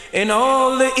and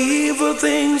all the evil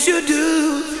things you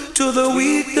do to the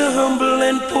weak, the humble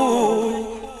and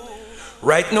poor.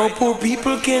 Right now poor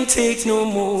people can't take no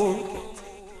more.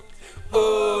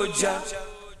 Oh Jah,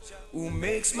 who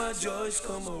makes my joys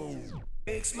come home,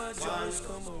 makes my joys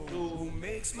come home, who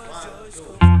makes my joys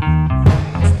come home.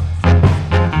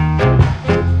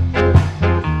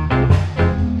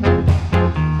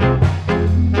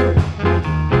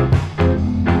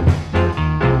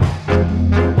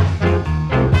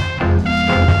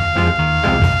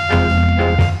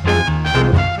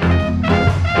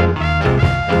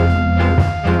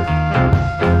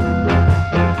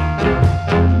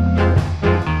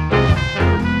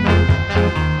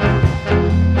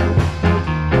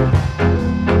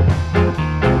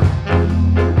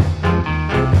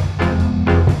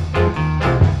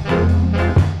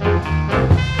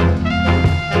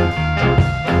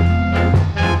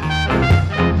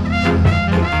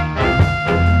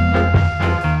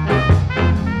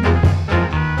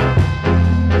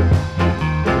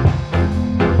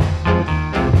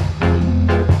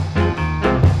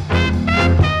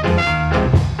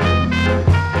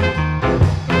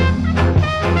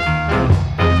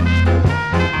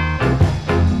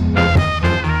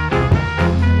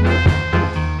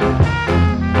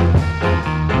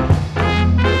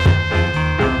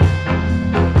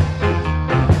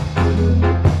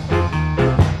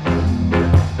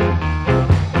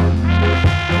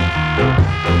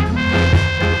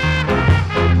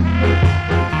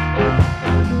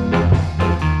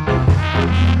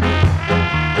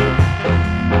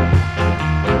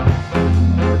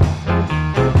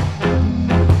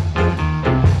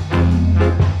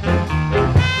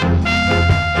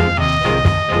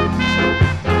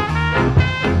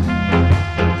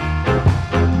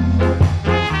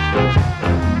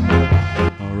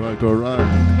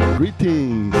 Alright,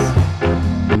 greetings.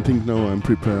 I think now I'm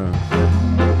prepared.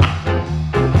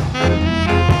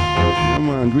 Come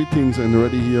on, greetings and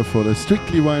ready here for the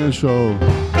Strictly Vinyl Show.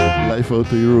 Live out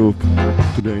to Europe.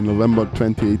 Today, November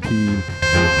 2018.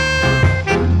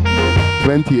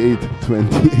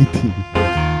 2018.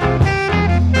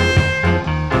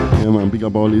 Yeah man, big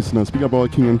up all listeners, big up all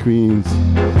king and queens.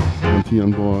 And here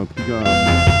on board, big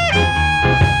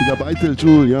up Eitel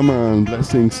Jul, yeah man,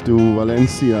 blessings to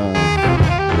Valencia,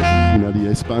 Ina di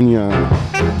España.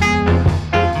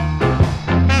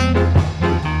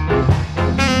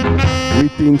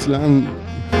 Greetings land,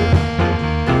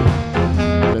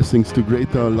 blessings to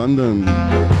Greater London.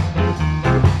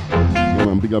 Yeah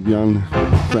man, big up Jan,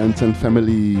 friends and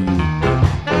family.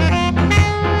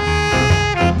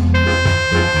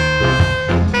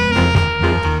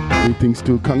 Greetings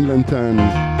to Conglenton.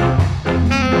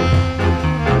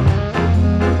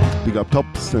 Big up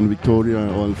Tops and Victoria,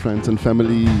 all friends and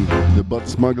family, the Bud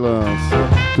Smugglers,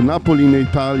 to Napoli in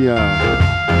Italia,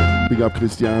 big up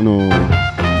Cristiano,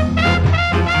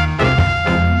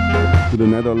 to the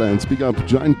Netherlands, big up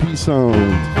Giant P Sound,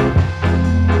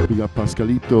 big up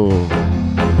Pascalito,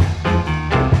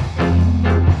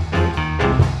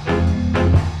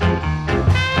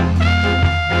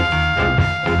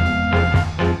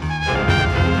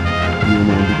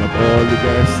 big up all the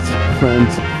guests,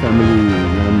 friends, family,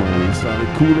 yeah man, we started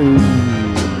cooling.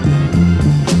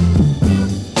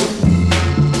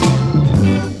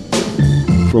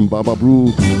 From Baba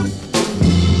Brooks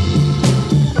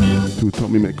to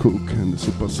Tommy McCook and the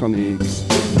Supersonics.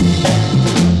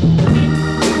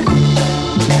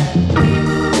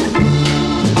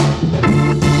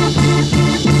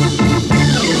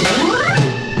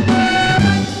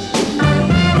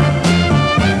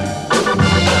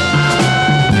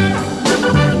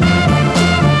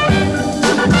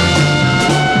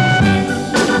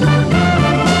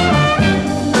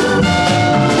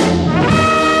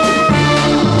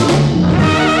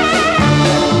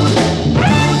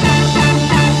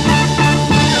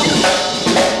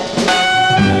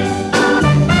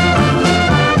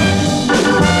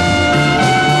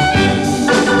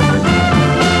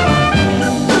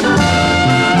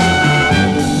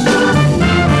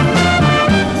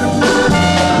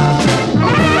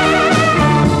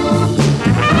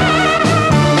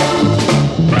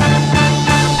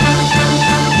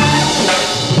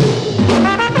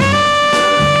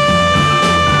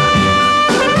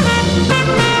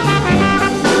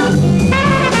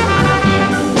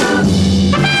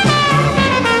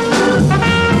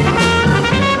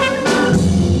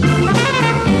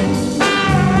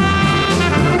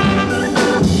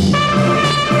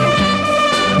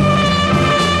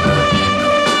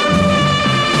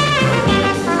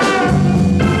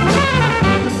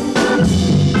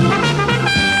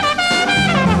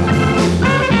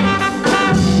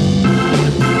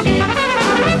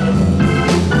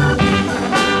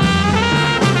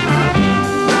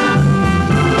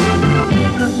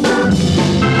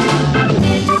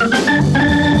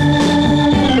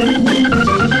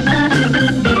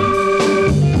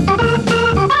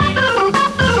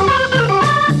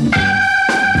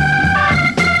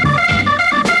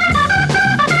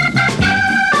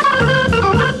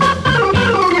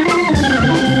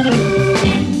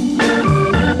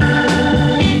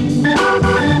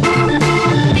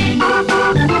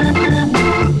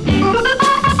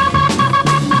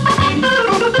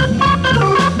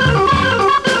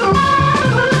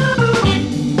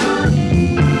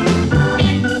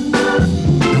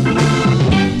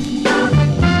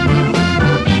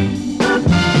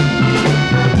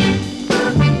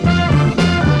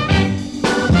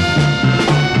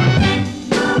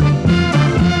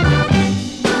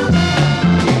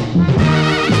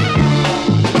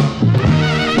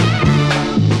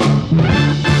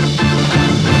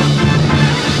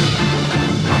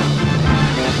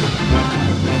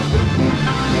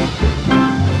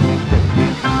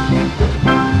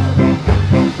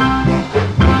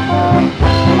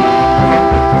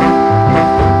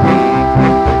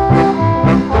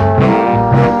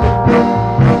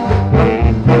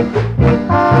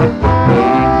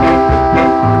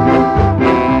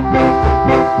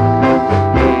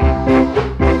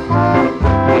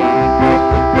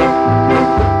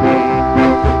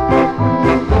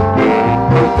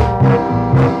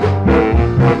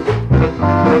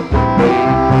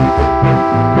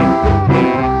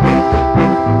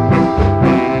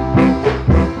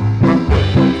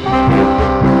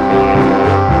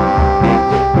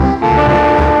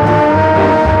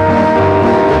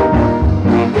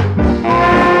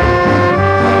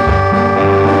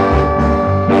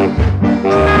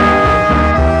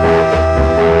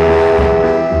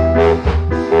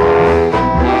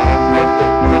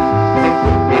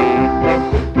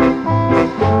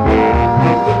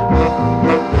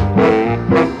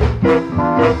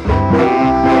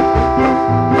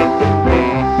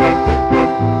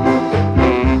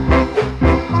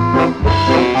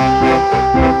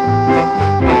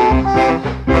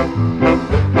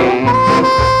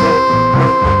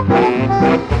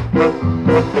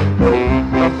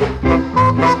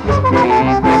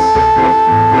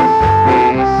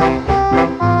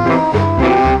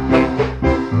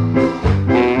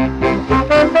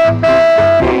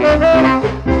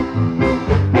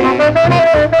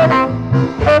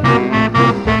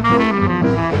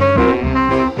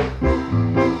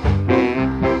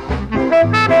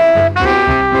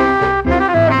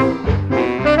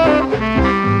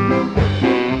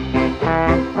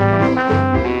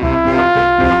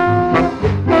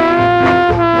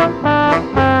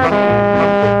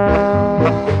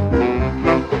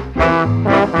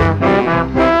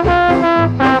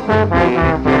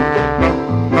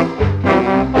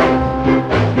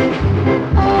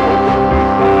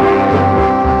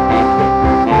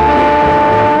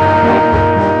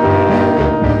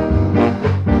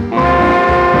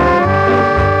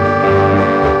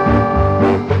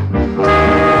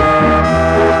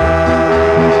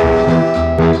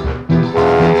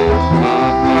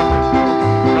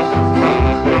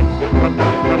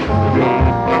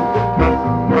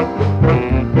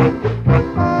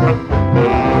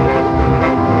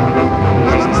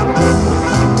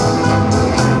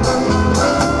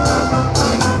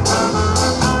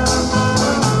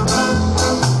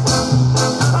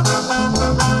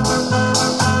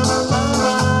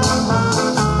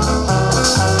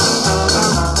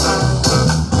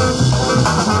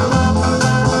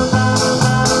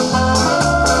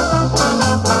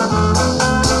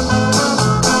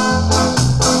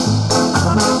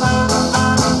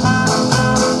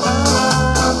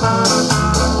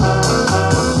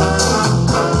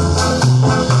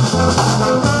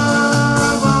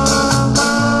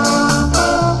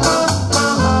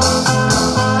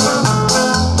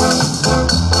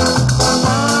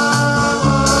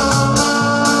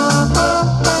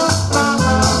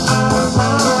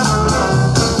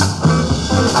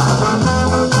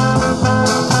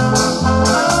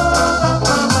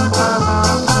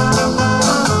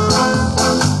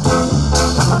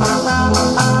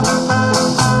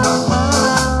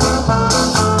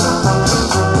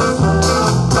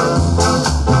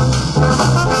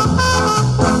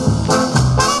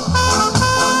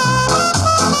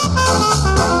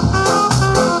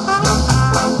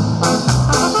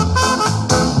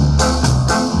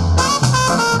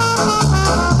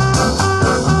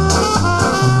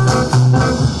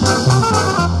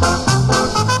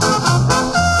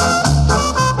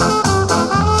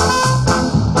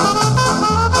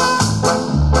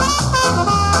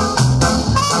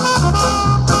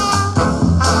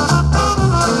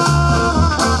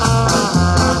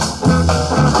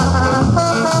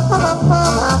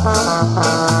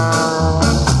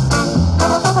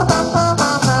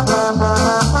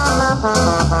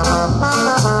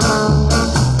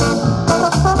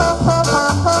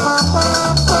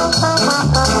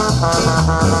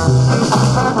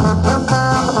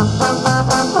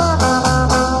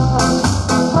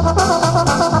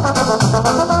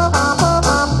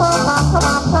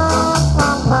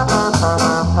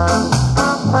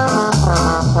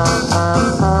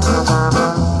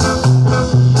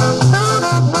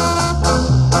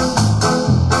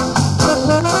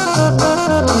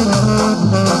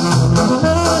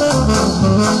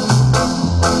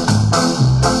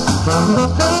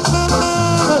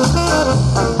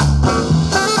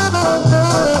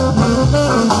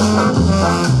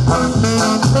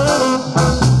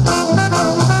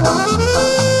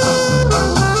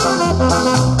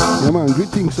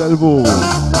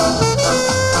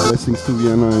 Blessings to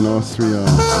Vienna in Austria.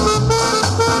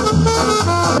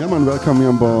 Yeah man, welcome me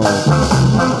on board.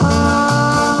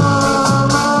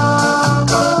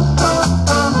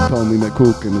 Tommy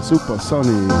McCook and the Super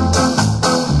Sonny.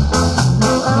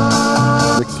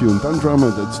 Next tune, Dan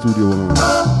Drummond at Studio One,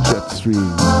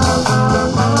 Jetstream.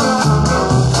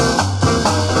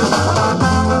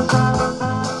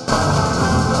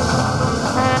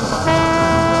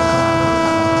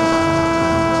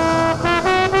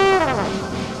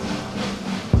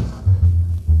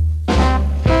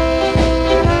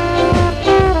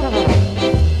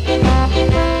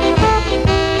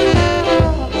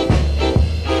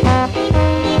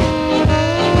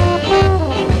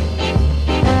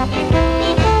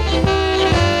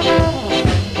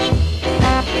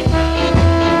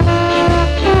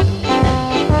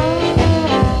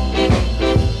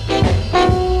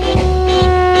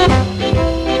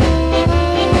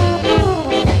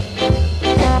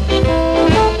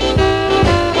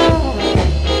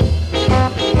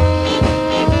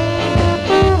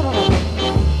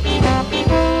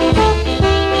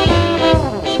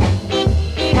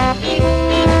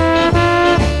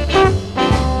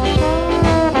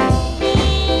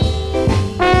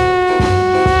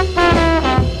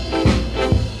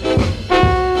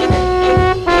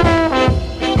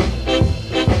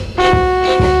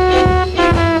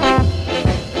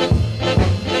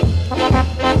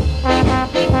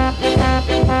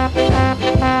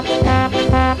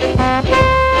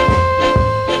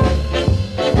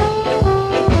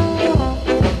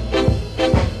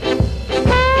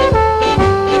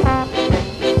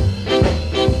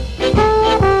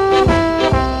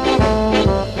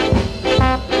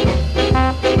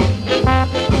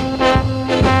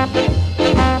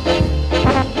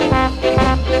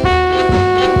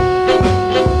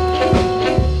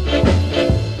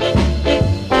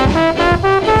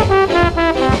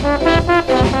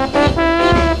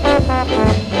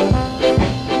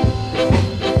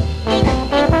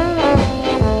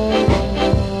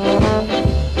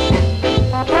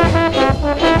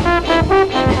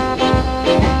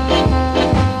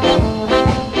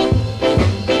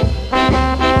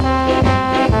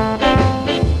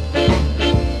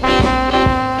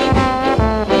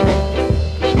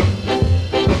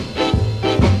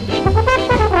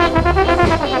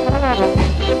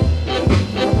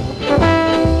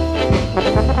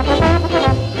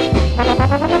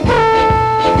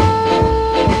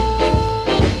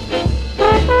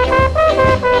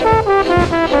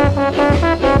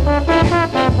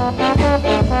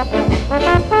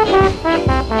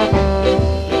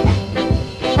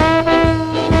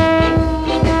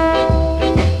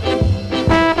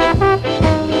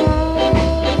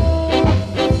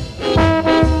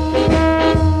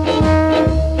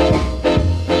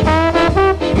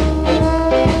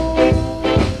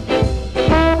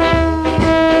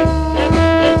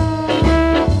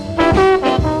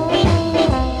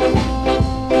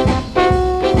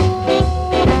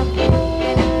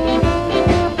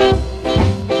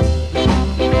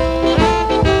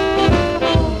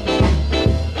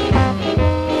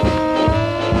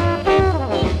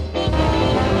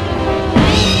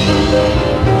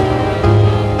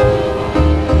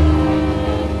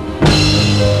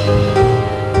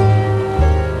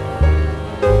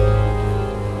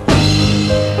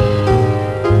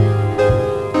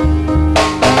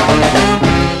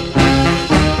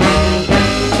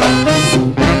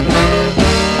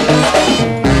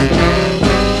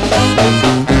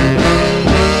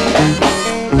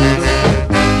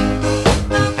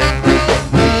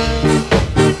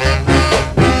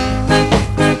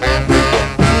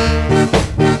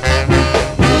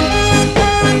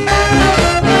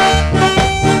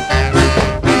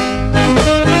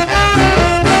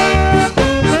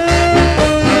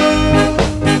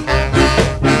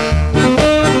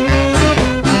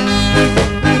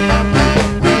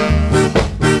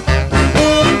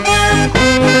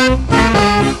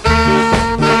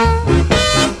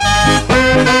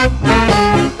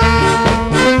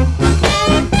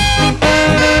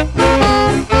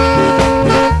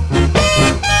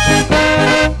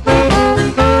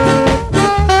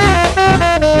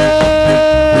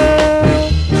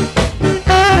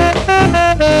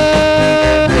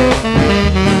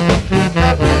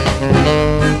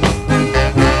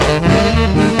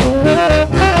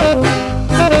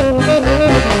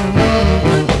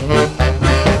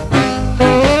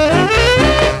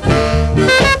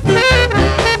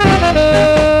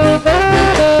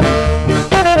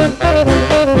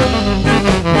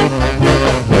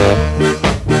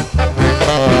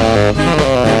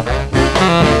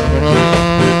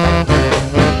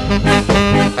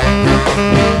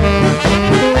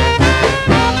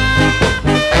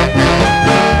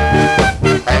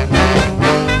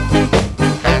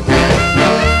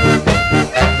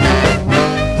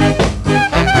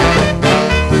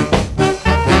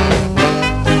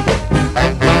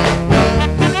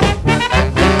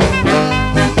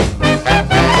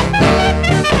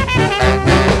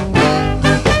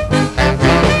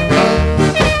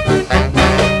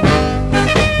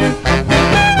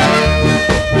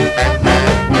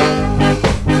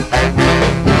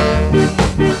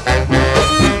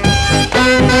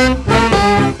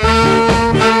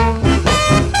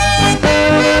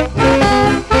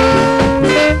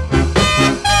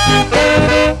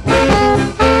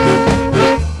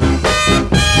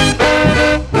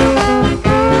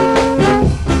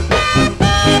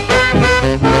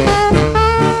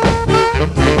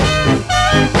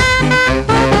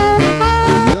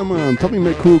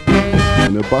 McCook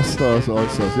and the Busters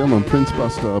also. Yeah man, Prince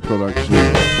Buster production.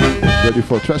 Ready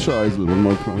for Treasure Isle one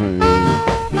more time.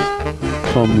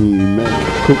 Tommy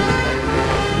McCook.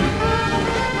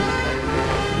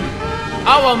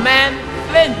 Our man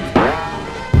Flint.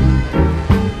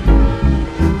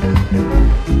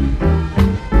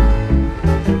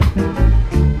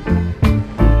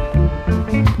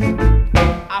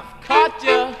 I've caught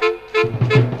you.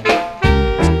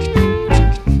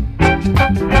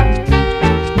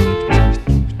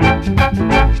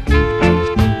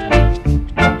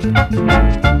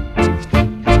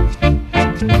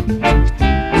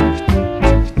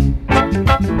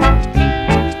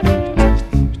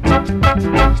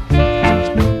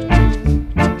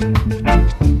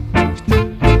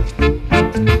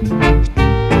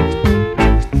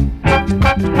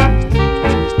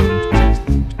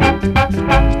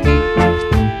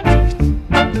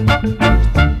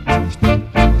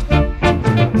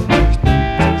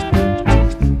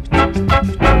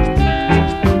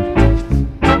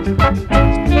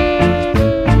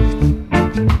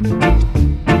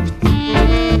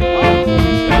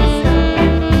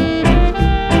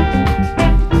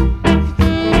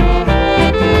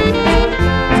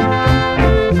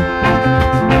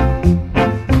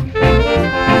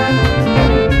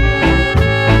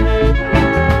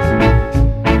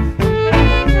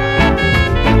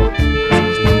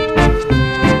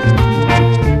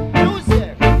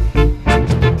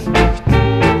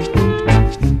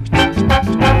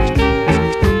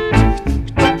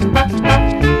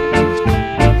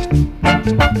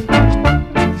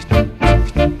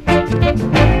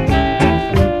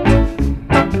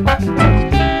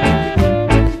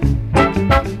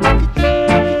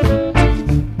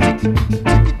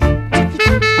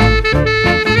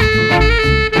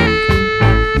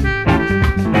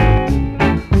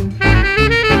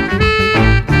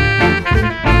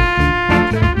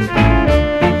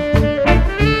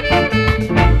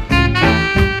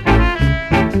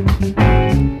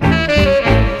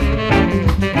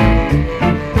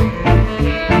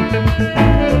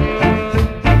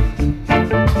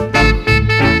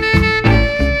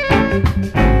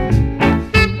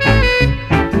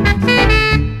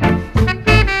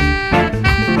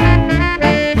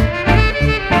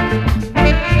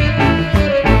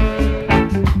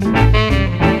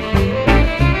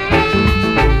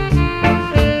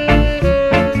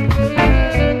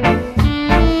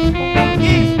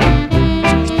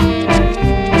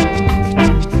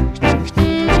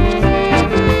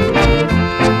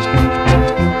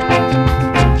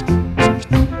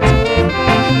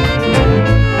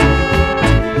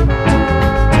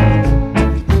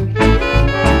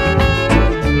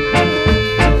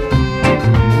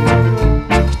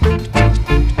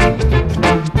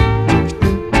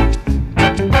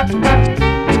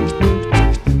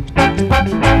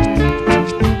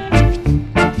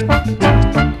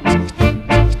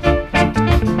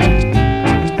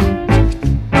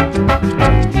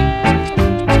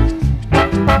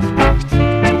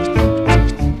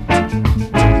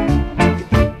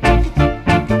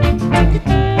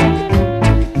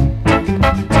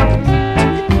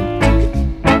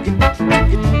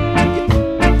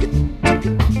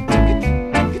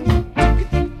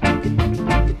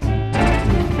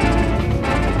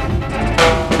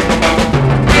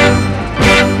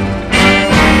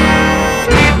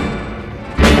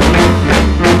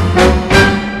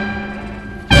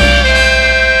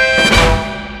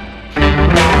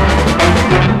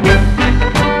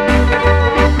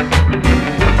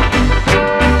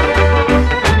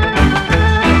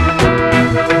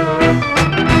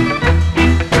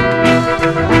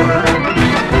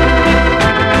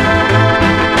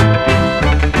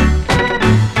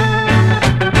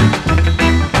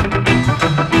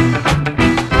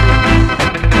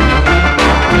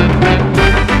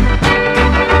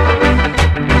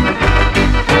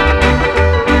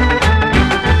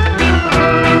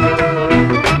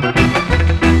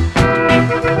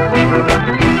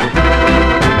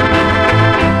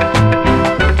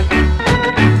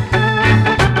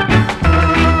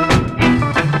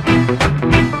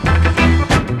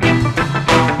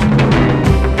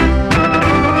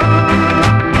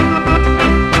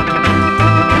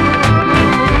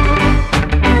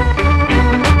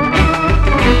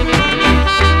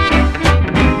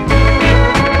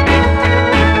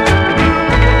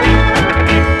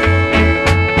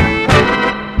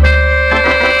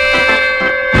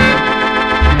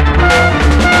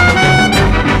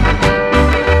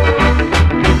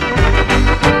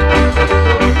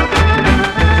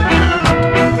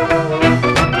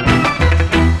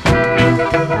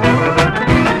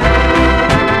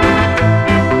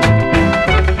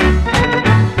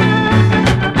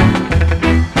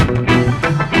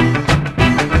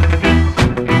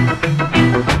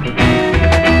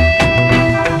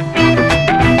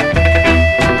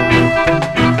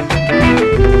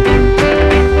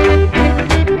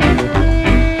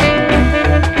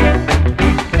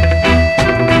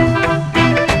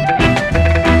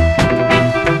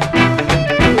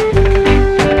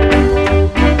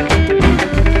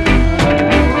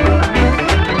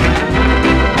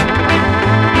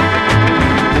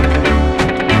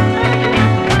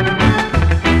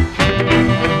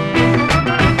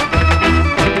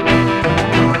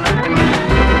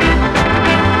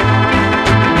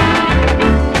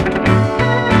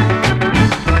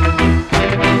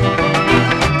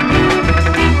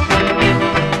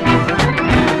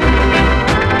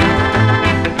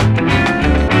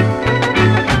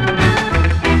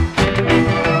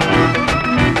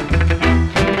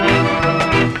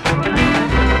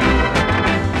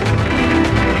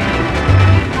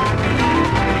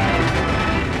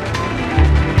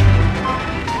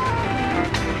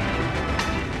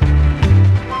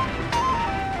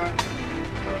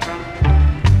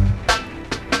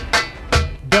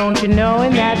 Don't you know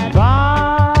in that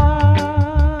bar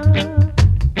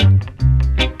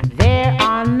there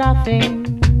are nothing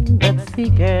but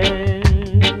seekers?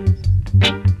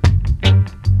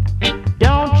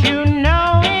 Don't you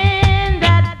know in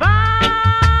that bar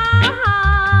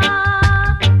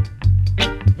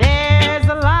there's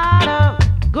a lot of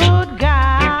good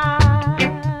guys?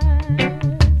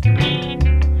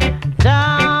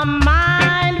 The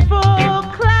mindful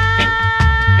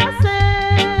classes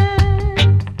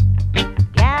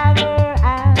gather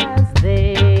as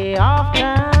they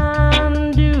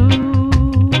often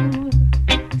do.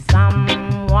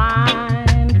 Some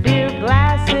wine-filled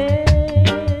glasses,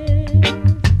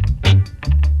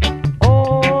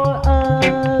 or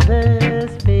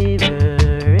others'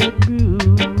 favorite brew.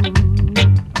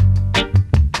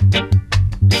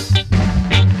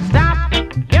 Stop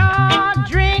your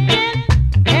drinking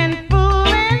and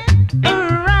fooling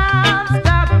around.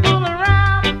 Stop fooling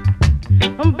around.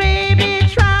 Baby,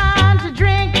 trying to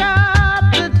drink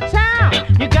up the town.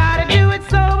 You gotta do it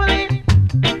soberly,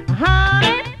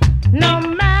 honey. No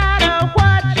matter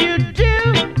what you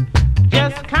do,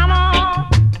 just come on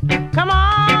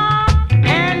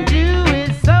and do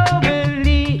it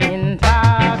soberly.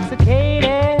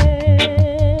 Intoxicated,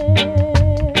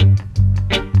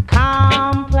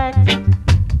 complex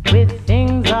with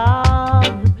things of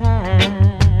the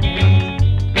past,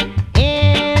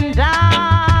 indoctrinated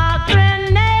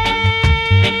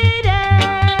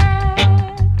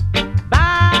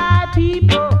by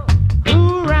people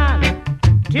who run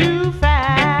too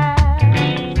fast.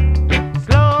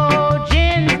 Slow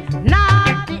gin's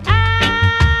not the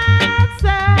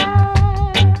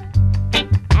answer,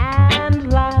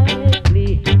 and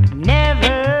likely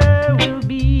never will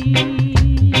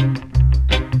be.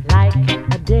 Like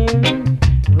a daring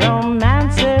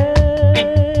romancer,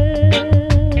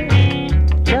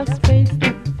 just face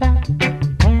the fact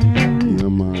and Yeah,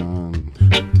 man.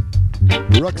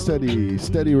 Rock steady,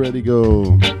 steady, ready,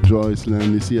 go. Joyce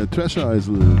Land is here, Treasure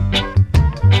Isle.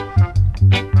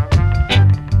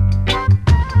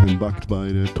 And backed by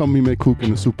the Tommy McCook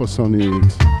and the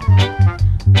Supersonics.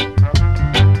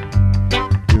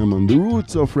 Yeah, man, the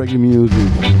roots of reggae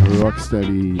music, rock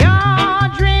steady.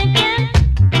 you're drinking,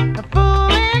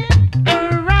 fooling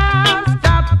around.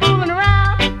 Stop fooling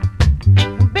around.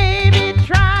 Baby,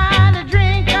 trying to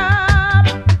drink up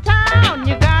town.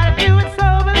 You gotta do it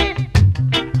soberly,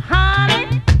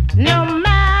 honey. No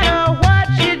matter what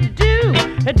you do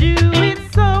it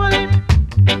soberly,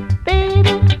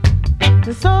 baby.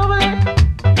 Soberly,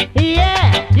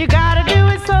 yeah. You gotta do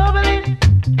it soberly,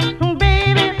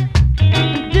 baby.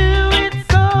 Do it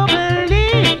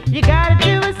soberly. You gotta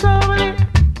do it soberly,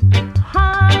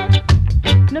 honey.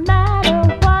 No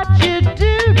matter what you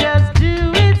do, just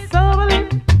do it soberly,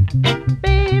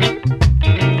 baby.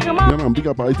 Come Yeah, on, man, big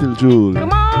up Itel Jewel.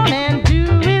 come on and do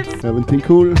it, Everything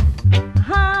cool?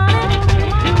 honey.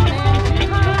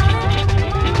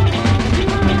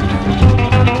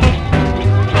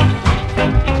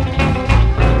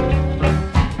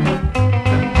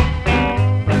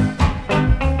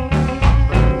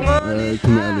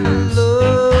 Elton Ellis.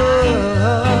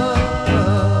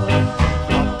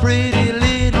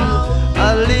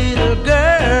 A little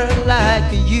girl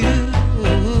like you.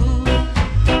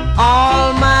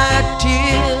 All my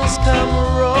tears come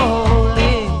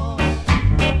rolling.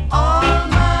 All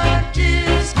my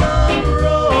tears come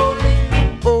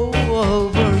rolling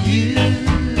over you.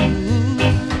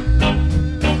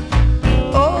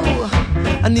 Oh,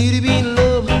 I need to be in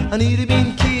love. I need to be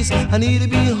in kiss. I need to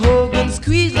be hugged and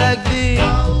squeezed like this.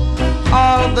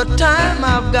 All the time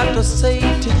I've got to say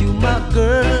to you, my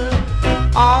girl,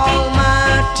 all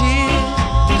my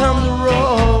tears come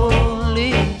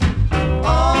rolling.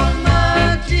 All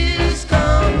my tears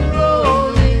come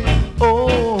rolling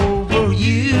over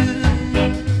you.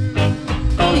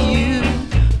 Oh you,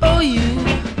 oh you.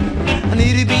 I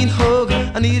need to be in hug,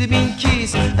 I need to be in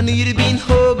kiss, I need to be in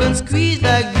hug and squeeze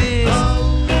like this.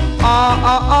 Oh,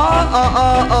 oh, oh, oh,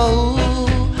 oh,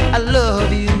 oh, I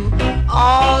love you.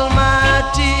 All my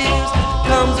tears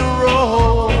comes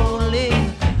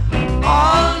rolling.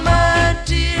 All my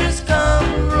tears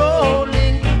come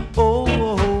rolling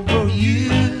over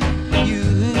you, you,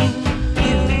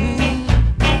 you.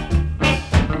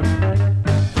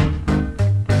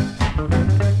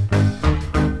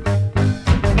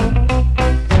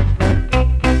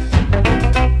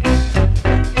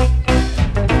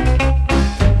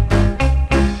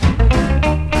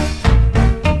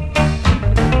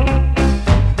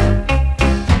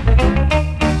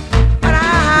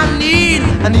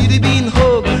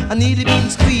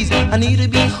 I need to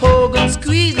be in hug and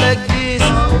squeeze like this.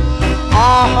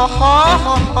 All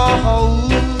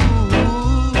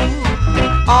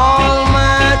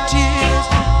my tears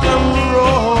come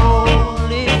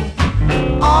rolling.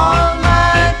 All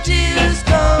my tears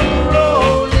come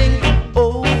rolling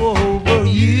over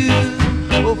you,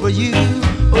 over you,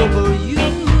 over you.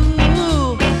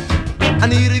 I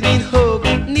need a big hug,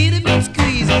 need a big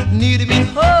squeeze, need a big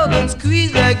hug and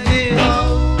squeeze like this.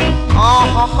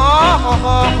 All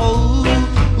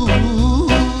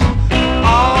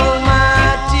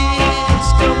my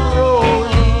tears come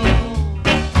rolling.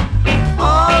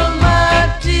 All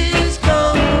my tears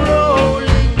come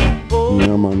rolling.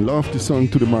 Yeah, man, love the song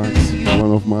to the max.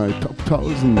 One of my top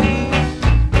 1,000.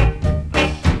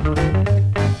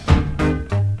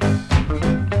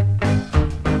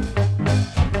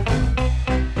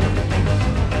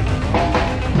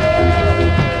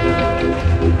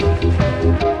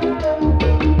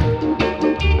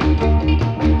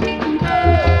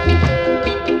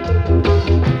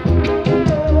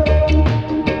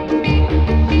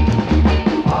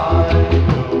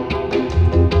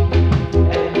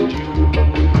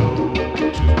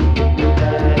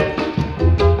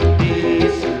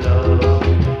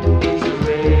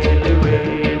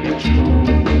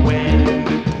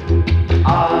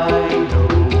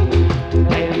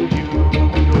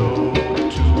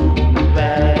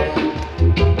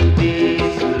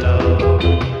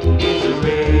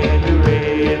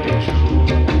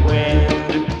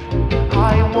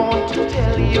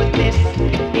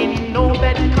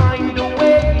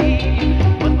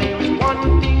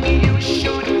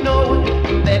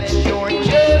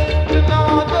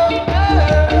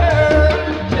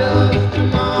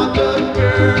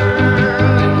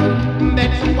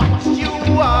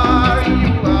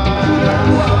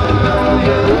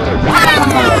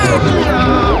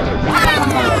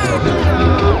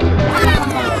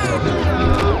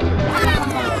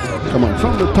 Come on,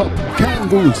 from the top,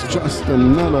 Kangoos, just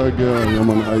another girl. Yeah,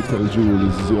 man, I tell you,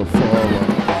 this is your father.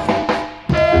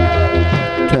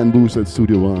 Kangoos at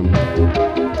Studio One,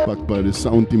 backed by the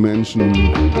Sound Dimension.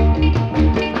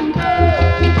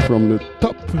 From the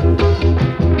top.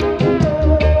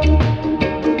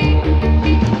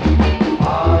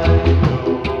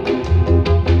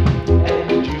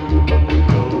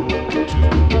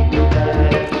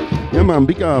 Yeah, man,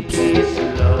 big ups.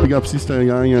 Big up Sister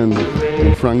Yayan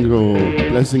and Franco.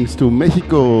 Blessings to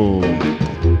Mexico.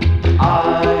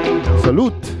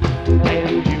 Salud.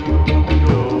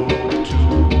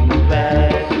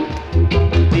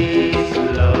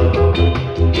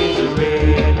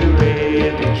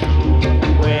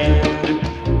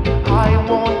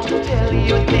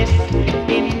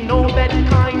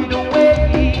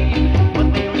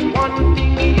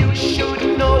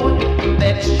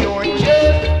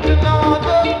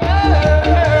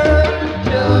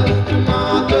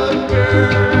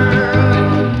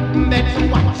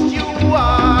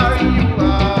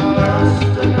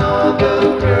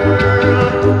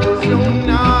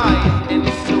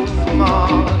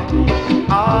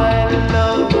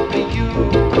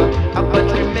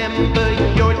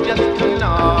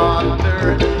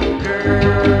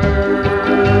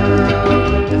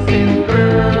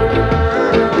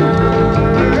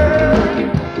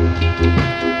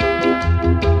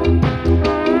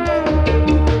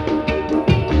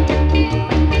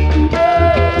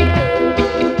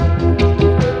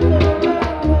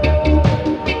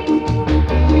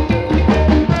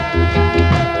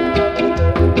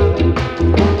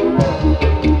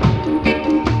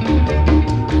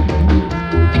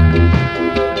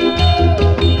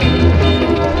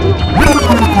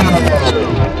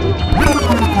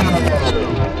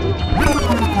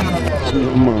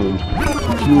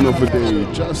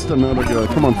 Just another girl.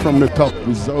 Come on, from the top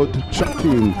without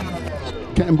chatting.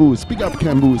 Kamboos, big up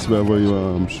Kamboos, wherever you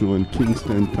are. I'm sure in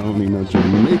Kingston Town in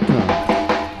Jamaica.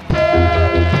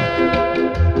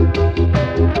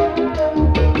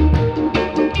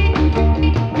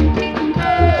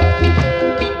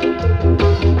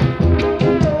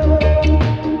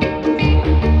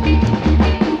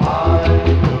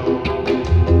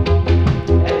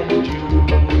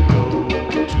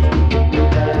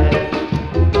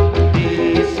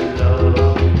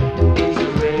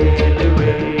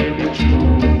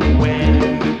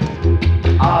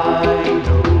 I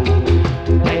know,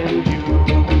 and you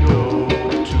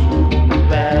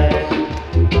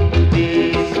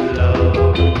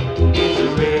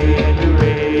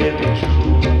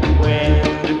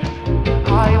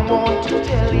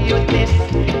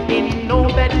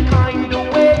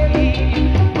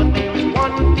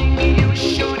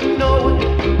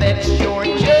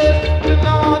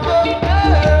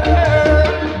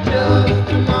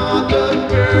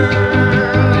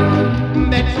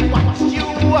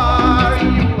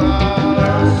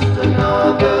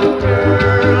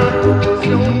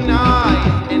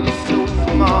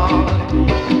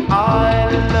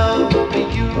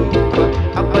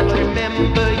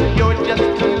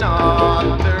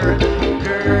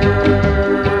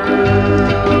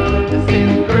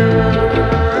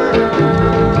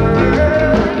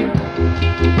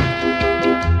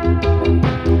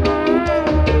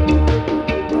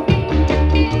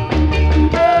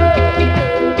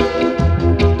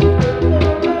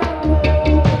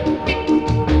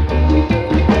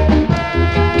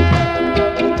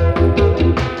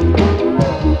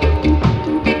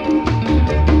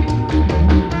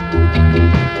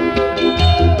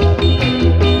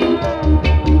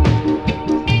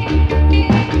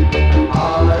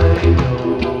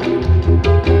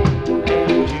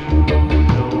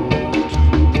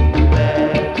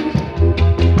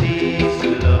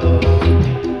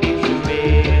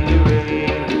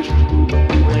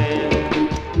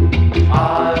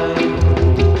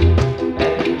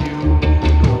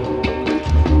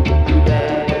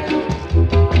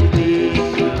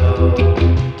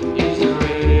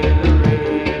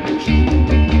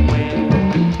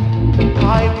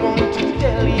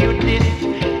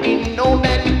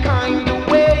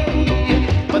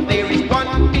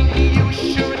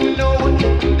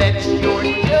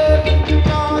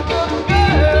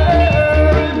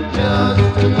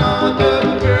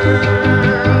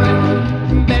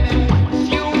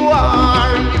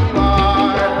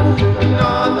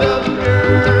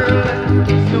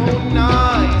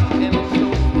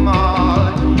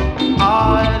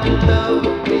love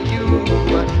you,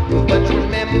 but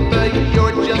remember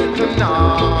you're just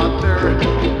another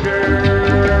girl.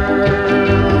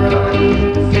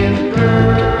 Says girl,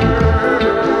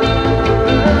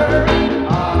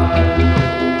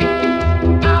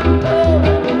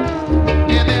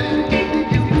 and then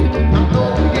you,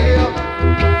 oh yeah,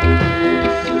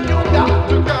 you got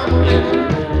to come and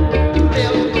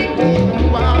tell the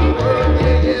whole wide world,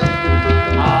 yeah.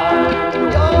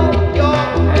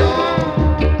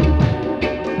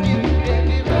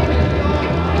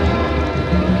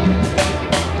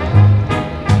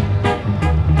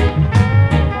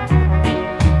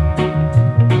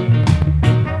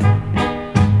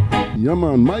 Yeah,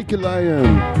 man, Michael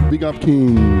Lyon, big up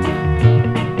King.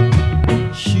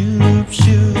 Shoop,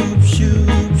 shoop,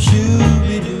 shoop,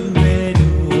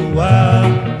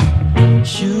 shooby-doo-be-doo-wah.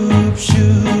 Shoop,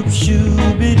 shoop,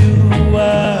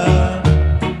 shooby-doo-wah.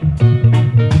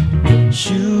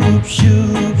 Shoop,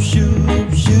 shoop,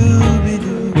 shoop,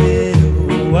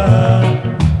 shooby-doo-be-doo-wah.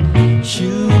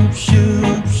 Shoop,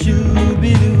 shoop,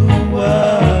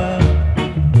 shooby-doo-wah.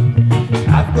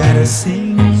 I've gotta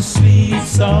sing sweet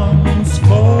songs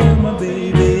for my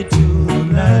baby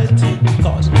tonight,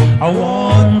 'cause I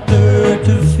want her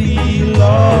to feel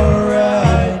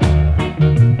alright.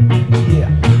 Yeah,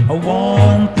 I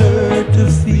want her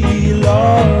to feel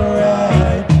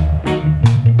alright.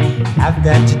 I've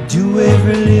got to do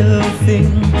every little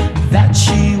thing that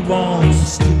she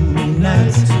wants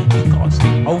tonight, because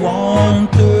I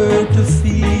want her to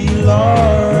feel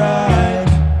alright.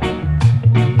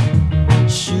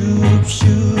 Shoop,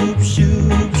 shoop,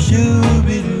 shoop,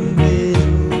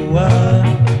 shooby-doo-be-doo-wah.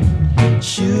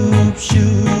 Shoop,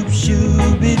 shoop,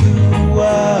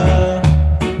 shooby-doo-wah.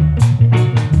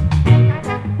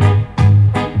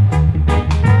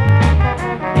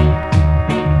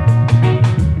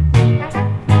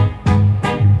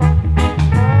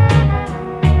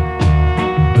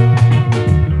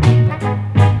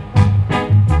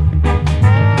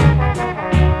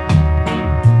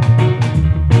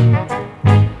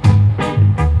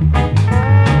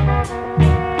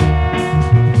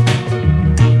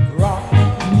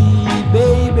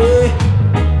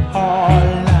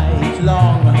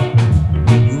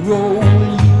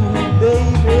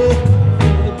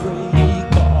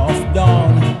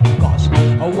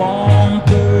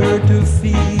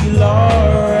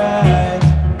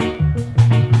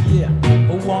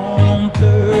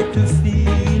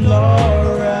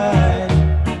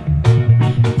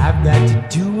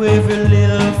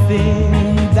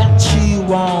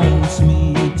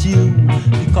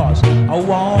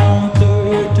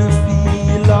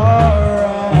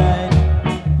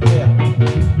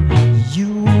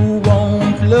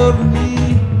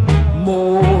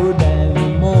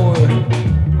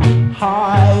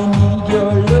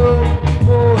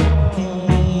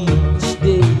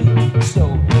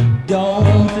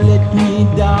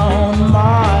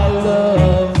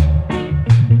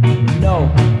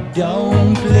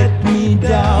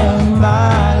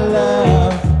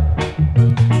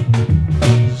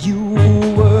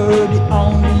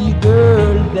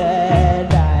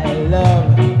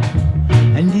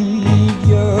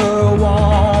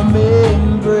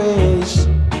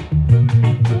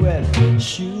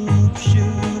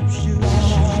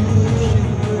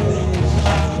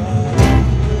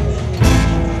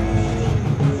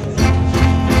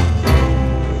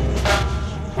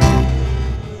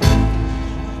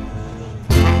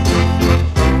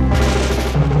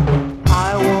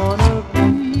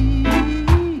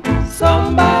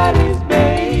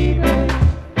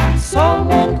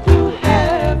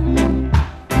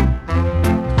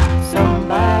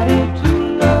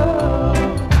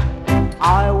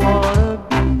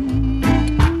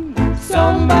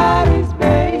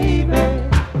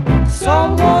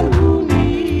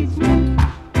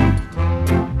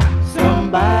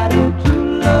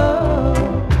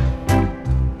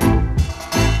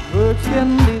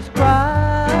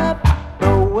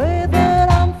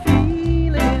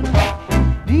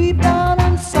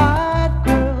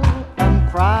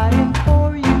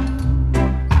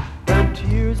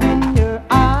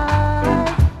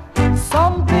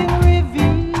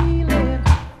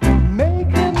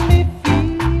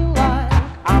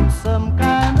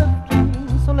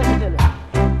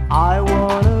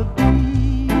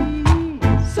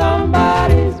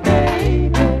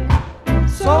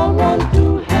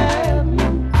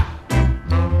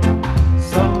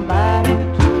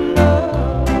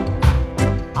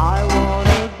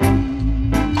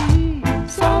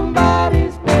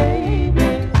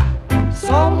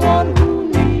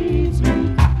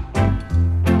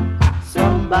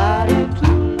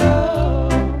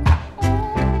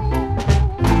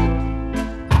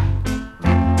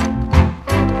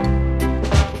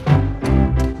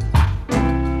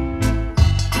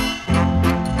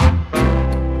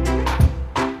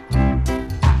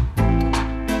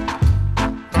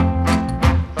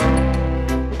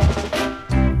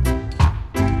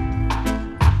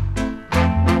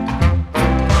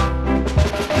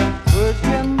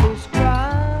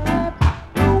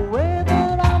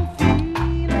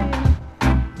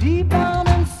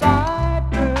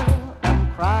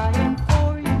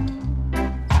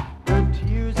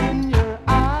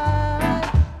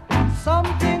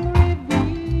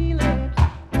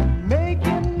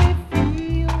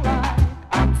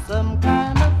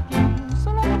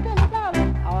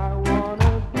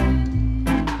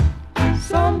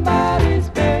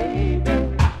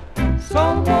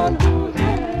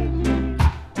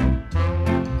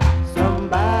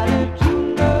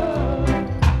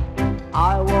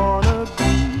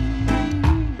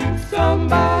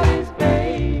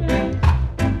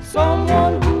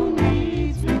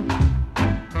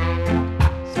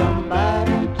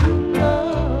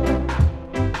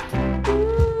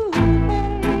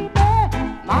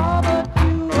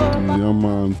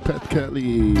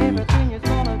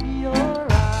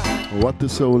 What the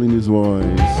soul in his voice.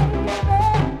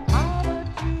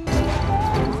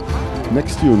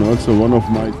 Next tune, also one of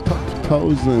my top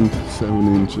 1,000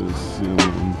 7-inches.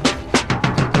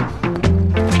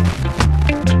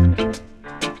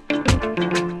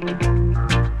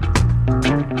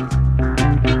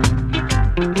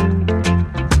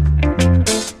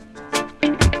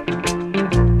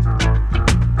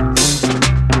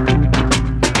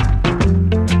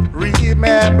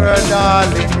 Remember,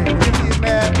 darling.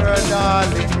 Remember,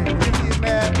 darling.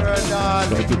 Remember,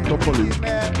 darling. Like a couple.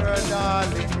 Remember,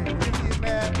 darling.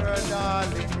 Remember,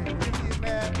 darling.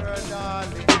 Remember,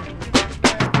 darling.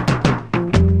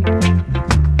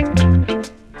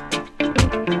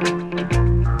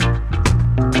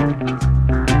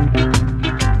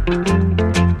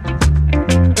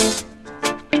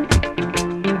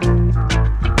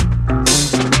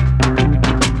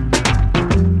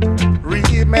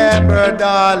 Remember,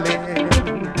 darling,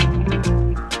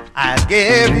 I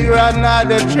gave you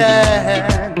another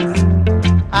chance.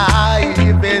 I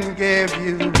even gave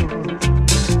you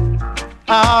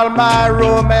all my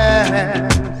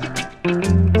romance.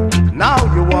 Now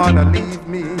you wanna leave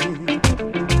me.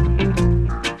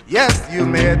 Yes, you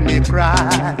made me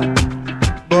cry,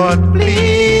 but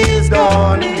please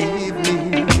don't leave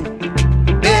me.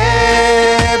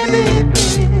 Baby,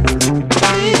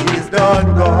 please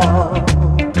don't go.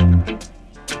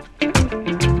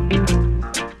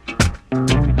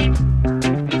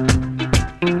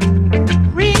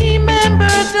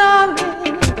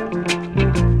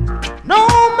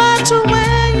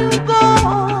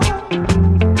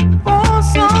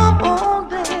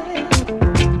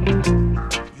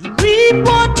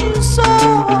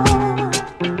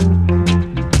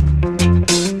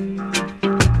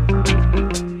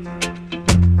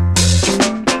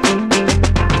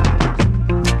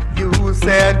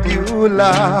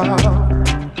 Love,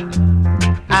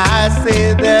 I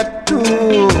say that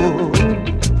too.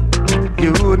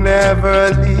 You never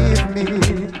leave me,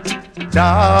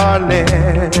 darling.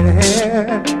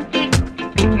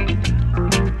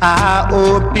 I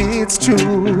hope it's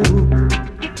true,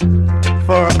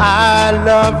 for I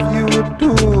love you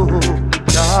too,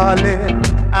 darling,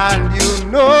 and you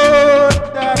know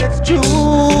that it's true.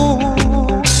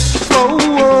 Oh,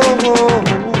 oh, oh.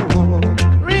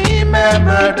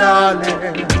 Remember,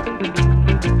 darling,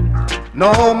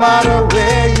 no matter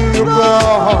where you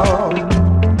go,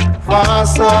 for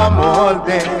some old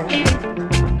day,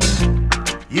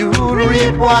 you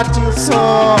reap what you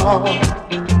sow.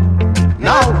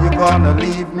 Now you're gonna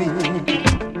leave me.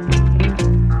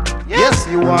 Yes,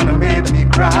 you wanna make me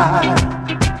cry.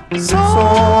 So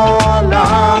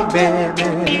long,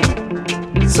 baby.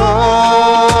 So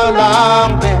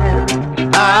long, baby.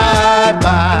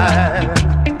 Bye-bye.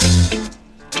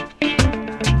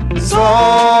 So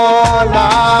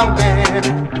long,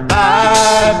 baby,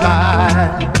 bye-bye.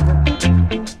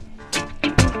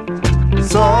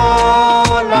 So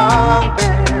long,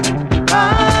 baby,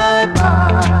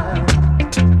 bye-bye.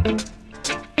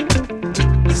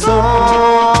 So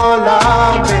long,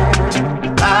 baby,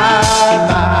 bye-bye.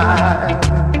 So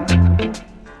long.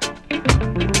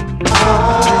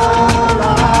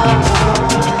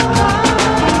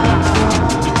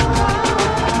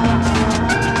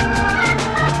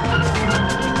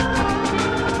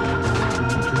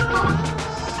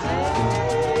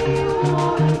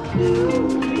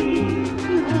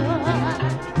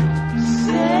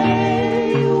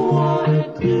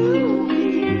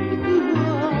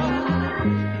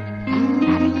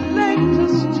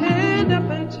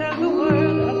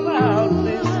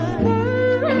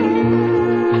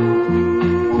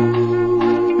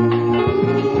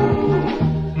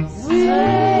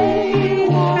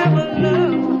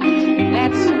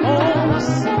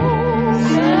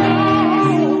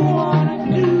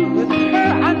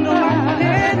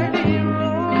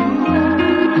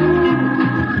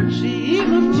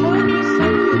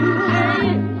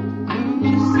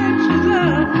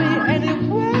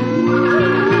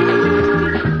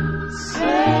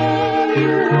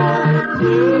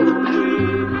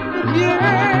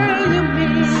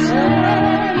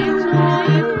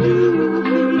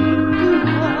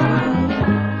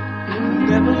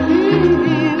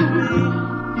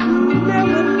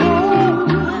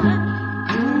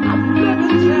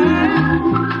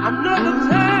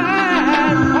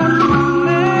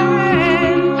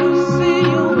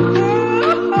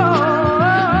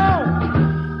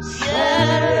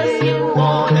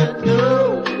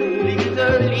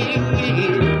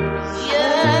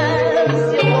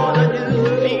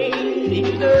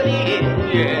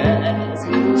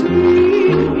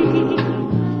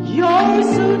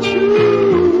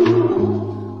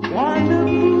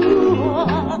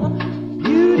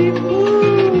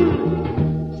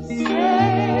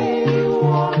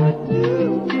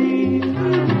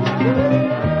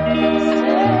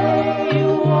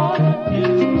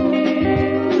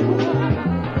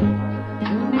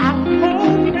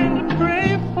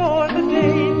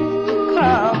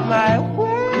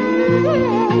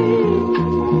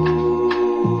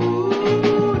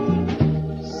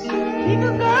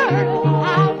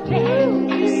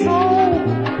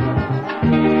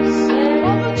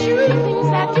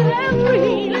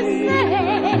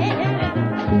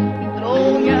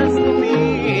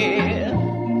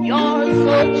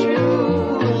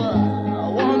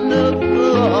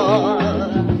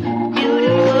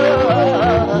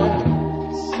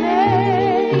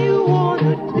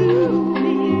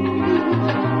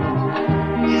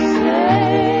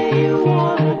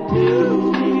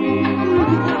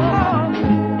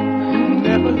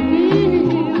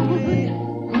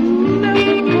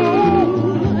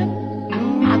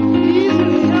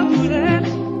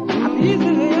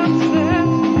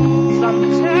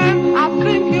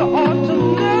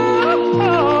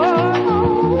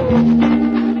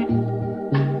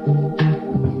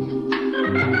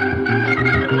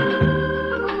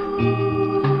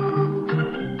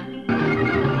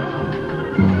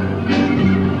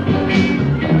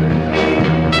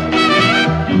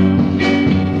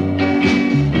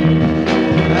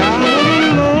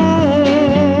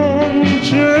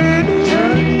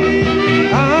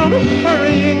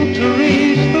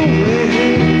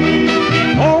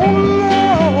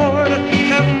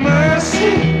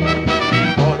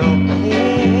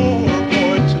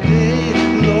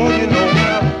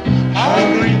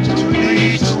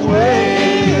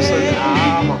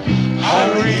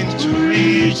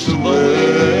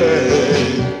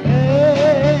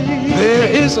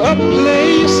 a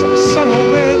place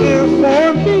somewhere there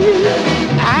for me.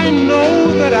 I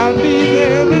know that I'll be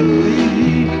there with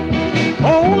thee.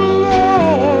 Oh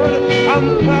Lord, I'm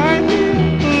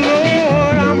finding,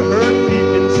 Lord, I'm hurt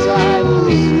deep inside,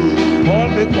 all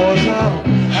because I'm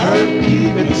hurt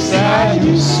deep inside,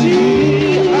 you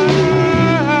see.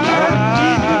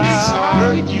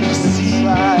 Hurt you see,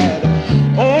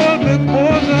 all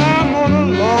because I'm on a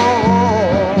long.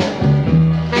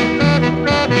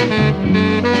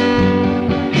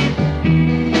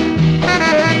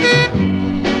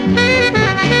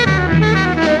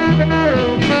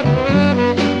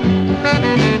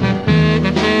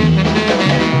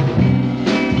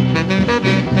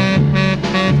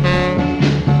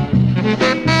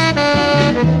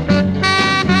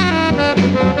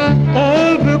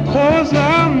 All because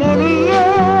I'm on a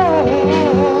long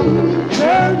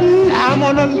journey. I'm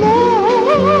on a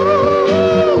long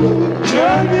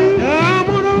journey. I'm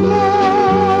on a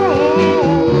long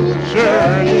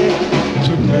journey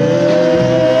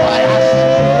today.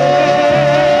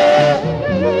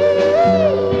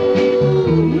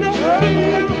 Nothing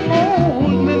can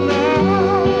hold me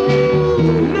now.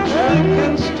 Nothing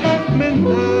can stop me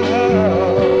now.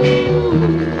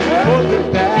 For the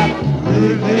back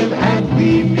living and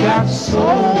we've got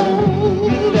soul.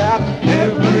 We've got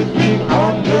everything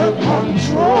under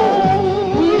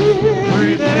control.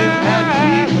 Breathing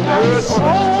and we've got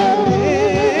soul.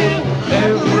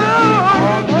 Everything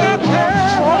under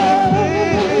control.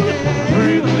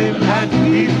 Breathing and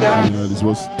we've got soul. This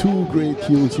was two great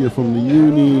tunes here from the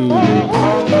Uni.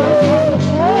 Under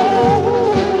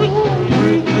control.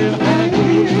 Breathing and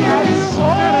we've got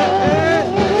soul.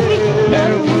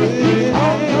 Everything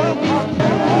under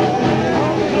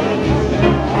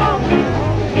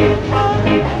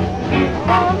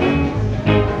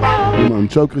Come on,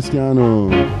 ciao Cristiano.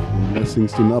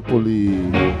 Blessings to Napoli.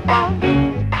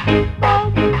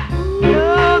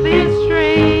 Love is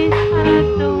strange, and I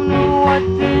don't know what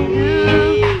to do.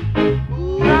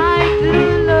 Try to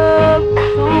love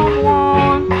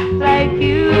someone like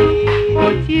you,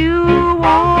 but you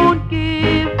won't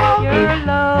give your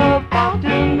love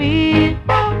to me.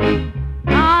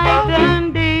 Night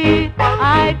and day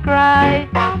I cry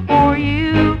for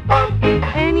you,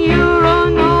 and you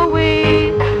run away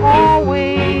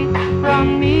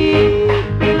from me.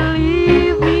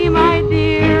 Believe me, my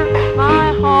dear,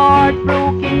 my heart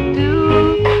broken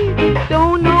too.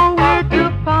 Don't know where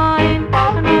to find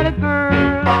another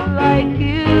girl like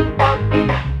you.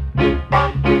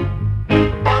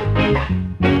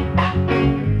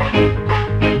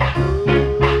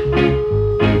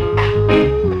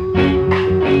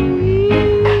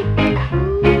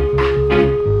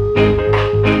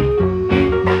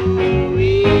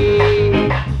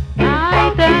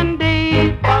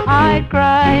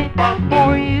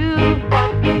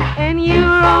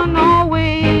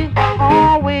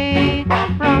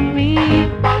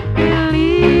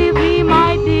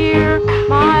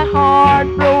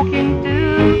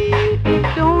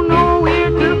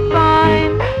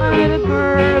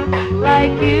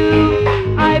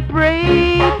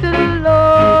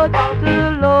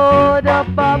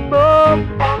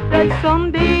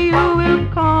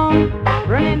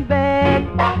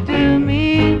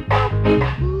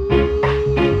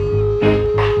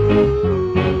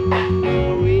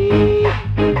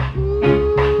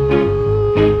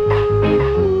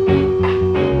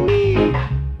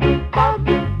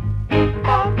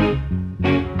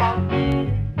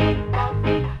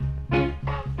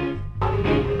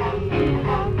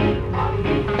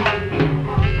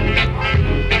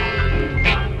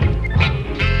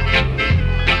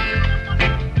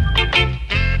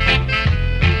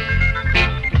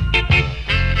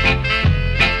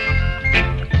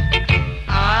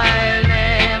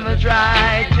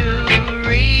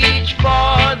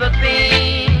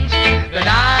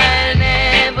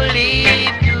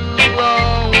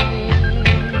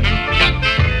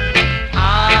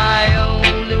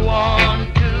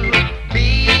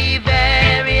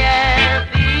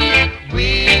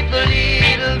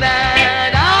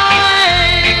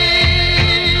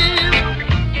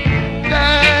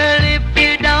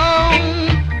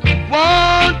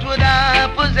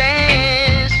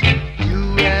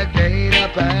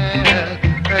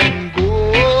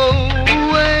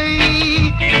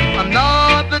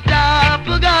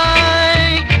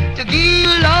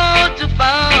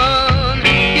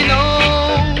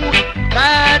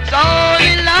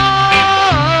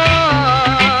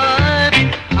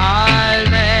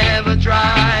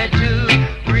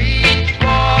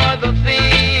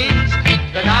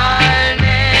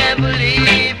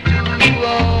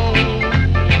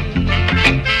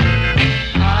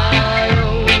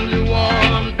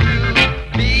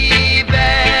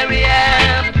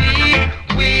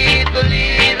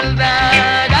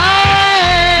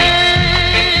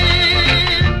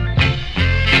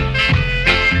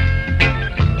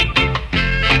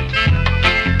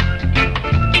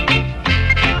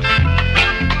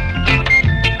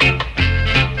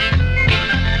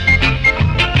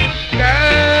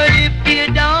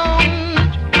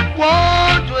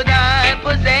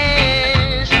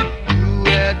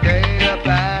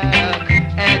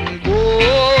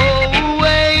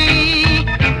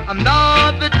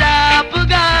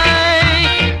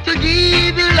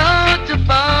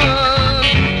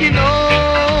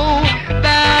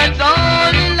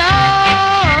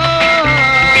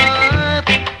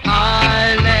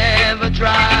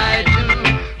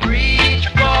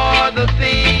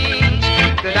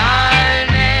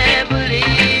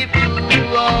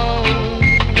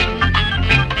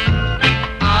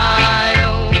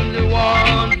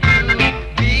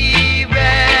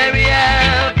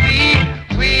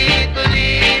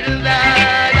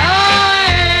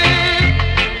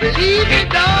 Leave me,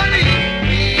 darling,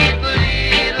 weep a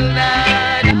little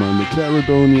night. Come on, the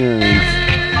Caledonians.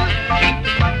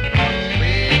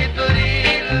 Weep a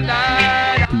little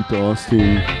night. Peter Austin.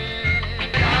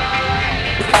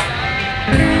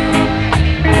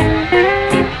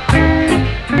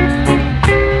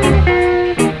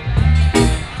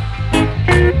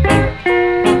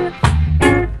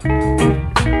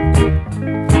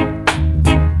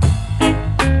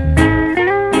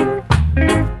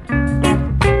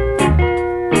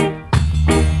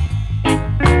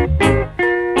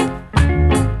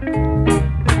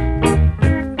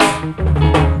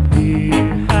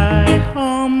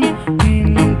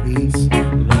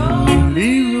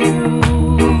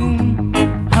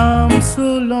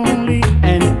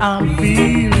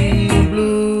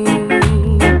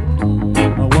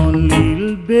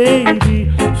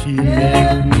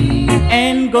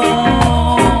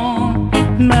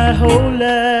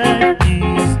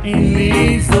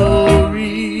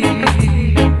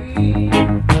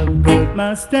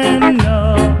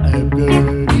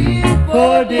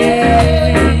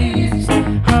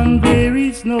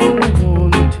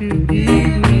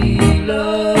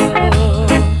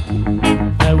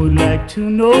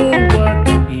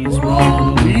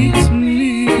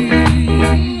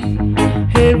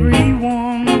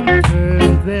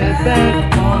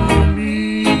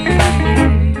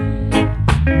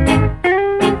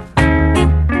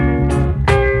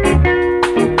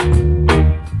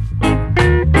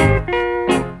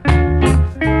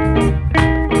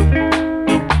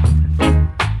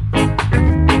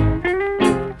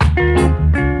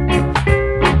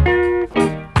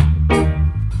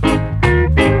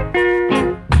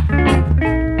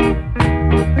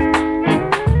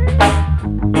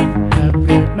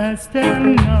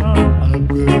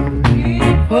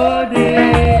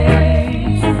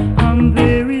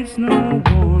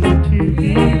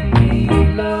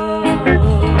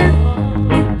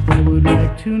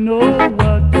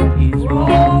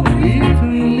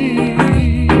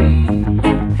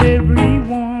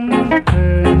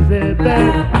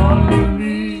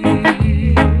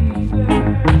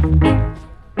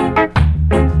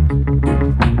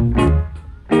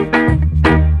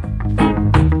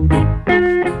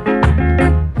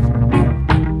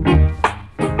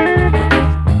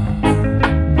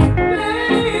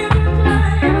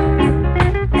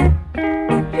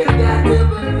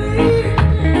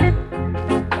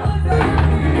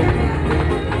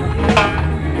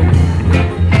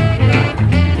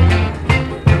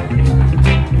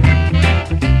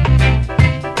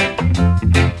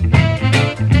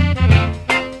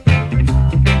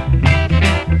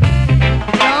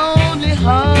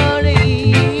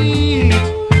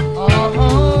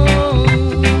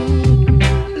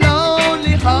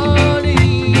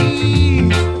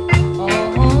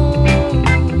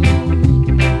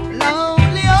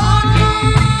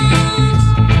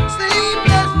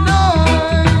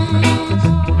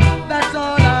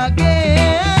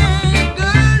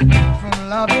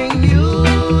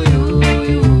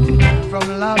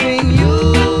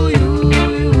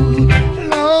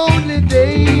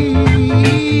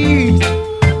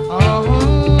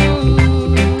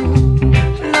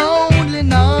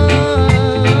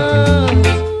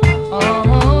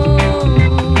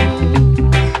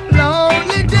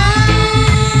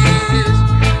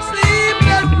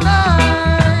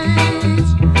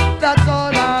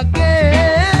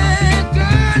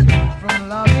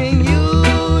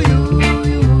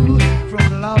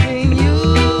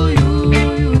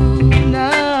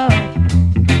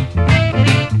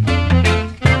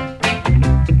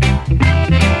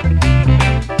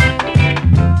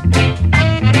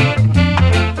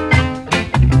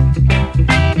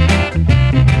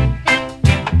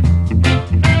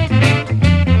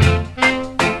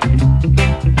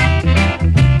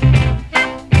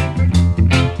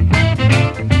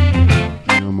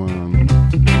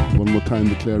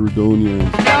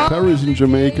 Paris in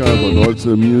Jamaica, but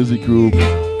also a music group. Peter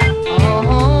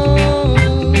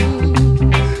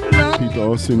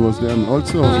Austin was there, and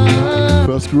also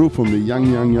first group from the young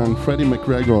Freddie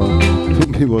McGregor. I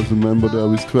think he was a member there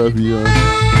with 12 years.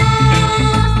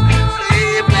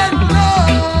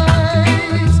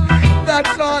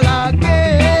 That's all I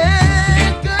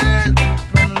get, girl,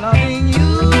 from loving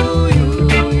you,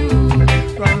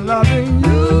 from loving you.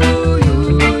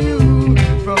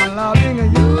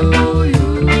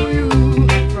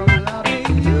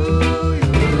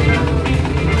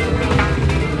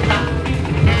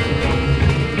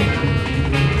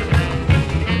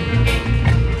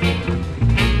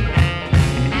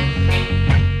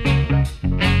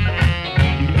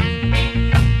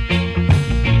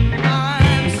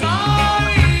 I'm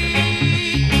sorry.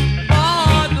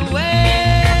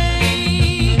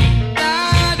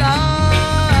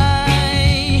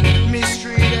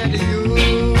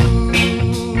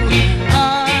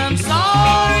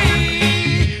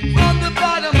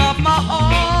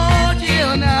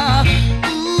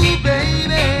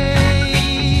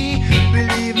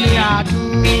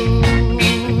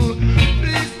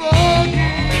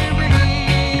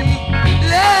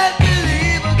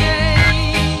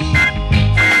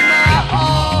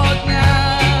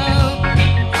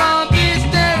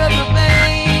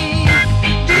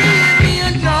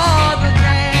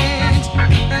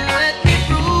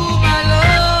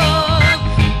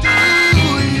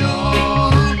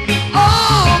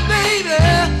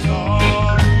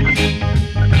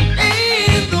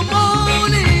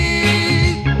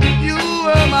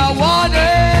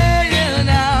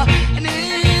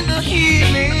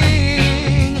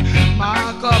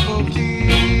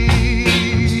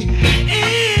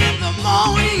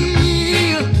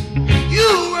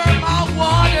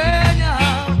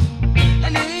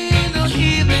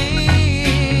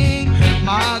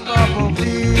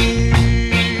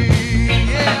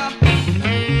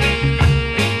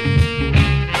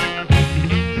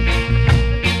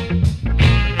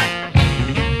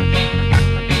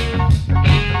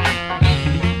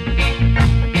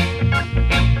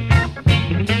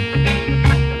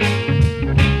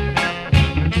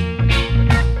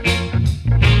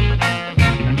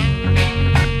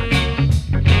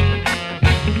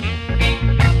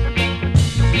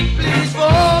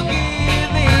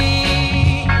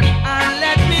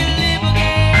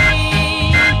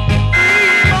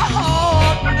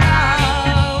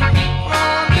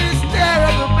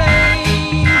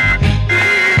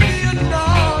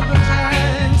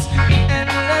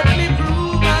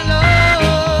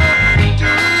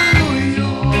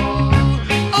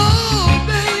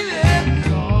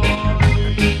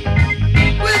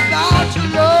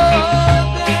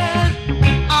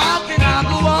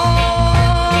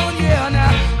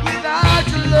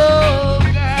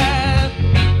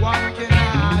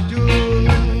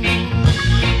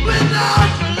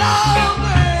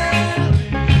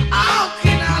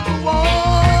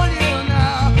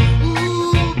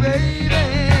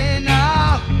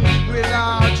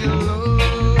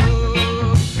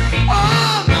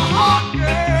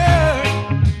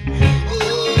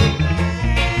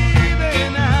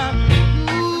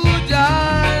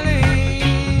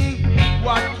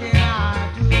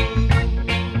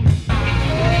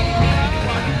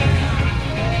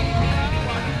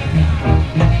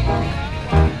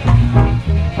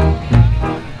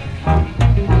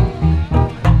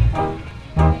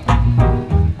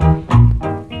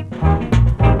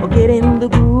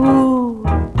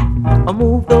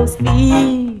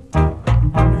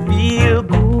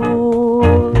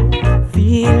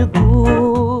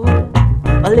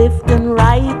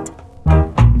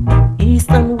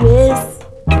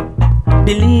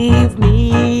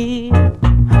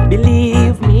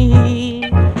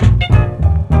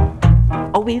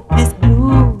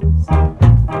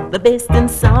 best in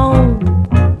sound.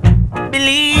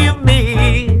 Believe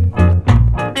me,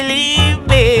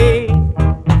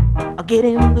 I get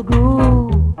in the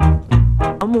groove,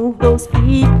 I move those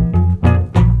feet,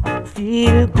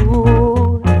 feel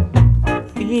good,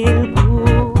 feel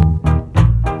good.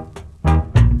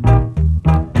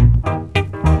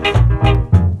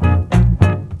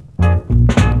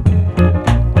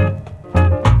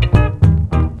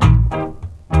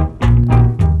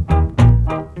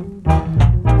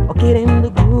 I get in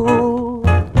the groove,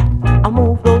 I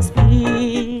move those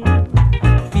feet,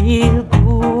 feel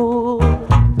good,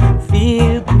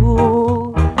 feel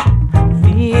good,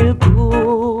 feel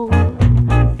good,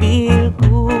 feel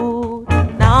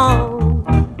good now.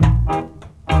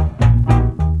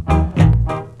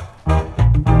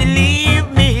 Believe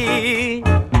me,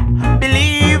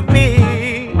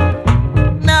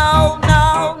 no,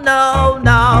 no, no,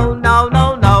 no, no,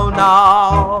 no, no,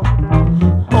 no.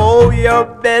 Oh, your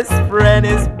best friend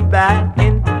is back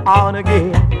in town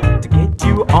again to get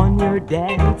you on your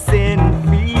dancing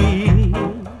feet.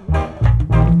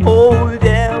 Hold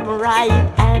them right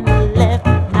and left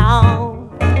now.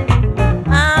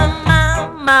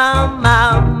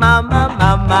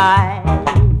 My.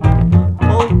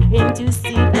 Oh, can't you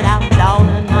see that I'm down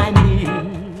on my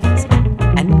knees?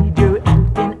 I need your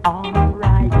helping arm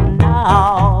right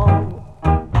now.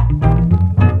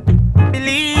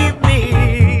 Believe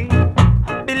me,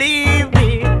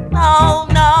 no,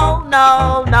 no,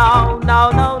 no, no,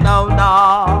 no, no, no,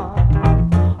 no.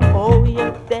 Oh,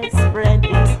 your best friend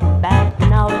is back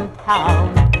now in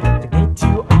town to get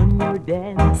you on your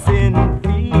dancing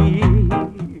feet.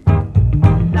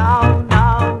 Now,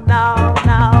 now, now,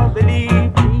 now,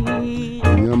 believe me.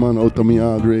 Yeah, man, Outta Me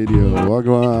Hard Radio.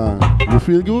 Wagwan. You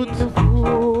feel good?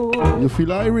 You feel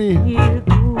irie?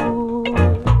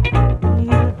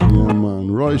 Yeah,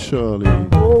 man. Roy Shirley.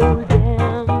 Hold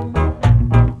them,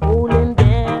 hold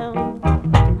them,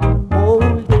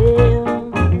 hold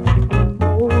them,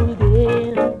 hold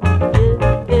them.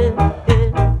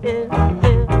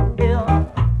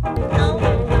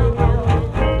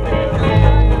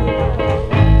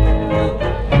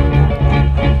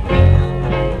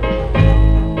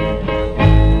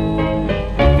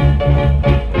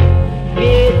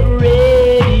 Get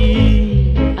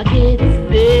ready, I get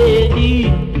steady,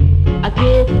 I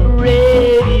get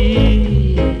ready.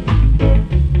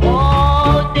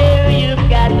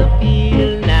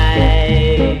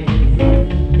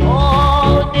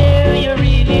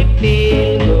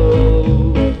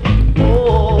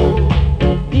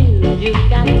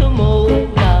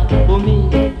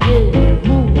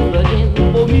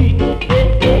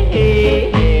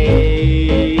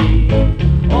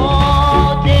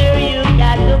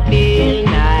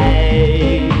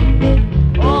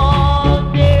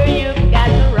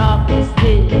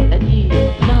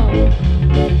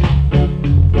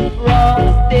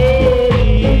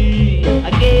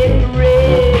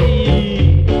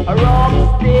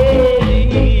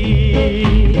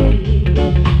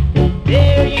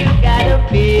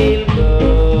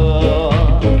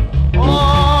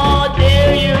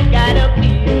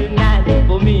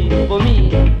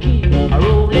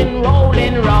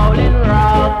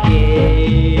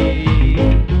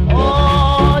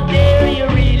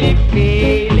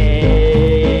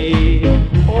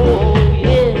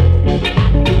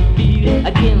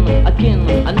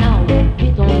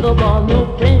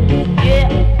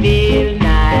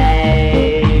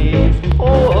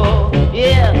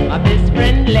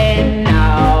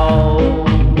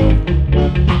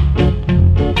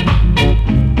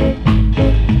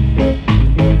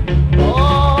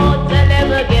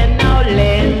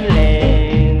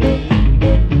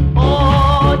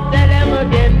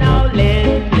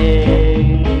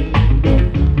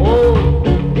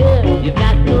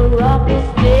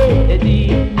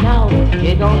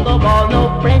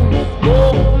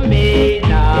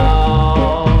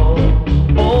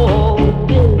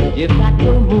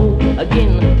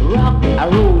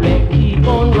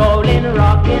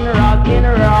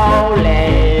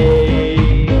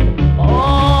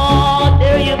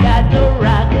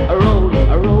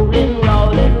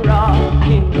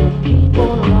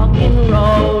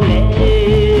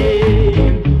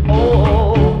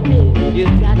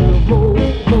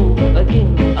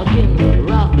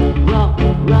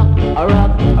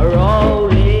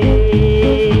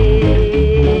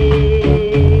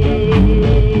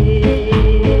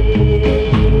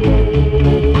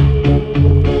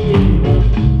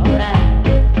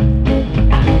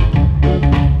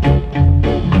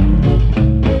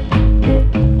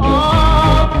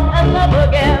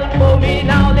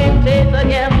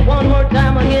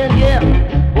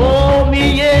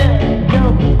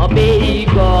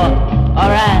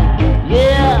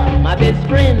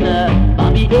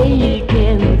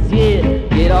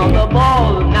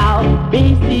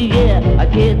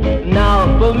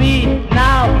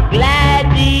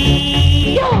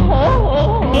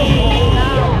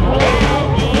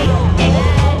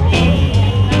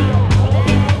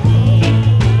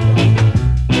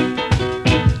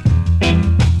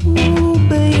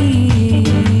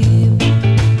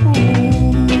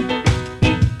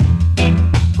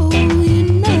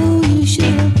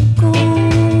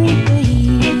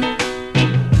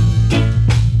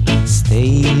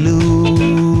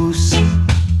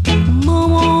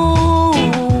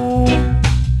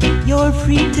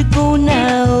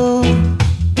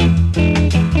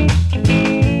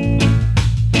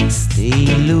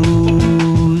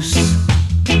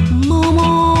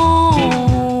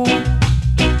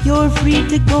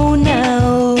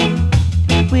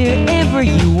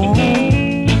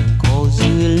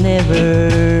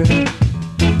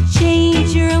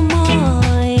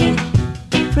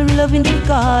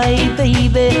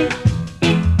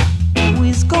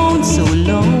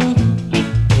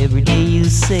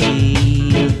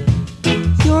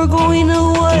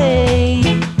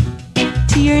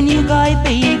 new guy,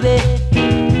 baby,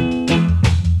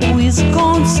 who is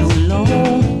gone so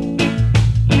long.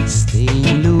 Stay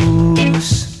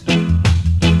loose,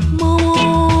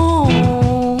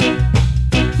 Mama.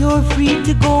 You're free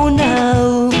to go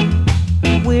now,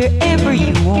 wherever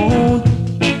you want.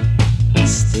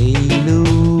 Stay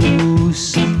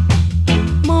loose,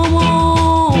 Mama.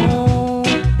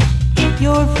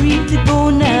 You're free to go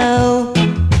now,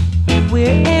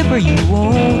 wherever you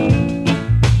want.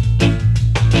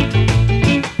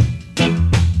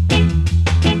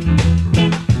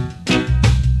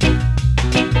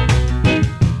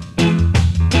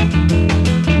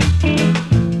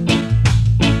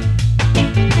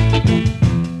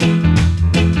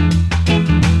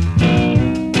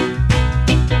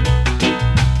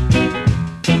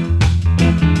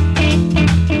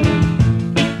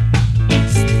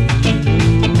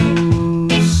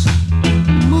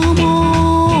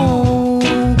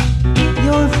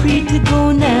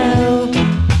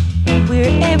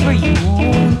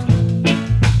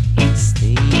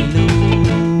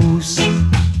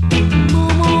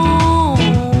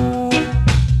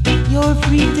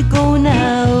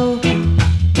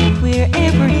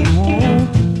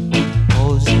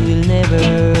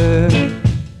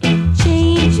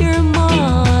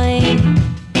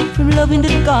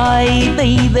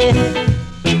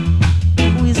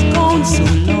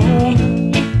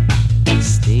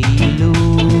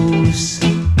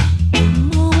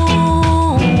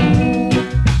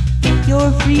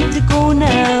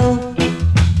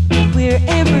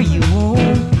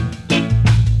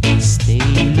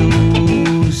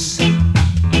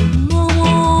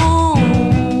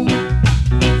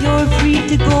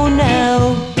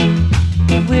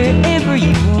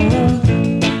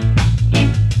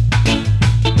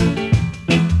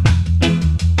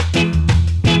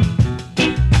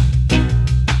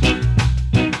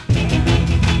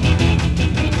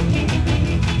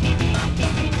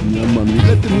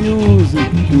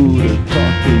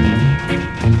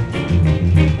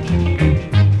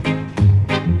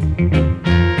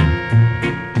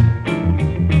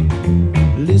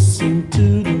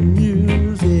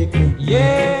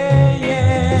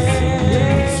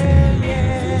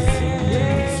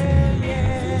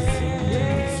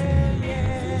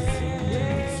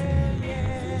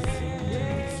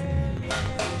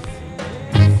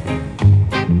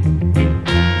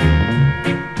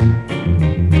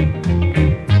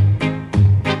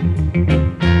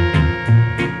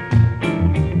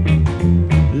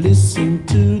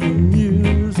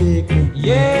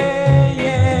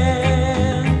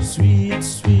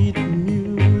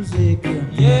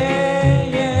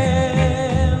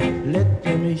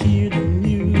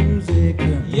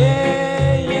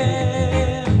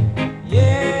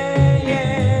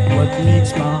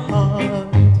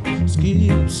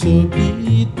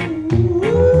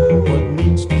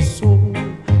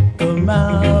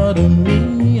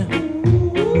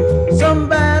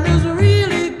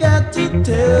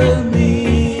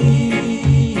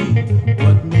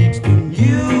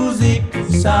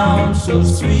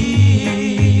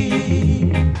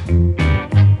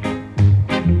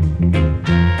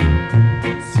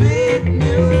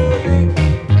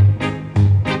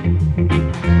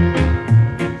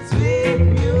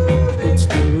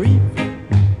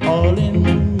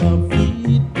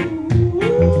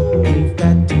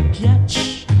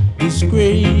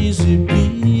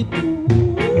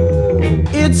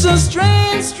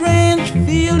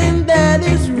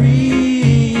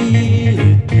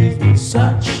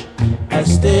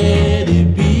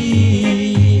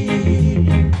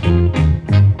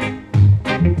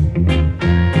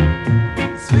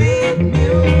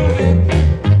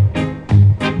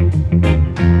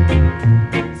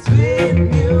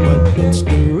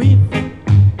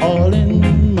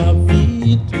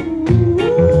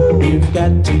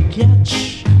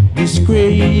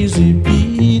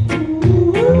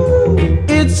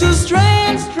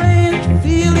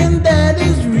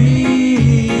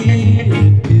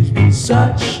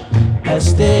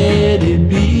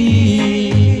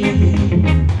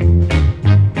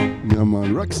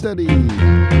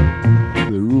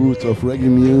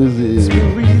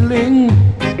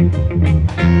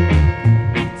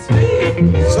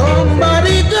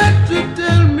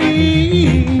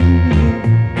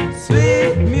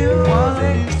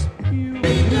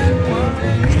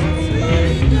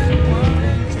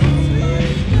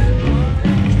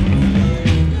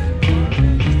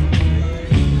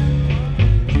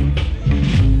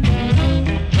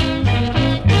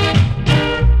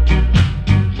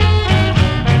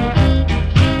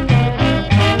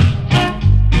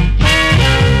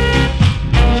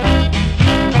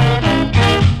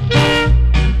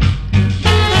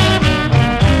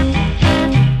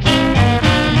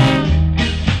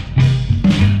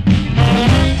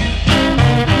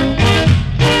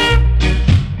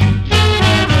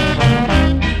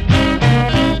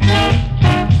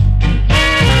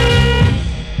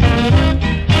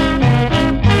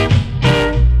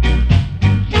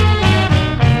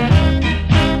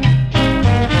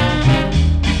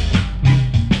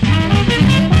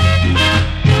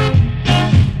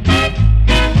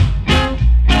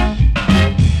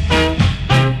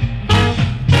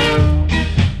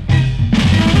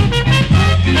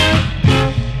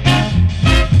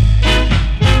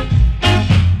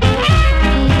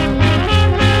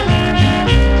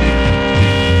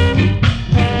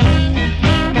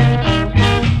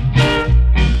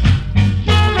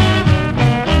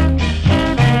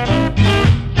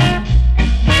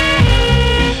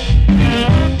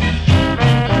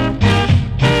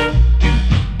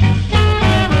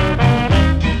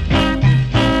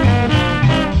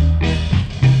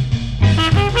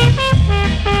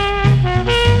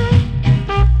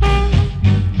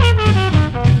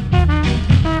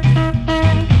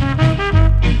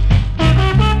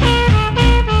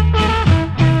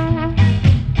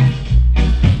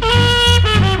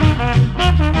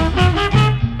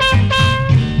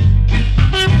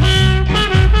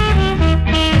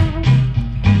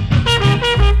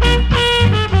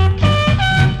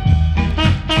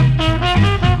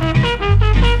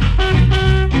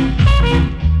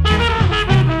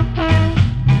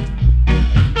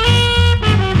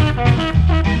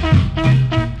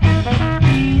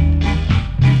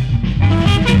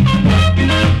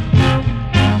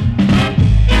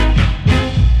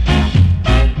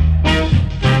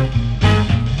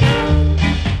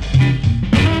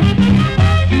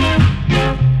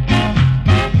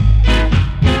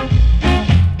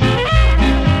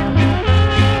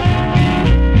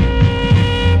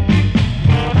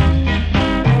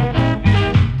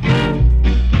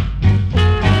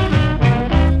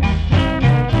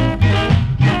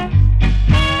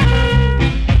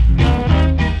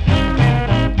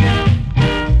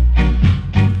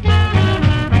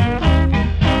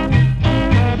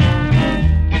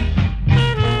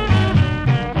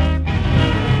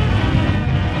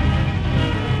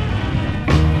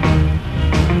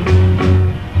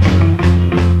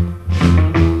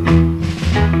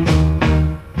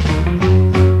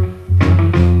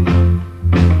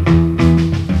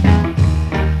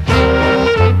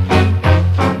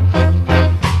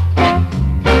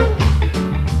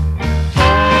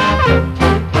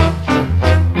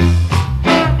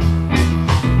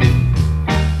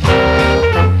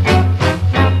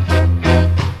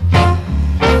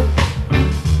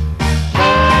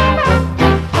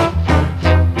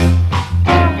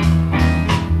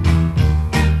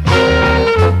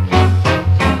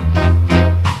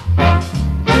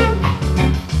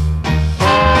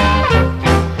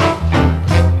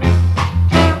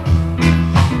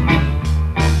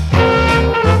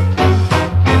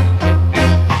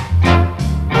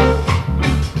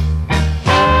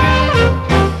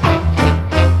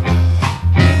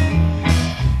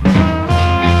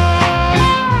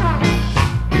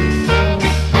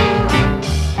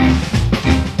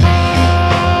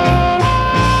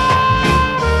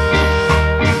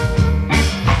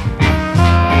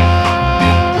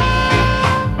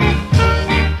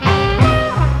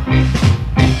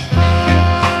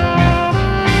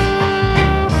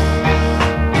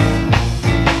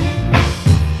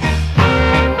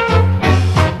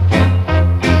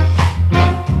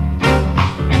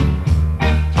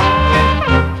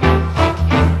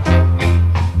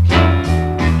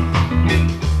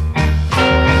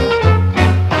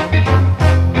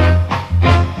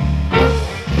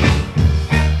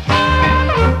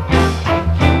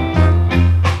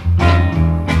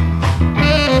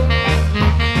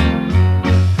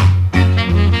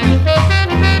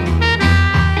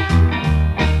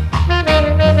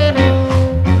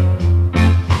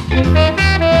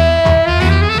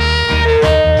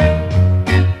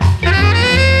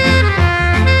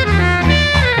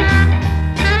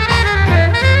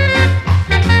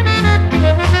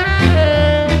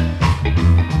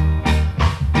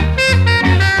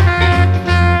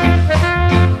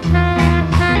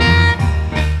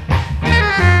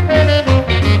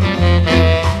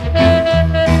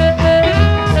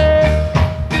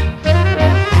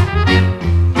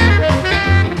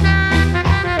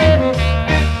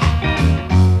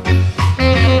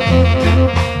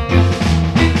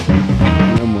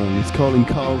 calling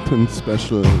Carlton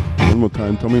special. One more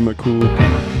time, Tommy McCool.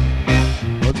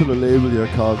 Out to the label, yeah,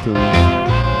 Carlton.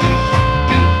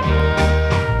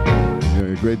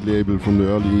 Yeah, a great label from the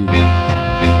early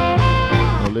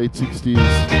or late 60s,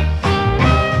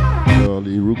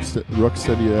 early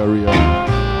rocksteady area.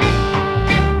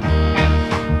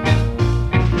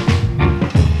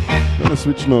 Gonna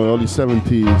switch now, early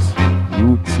 70s,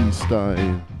 rootsy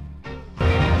style.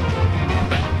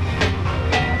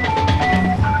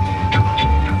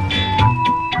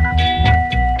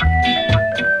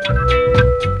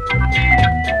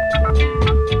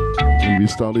 We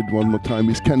started one more time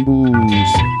with Ken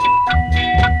Boos.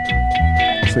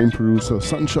 Same producer,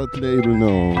 Sunshot label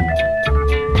now.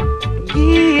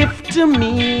 Give to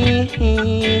me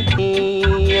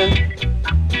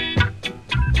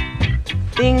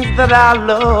things that I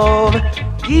love.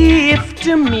 Give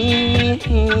to me,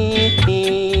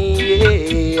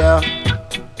 yeah.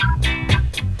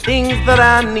 Things that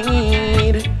I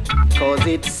need. 'Cause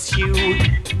it's you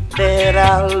that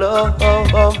I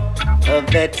love.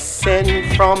 That's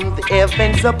sent from the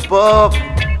heavens above.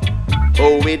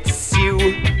 Oh, it's you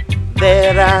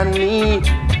that I need.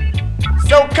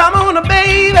 So come on,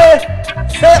 baby,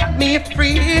 set me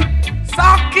free.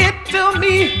 Sock it to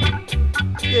me,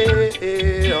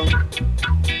 yeah.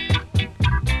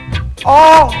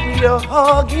 All your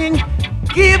hugging,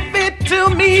 give it to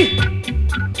me.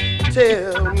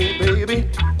 Tell me, baby,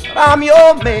 that I'm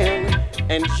your man,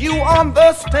 and you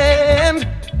understand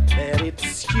that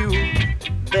it's you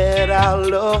that I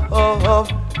love,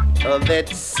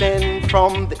 that's sent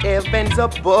from the heavens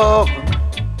above.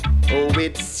 Oh,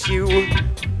 it's you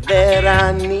that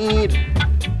I need.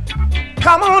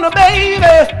 Come on,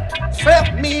 baby,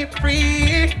 set me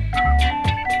free.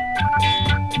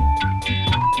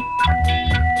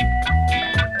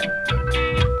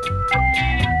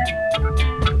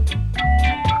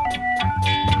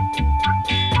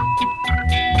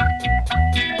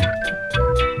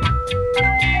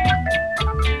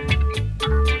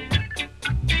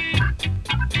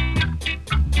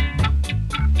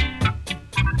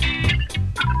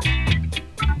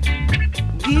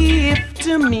 Give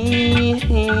to me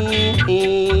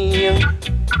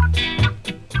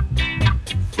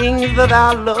things that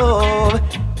I love.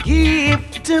 Give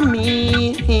to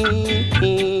me,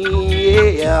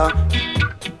 yeah.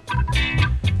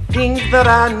 Things that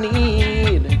I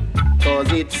need.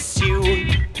 'Cause it's you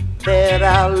that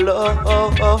I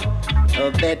love,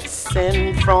 that's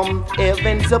sent from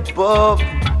heavens above.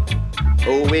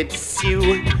 Oh, it's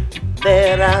you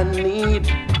that I need.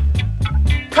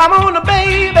 Come on,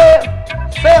 baby,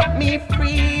 set me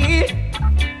free.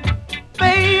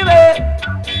 Baby,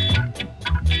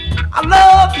 I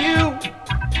love you.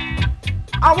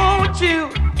 I want you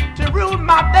to rule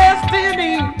my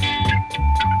destiny.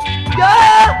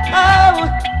 Yeah,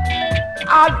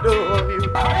 I love you.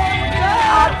 I love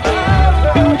you.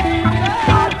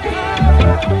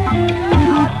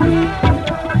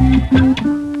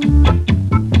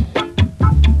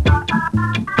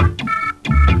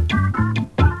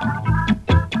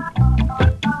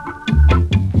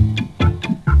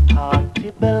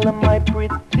 Bella, my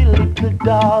pretty little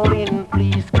darling,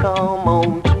 please come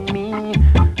home to me.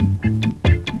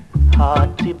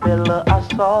 Hearty Bella, I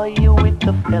saw you with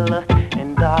a fella,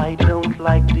 and I don't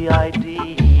like the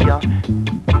idea.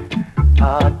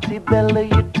 Hearty Bella,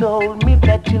 you told me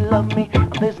that you love me,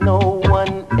 there's no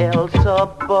one else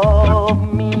above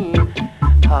me.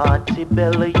 Hearty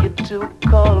Bella, you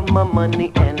took all my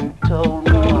money and told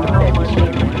me that you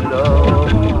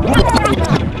love me.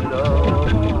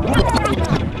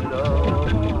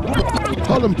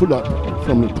 Harlem Pull Up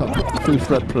from the top Phil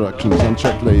Fred Productions on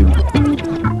Check label.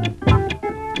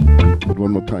 But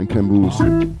one more time, Ken Boos.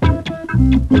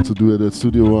 What to do at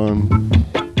Studio One.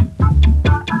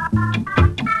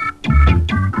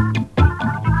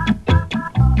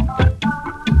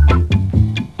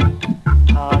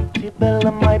 Hearty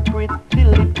Bella, my pretty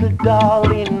little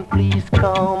darling, please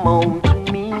come home to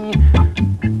me.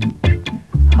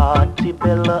 Hearty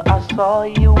Bella, I saw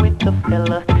you with a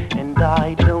fella, and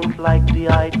I don't like the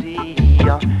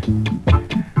idea.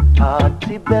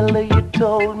 Hearty Bella, you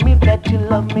told me that you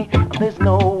love me, there's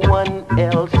no one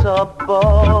else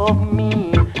above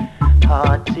me.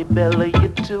 Hearty Bella, you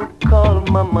took all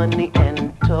my money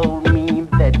and told me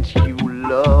that you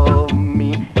love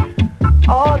me.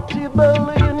 Hearty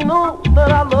Bella, you know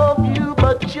that I love you,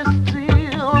 but you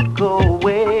still go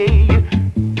away.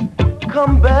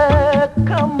 Come back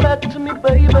to me,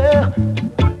 baby,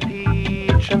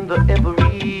 each and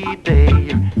every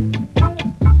day.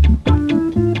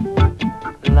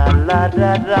 La la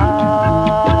da da,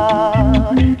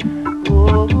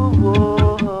 oh,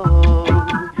 oh, oh.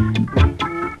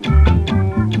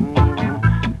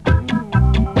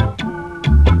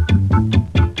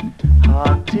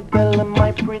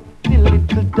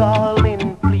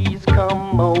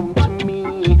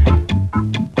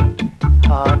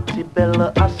 Auntie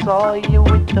Bella, I saw you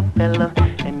with the fella,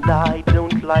 and I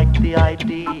don't like the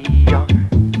idea.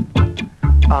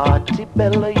 Auntie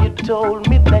Bella, you told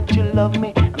me that you love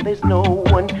me, and there's no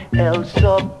one else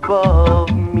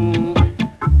above me.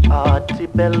 Auntie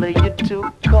Bella, you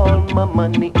took all my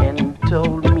money and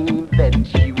told me that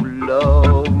you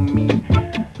love me.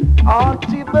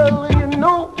 Auntie Bella, you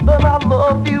know that I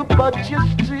love you, but you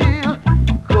still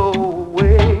go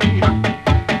away.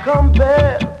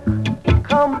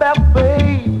 Come back,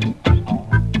 babe,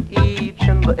 each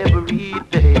and every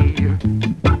day.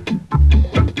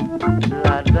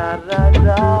 La da da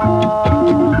da,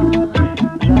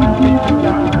 la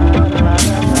la la la.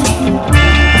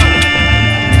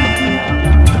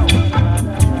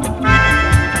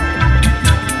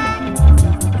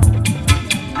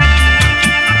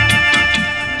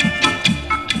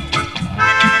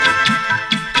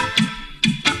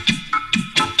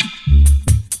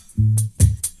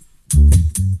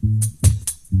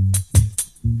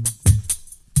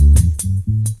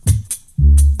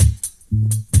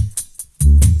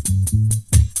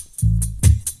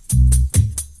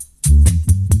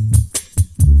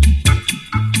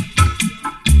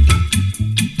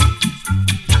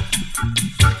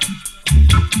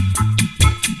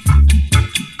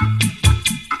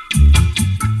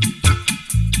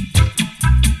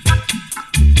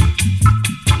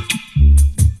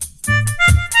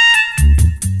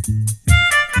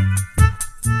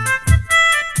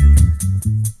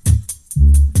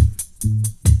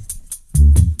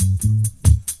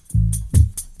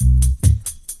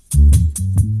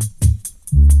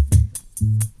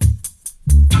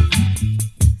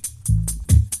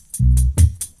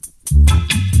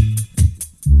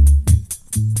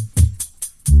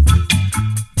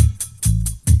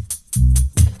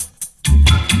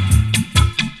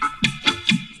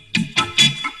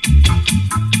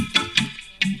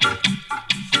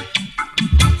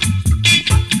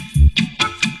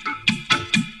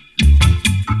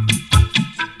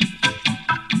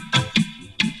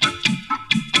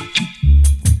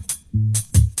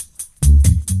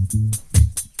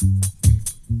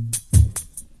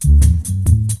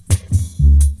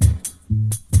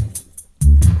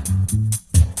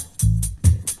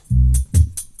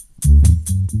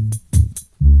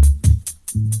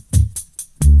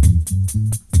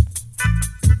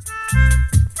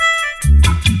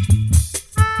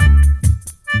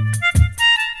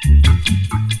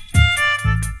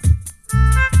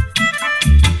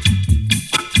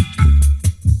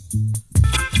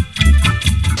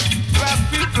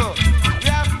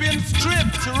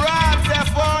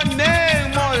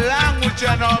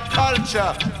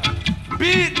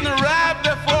 Beaten, robbed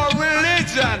for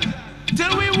religion,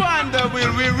 till we wonder,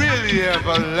 will we really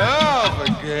ever love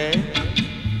again?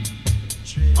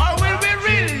 Or will we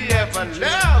really ever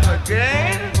love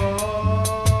again?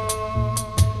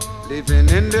 Living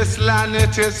in this land,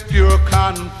 it is pure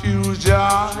confusion.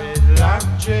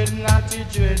 Dread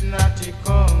natty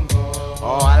Congo.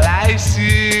 All I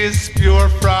see is pure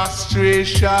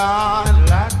frustration.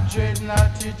 Dread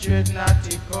natty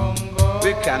Congo.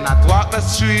 We cannot walk the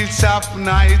streets of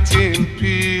night in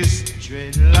peace.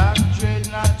 Dread natty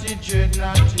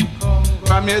Congo.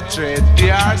 From your dread,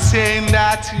 they are saying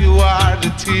that you are the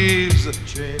thieves.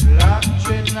 Dread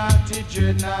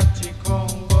natty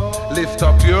Congo. Lift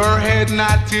up your head,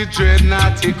 natty Congo. Dread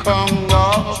natty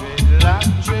Congo.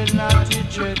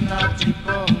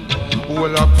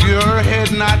 Hold up your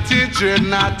head, natty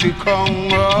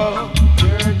Congo.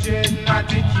 Your dread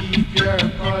natty, keep your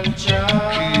culture.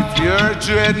 Keep your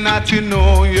dread natty,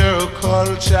 know your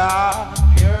culture.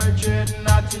 Your dread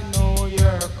natty, know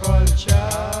your culture.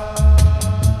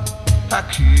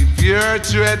 Keep your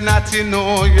dread natty,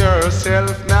 know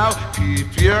yourself now.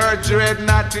 Keep your dread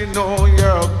natty, know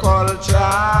your culture.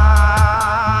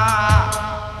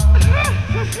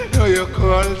 Know your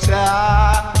culture.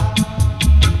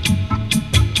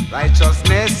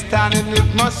 Righteousness standing,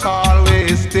 it must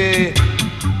always stay.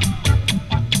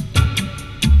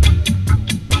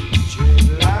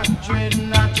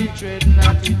 Dread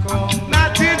natty Congo.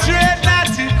 Natty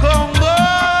Congo.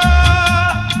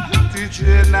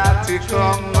 Natty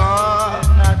Congo.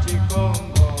 Natty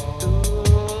Congo.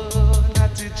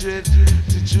 Natty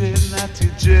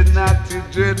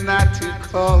natty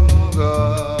Congo.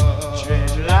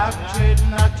 Dread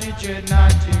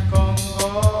natty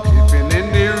Congo. Keeping in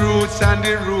the roots and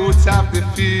the roots of the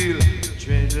field.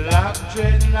 Dread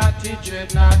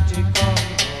natty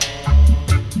Congo.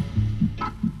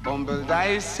 Humble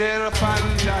thyself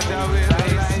and judge away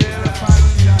thyself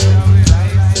and judge away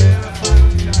thyself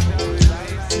and judge away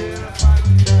thyself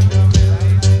and judge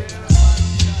away thyself.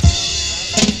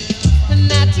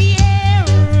 Natty air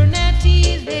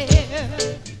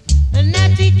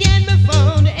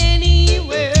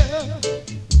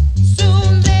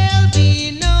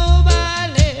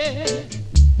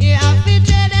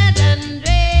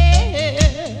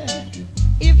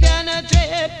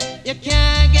You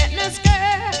can't get no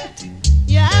skirt.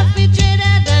 You have to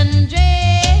dread and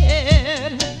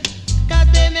dread. 'Cause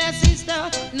them your sister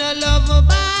no love a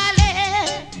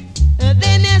ballet.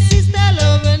 Them your sister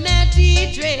love a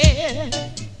natty dread.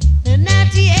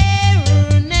 Natty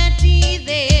here, natty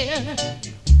there.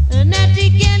 Natty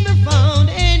can be found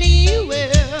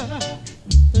anywhere.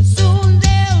 Soon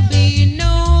there'll be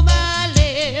no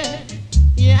ballet.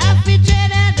 You have to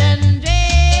dread and dread.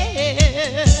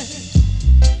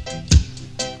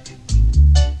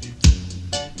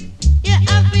 You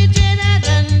have to dread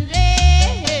and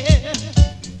dread.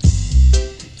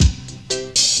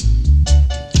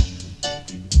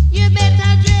 You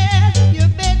better dread, you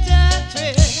better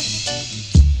dread.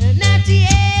 Natty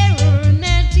here,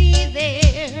 natty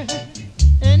there.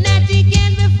 Natty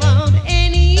can be found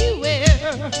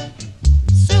anywhere.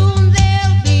 Soon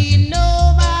there'll be no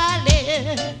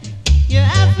ballet. You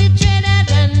have to dread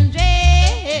and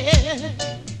dread.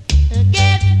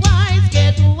 Get wise,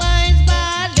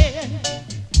 ballet.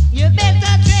 You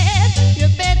better dread, you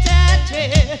better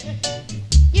dread.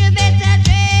 You better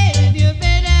dread, you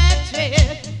better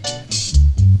dread.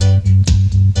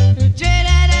 Dread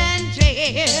and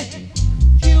dread.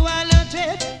 If you are not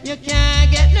dread, you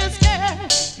can't get no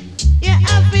skirt. You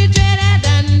have to dread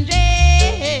and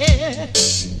dread.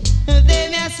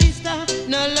 Then your sister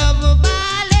no love a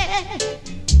ballet.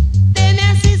 Then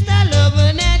your sister love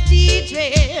a natty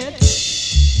dread.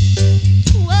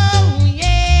 Whoa,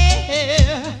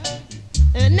 yeah.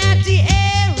 Natty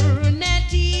here,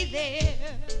 natty there.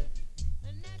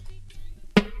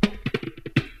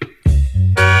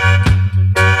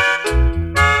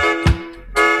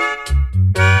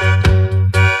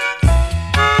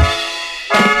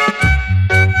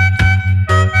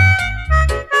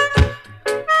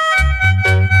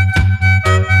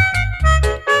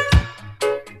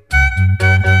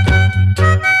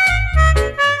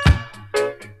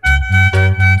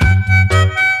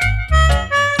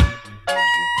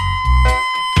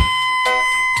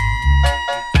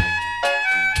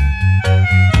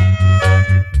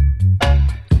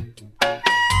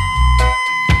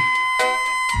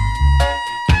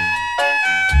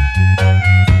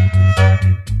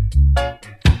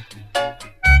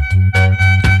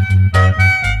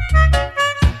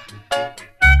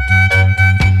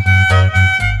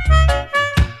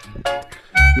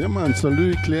 Yeah, man,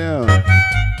 salut Claire.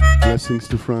 Blessings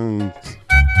to France.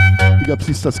 Big up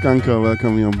Sister Skanka,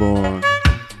 welcome you on board.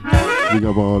 Big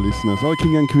up all listeners, all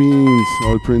king and queens,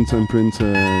 all prince and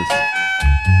princess.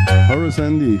 Horace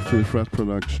Andy, Phil Fred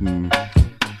Production.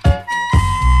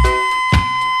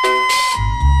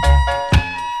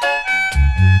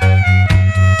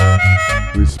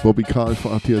 With Bobby Carl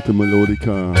verartierte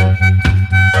Melodika.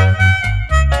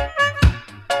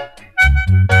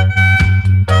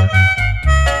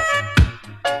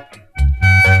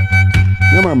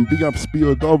 Yeah man, big up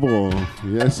Spio Dobro.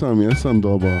 Yes I'm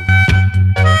Dobro.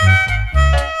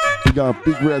 Big up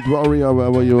Big Red Warrior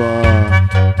wherever you are.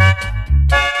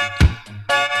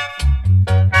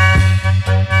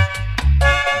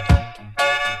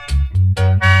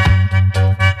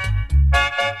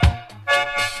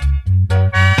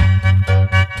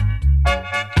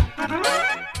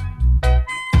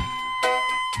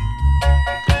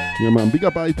 Yeah man, big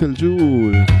up Eitel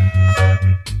Jewel.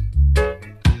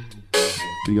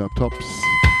 Big up Tops.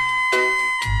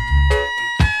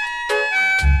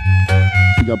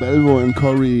 Big up Elvo and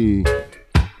Corey.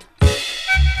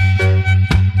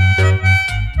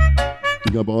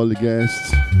 Big up all the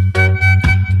guests.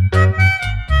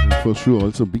 And for sure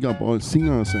also big up all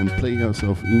singers and players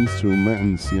of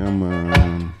instruments. Yeah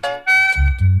man.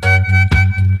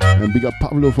 And big up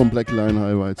Pablo from Black Line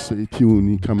Highlight. Stay tuned,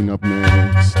 he coming up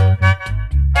next.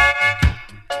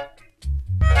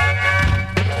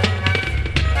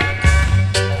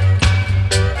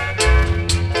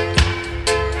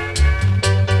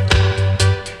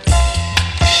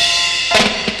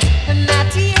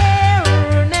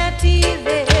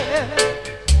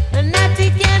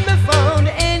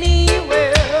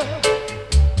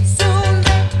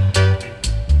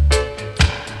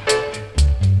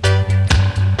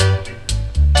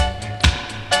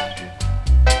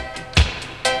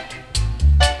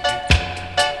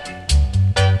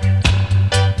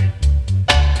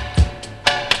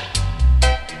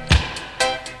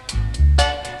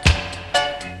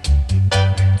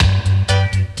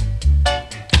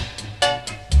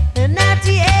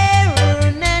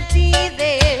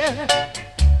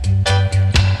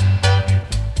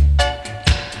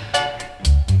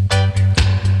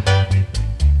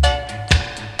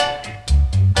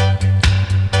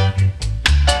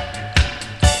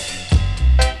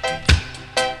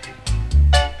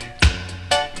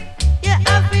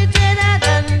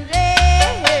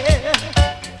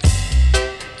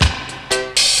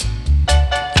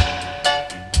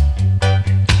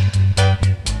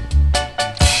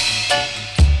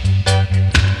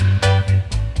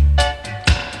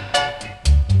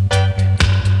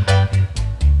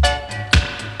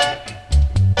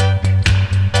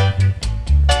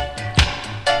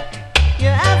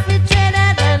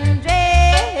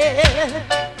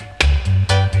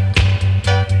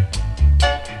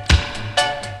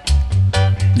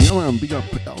 man, big up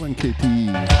Alan KT.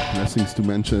 Blessings to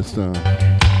Manchester,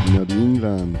 the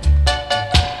England,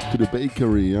 to the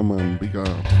bakery, yeah man, big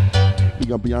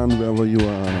up Jan wherever you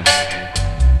are.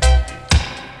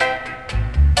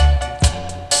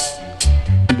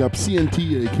 Big up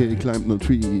CNT, aka Climb No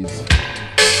Trees.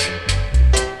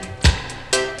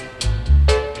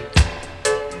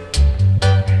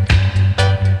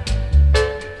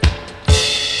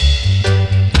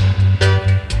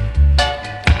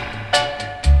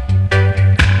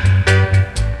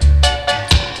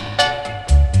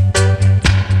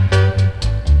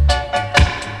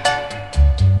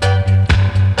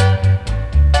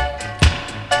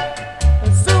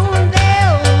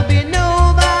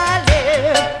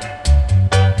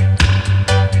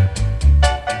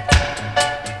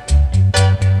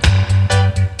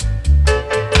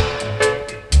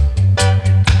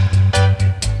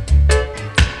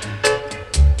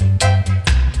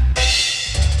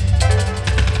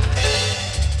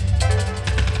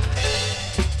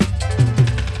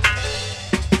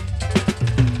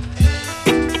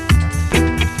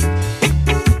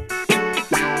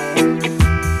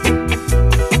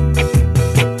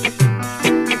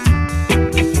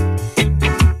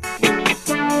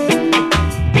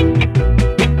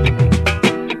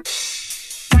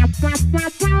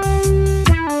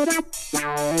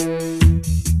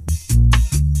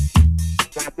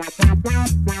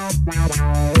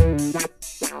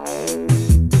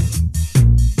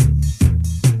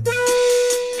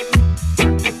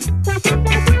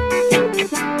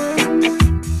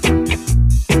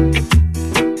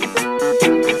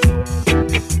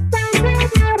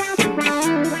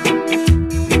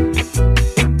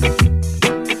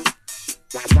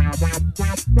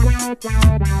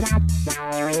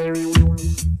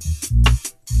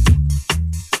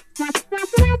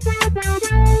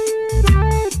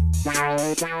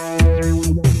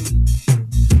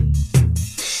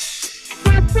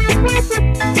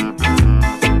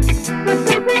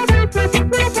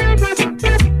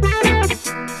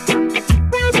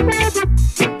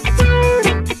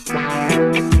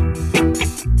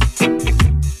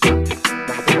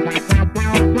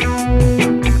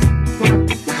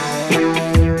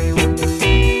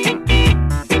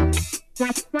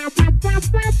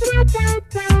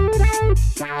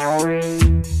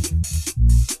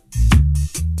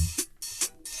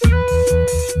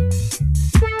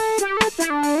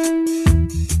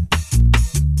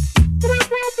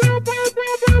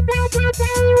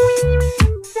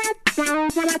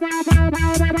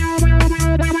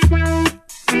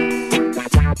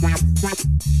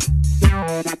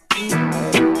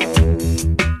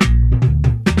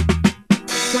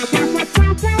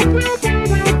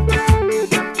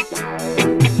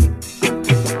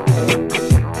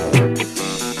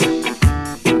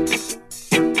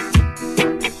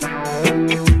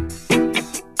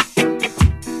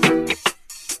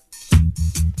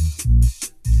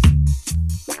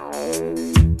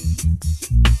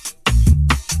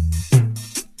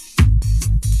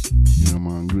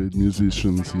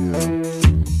 Musicians here. I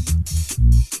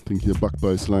think here backed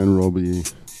by Sly and Robbie.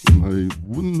 And I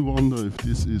wouldn't wonder if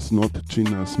this is not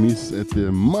Gina Smith at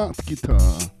the mud guitar.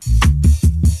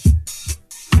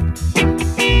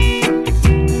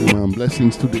 Yeah, man,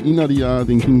 blessings to the Inner Yard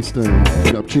in Kingston.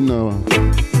 Big up Gina.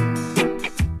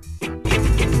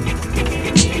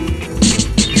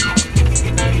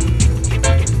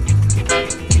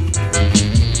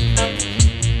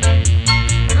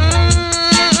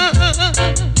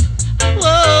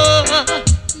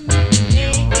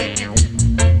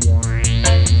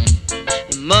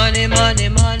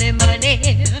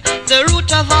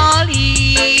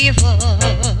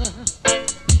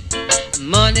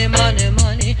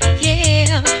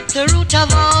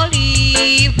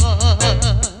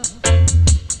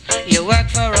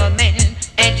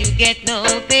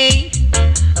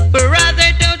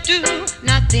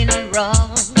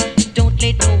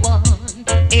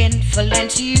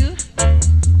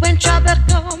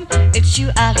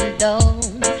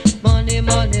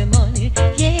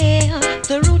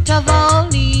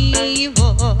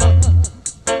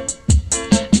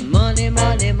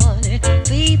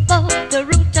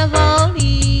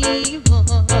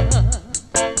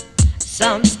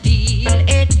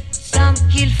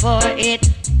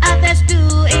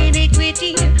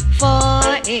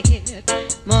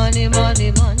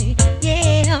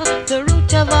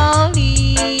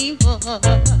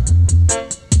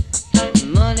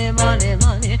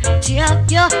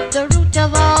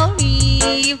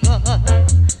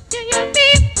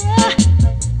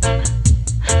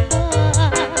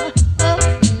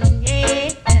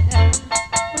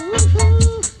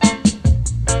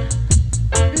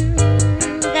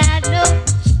 That knows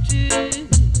true.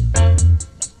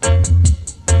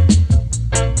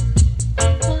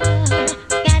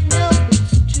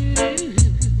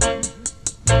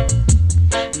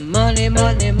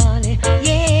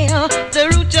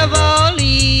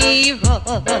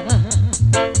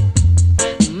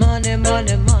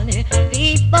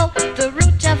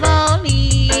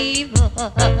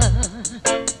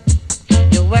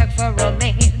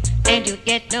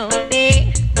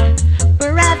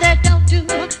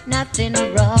 nothing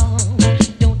wrong.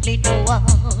 Don't let no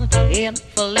one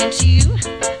influence you.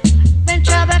 When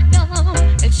trouble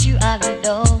comes, it's you all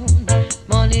alone.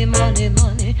 Money, money,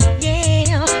 money,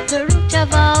 yeah, the root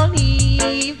of all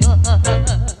evil.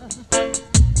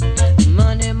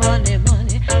 Money, money,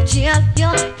 money, yeah,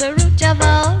 you're the root of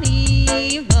all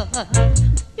evil.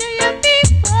 Yeah, yeah,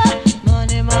 people.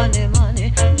 Money, money,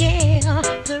 money, yeah,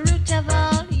 the root of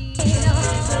all evil.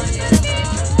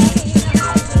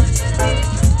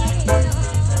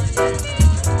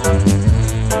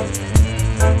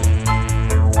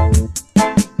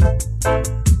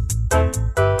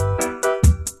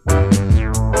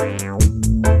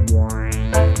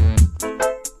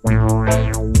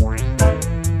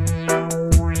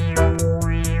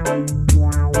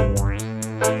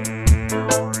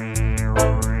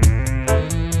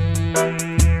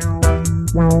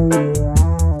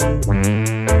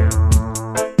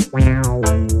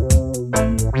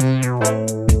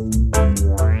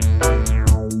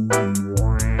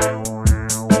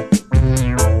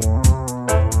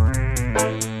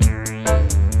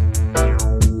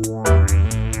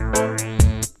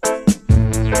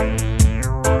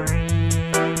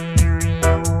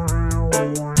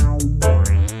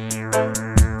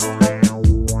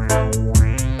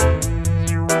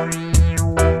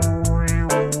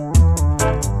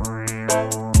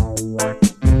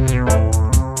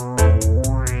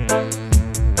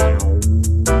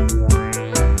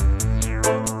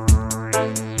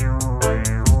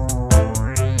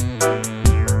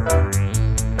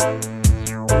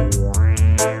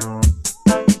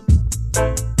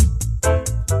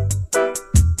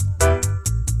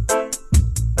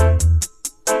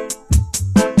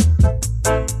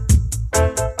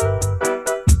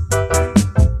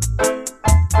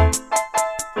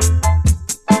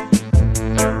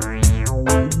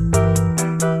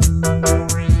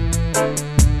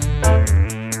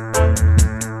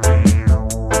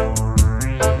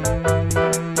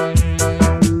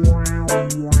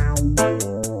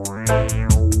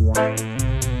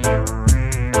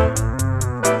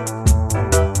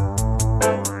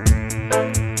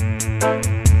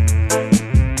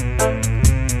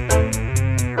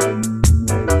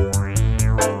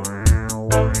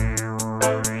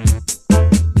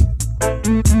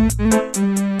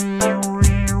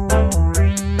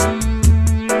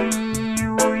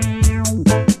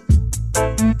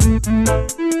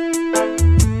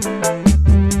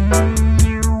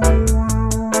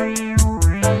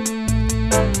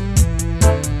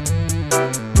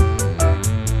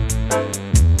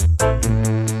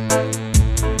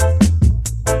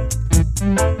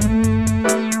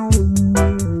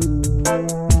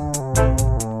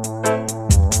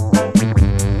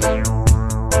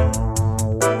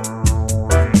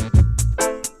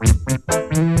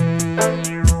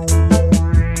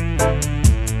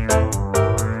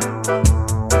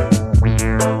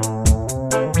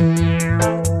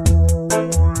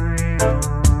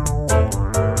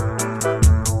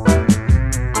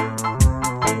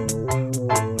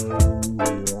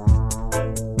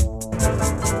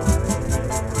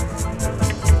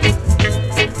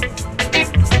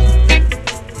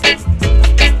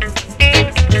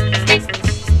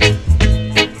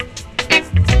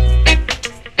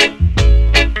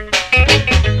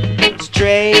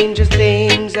 Stranger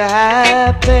things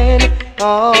happen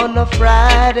on a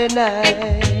Friday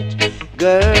night.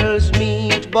 Girls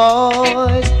meet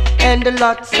boys and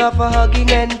lots of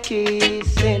hugging and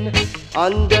kissing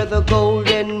under the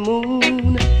golden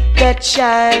moon that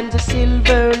shines a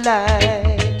silver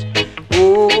light.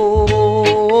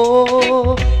 Oh,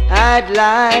 I'd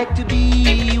like to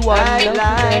be one of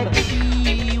them.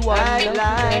 I'd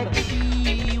like to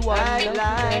be one.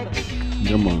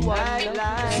 Yeah, man.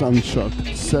 Sunshot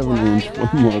 7-inch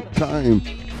one more time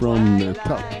from the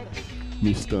top,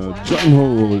 Mr. John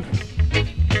Holt.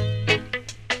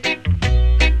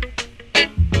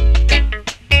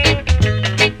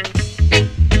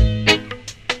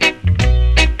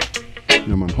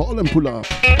 Yeah, man, haul and pull up.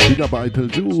 Gigabyte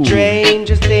too.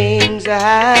 Stranger things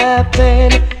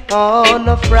happen on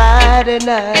a Friday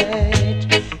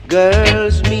night.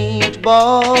 Girls meet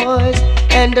boys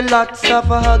and lots of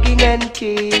hugging and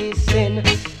kissing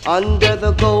under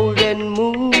the golden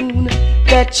moon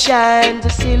that shines a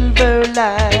silver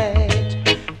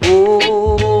light.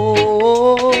 Oh,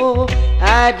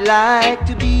 I'd like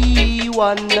to be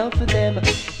one of them,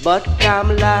 but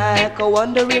I'm like a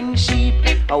wandering sheep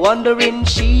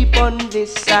on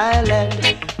this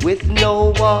island, with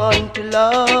no one to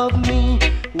love me,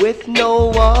 with no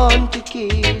one to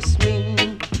kiss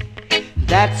me.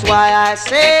 That's why I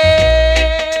say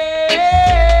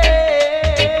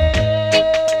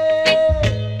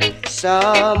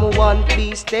Someone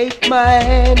please take my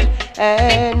hand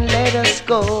and let us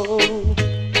go.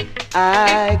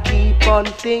 I keep on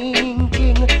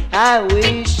thinking, I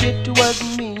wish it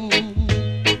was me.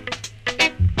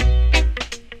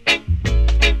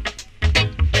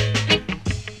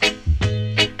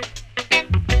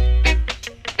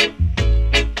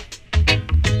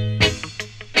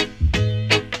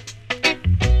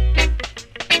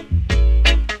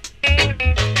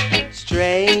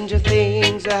 Stranger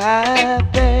things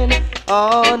happen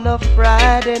on a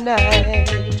Friday night.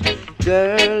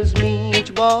 Girls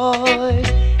meet boys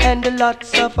and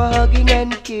lots of hugging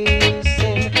and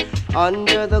kissing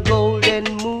under the golden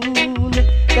moon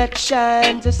that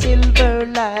shines a silver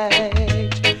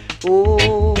light.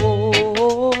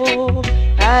 Oh,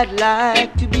 I'd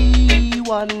like to be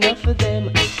one of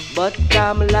them, but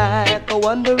I'm like a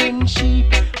wandering sheep,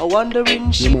 a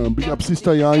wandering sheep. Yeah, man, big up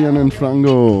Sister Yayan and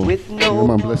Frango. With no yeah,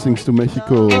 man, blessings to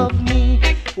Mexico. of me,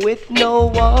 with no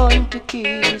one to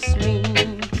kiss me.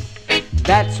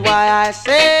 That's why I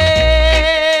say,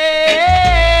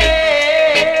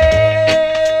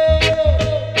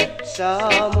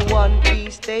 someone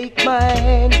please take my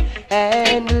hand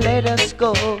and let us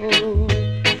go.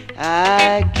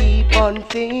 I keep on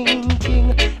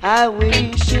thinking, I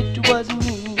wish it was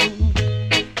me.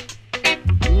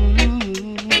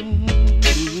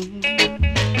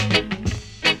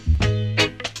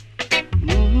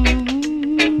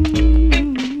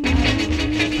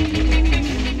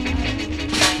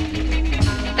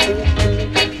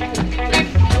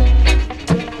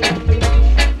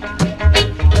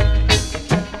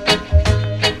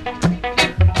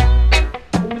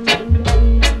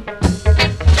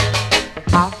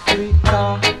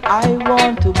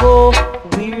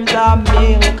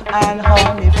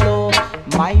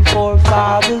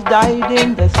 Died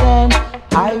in the sand,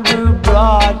 I were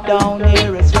brought down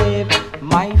here a slave.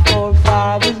 My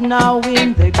forefathers now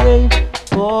in the grave,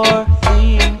 for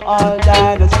seeing all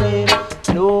died a slave.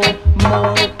 No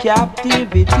more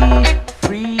captivity,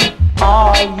 free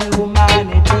all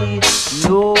humanity.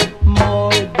 No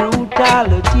more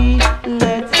brutality,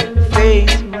 let's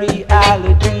face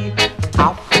reality.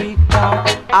 Africa,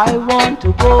 I want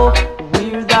to go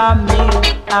where the milk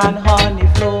and honey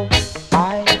flow.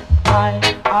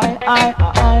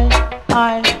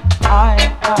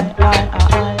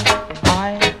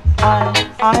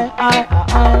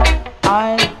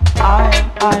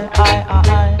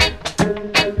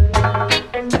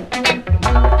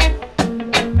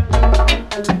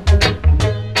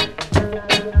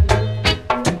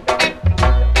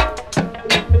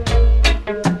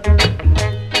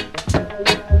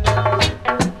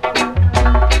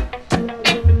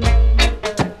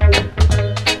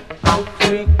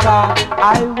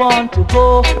 I want to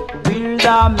go where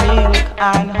the milk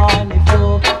and honey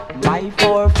flow. My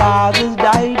forefathers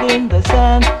died in the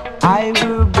sand, I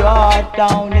were brought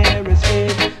down here a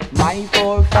slave. My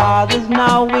forefathers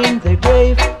now in the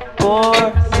grave, for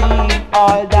seeing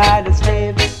all died a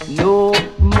slave. No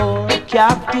more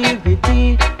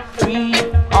captivity, free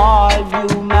all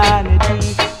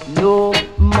humanity. No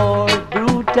more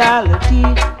brutality,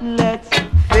 let's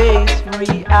face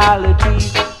reality.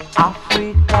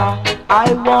 Africa,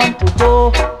 I want to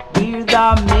go where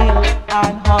the milk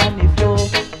and honey flow.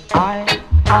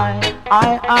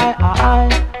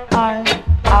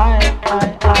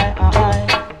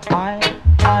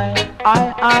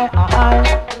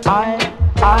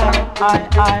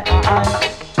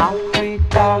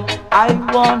 Africa, I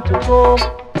want to go,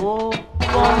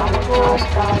 want to go,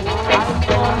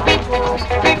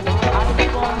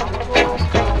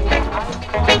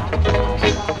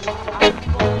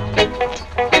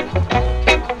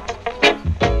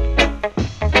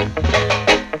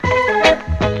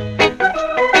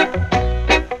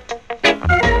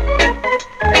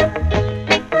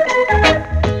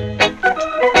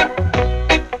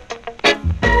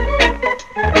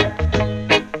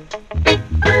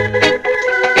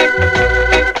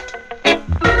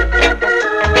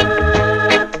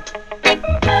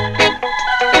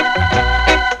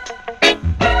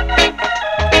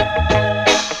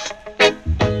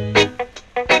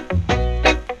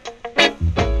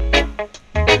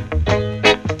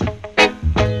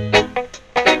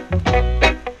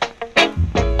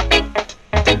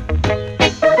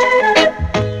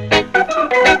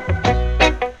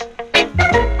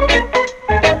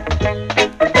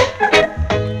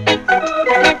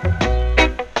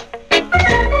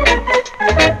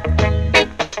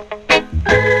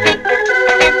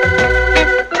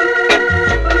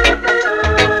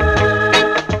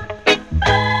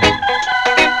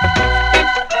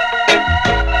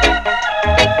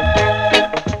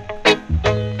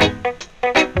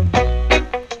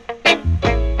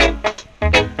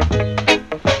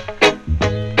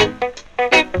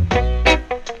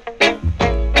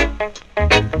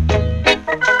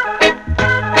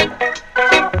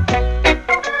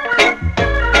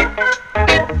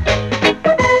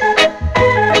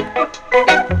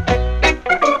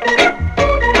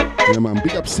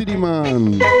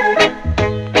 man.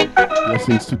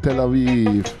 Blessings to Tel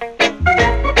Aviv.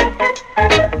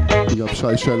 Big up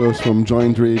Shy Shallows from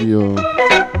Joint Radio.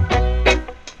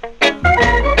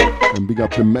 And big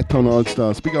up the Meton All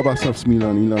Stars. Big up Ruffneck-Smille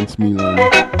and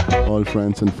Ruffneck-Smille. All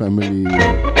friends and family.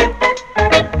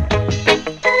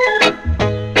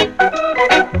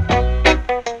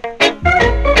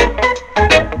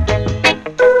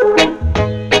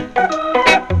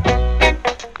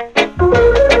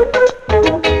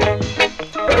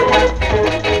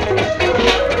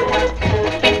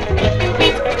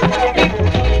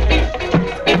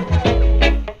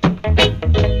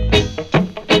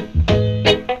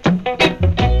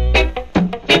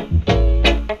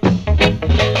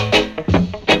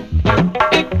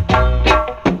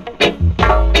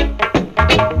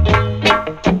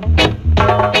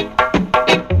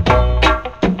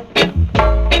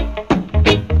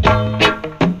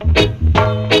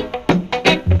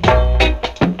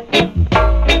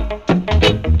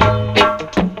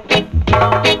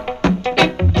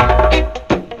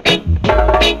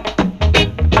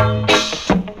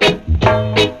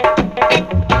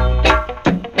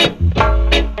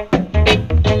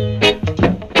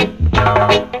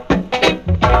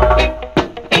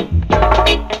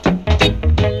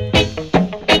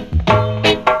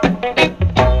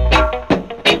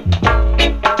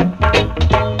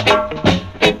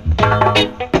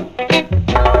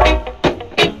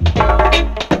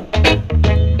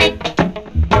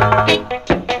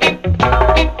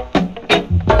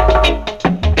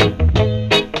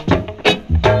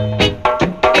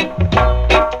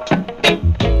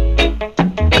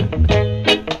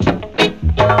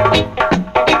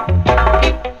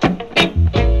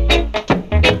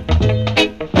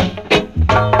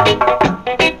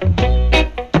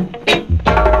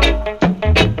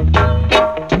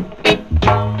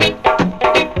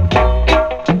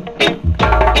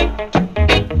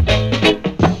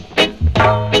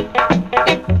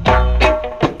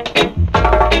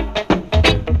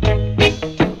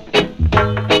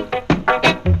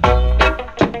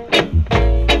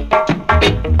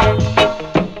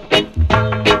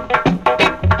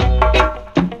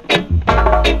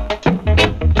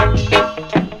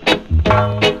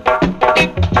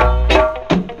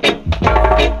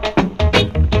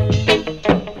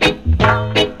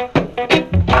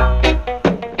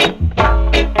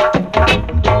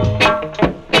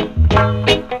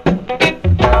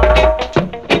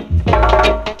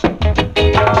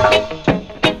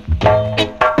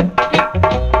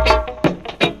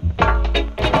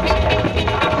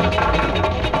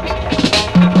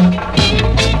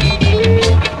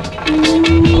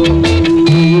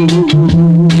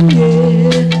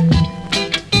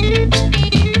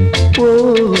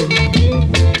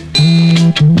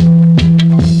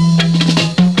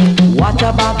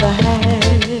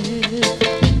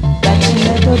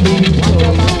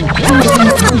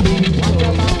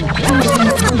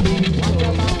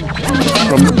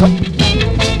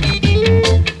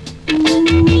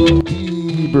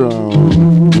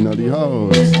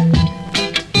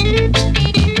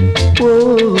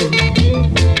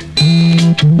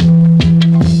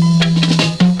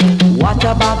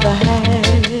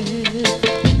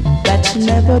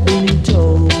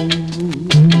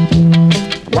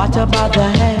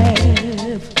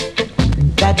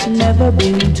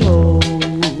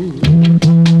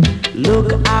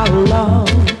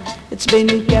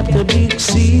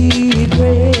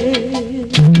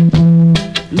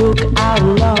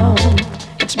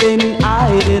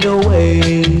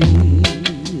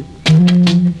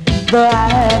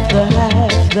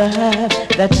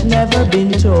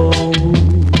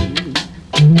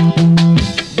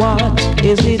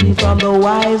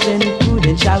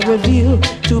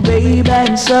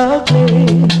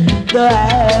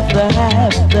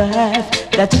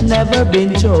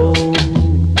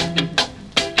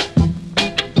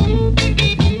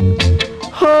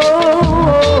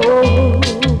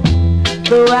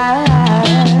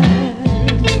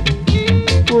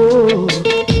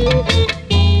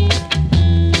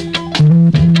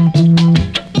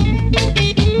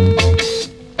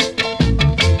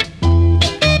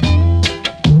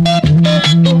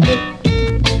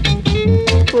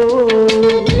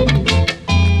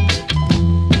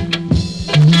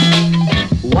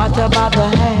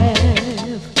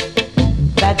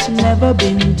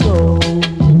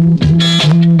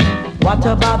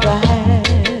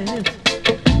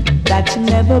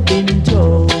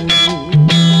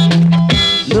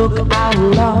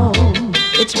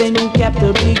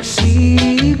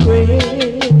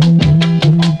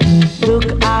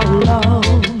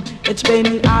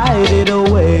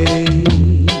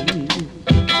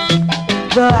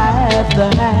 The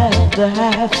half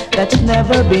half that's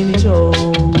never been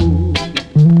told.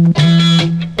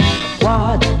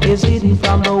 What is hidden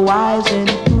from the wise and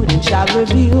prudent shall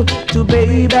reveal to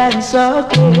babe and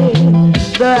suckling.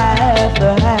 The half,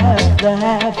 the half, the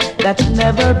half that's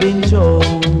never been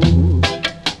told.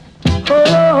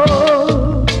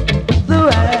 Oh,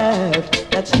 the half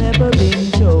that's never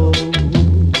been told.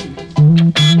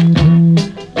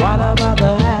 What about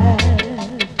the half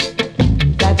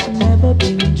that's never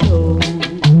been told?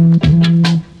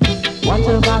 What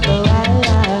about the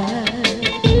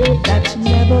half that's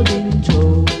never been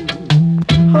told?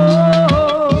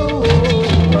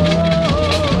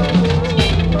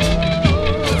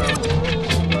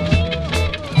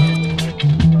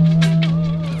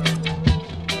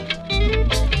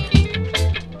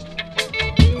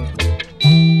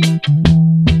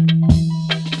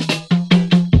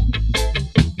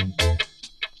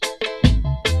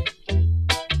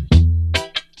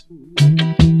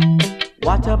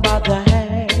 What about the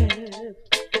half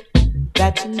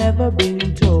that's never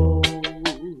been told?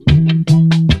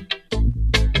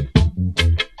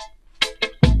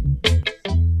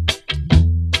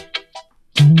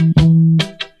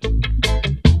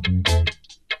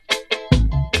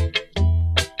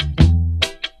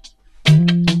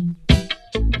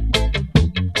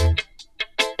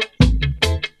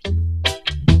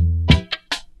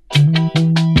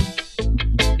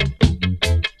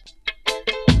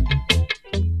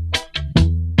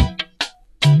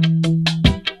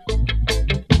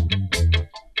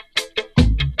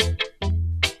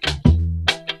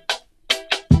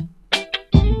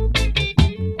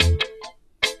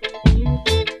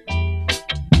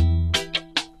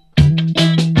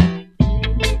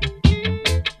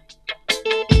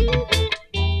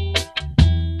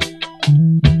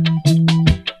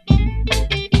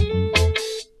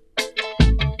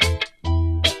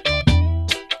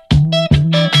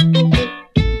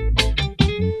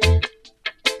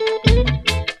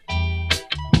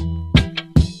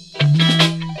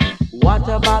 What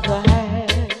about the half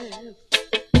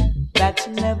that's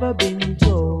never been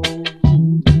told?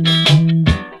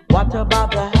 What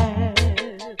about the half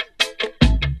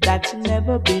that's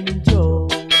never been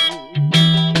told?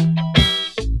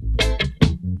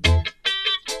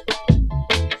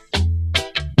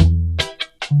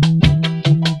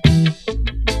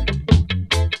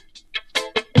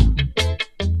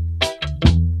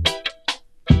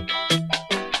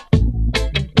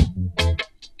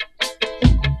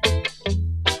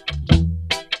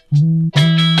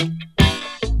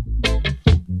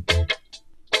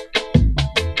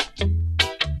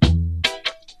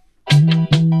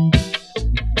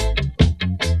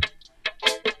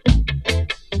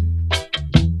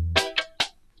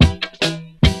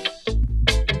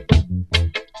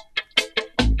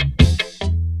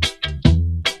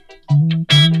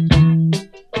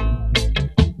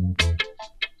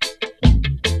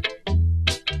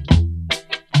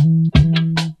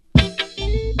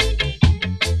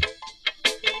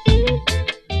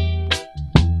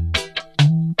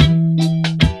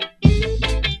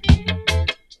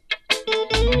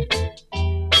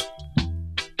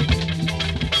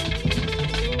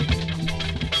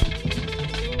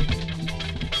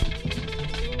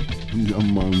 Yeah,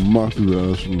 man, Mark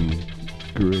version,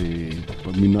 great.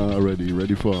 But me not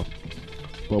ready for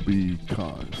Bobby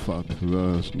Carl Fat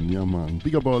version. Yeah, man.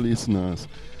 Big up all listeners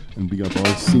and big up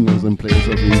all singers and players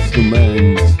of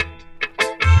instruments.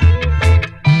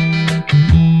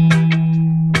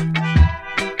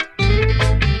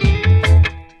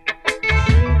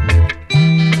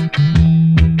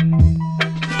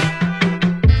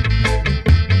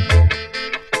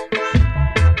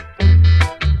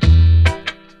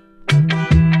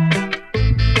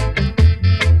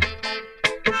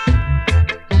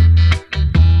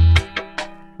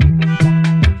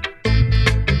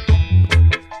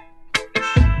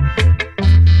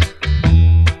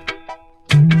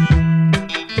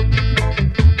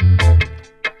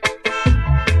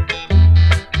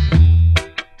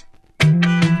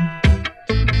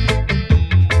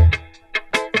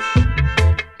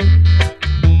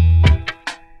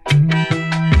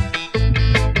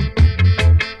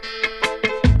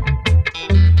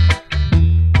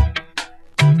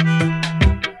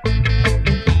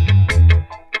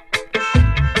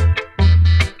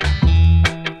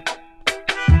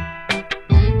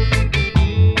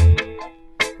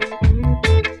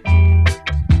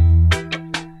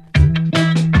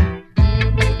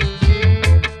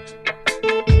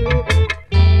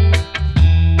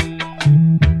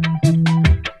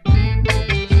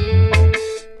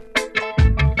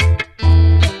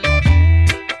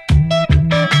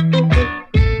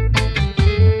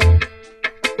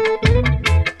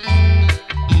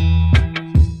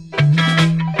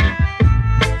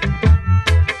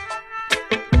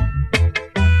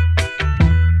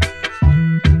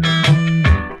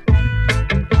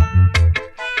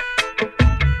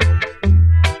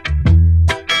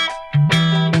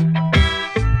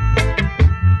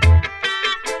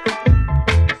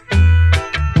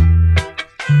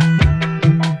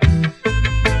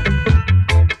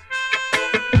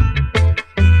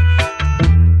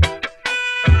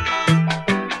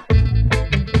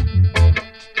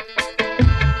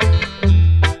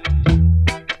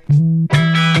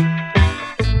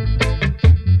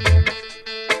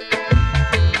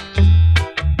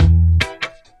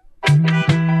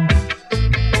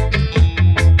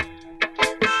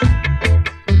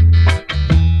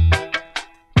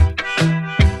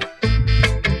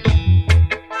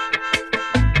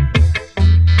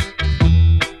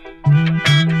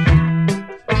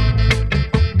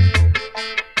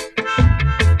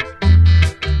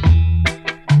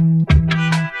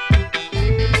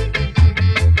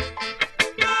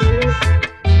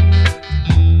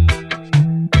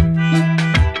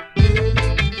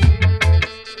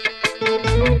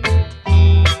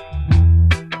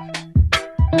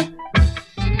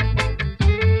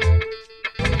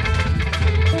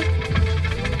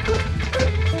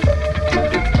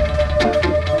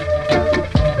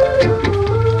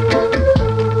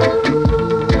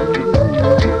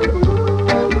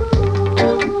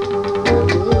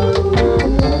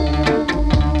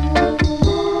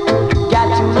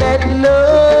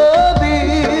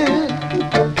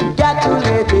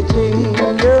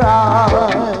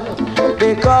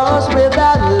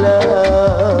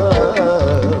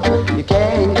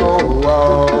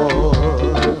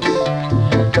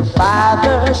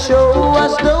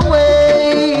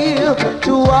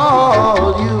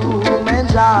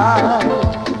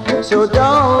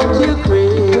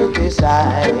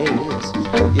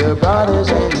 criticize your brothers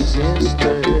and sisters.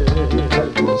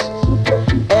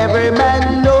 Every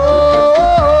man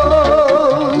knows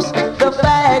the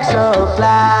facts of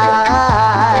life.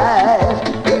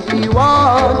 If you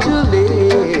want to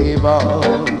live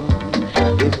on,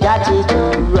 you've got to do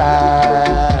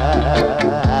right.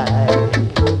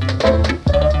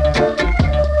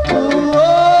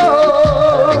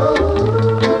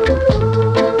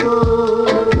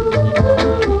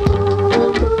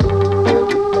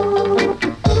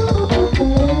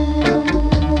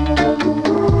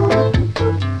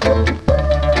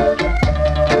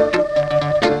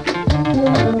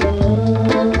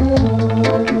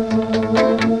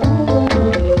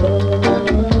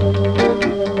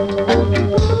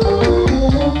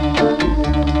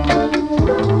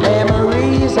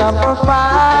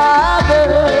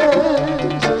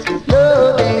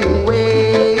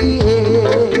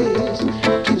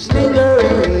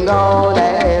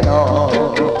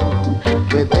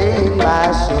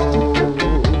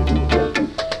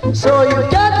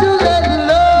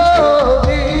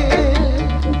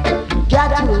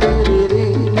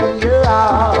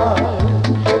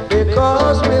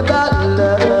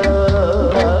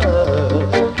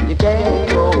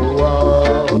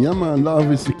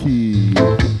 Is the key.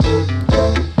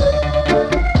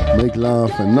 Make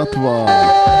love and not war.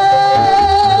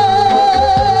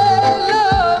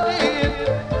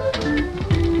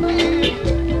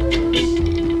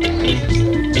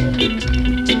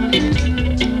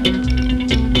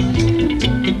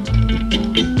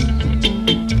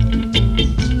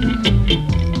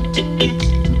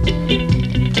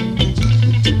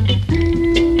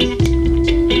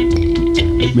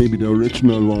 Maybe the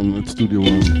original one at Studio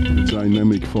One, the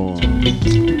dynamic form.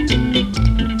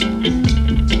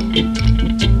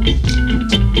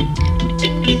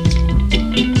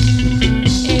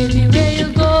 Everywhere you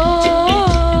go,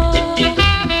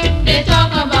 they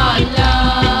talk about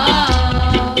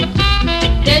love.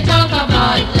 They talk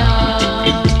about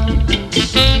love.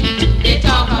 They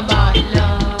talk about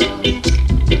love.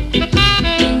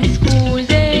 In school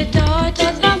they taught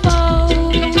us about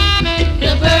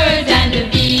the birds and the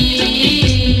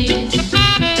bees.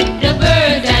 The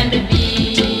birds and the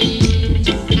bees.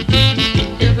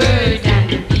 The birds and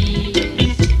the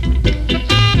bees.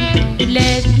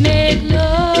 Let's make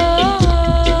love.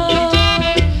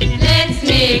 Let's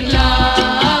make love.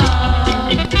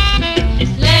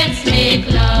 Let's make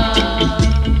love.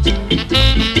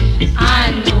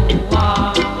 I know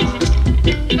why.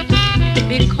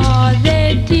 Because they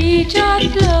teach us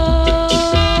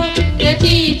love. They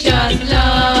teach us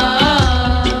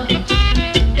love.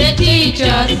 They teach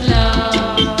us love.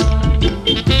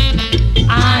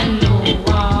 I know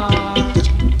why.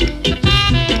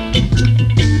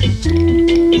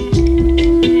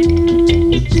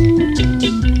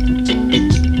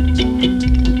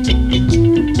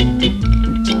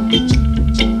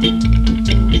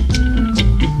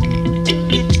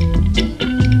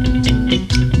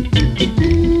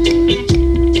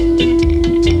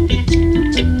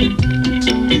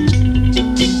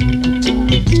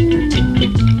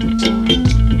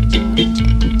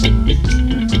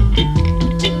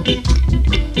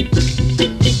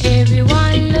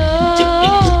 Everyone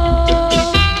love.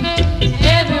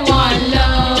 Everyone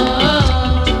love.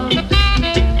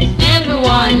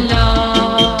 Everyone love.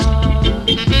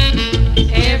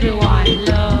 Everyone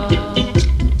love.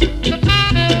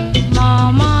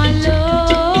 Mama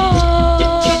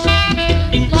love.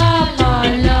 Papa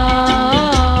love.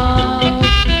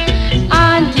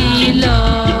 Auntie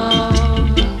love.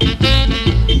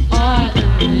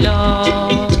 Uncle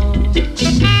love.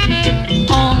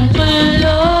 Uncle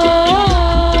love.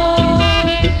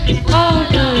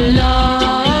 Uncle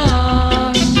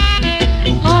love.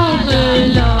 Uncle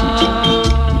love.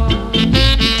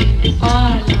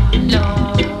 All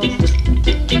love.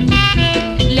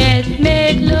 Let's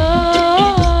make love.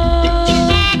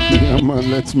 Yeah man,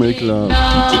 let's make love.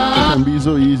 Love. Can be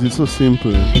so easy, so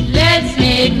simple. Let's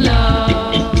make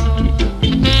love.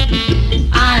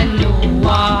 I know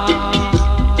why.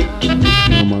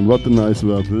 Yeah man, what a nice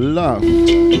word. Love.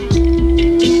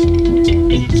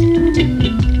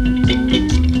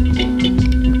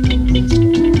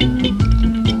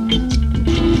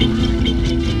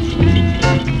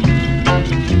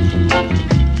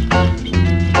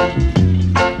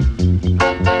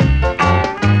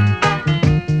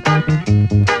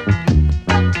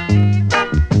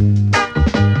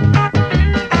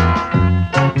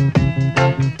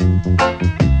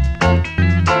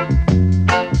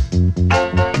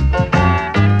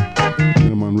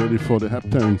 Yeah man, ready for the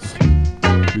haptons.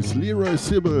 With Leroy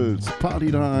Sibbles,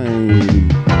 party time.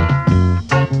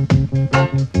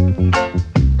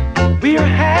 We're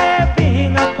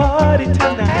having a party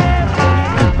tonight.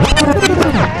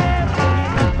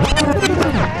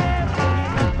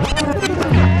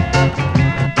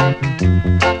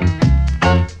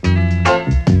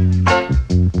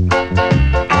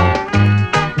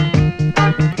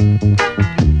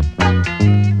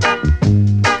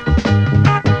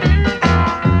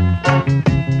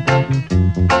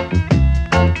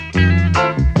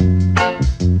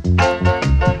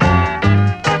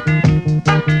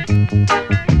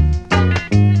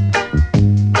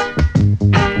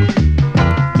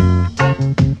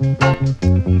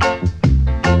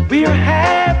 We're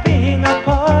having a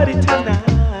party tonight,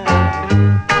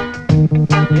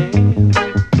 yeah,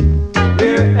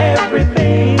 where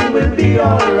everything will be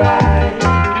alright.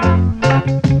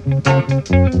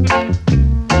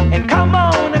 And come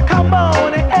on,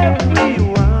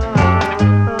 everyone.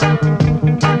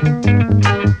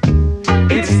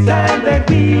 It's time that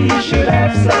we should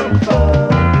have some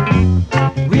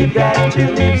fun. We've got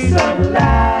to live some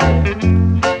life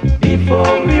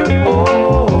before we're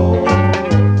old.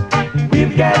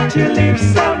 We've got to live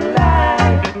some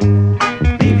life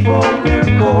before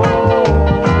we're old.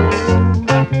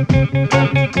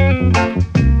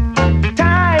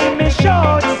 Time is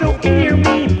short, so hear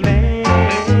me, man.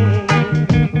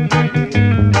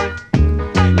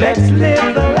 Let's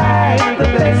live the life the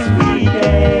best we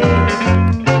can.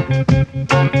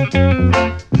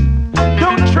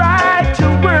 Don't try to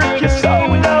work your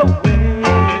soul away.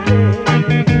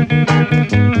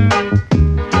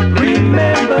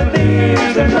 Remember,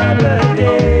 there's another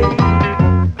day.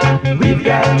 We've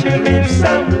got to live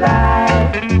some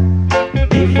life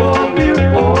before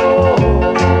we're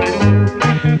old.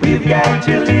 We've got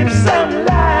to live some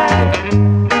life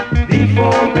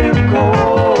before we're old.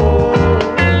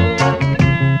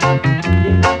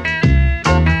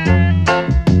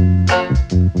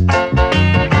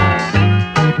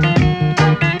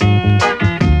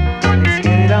 Let's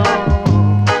get it on.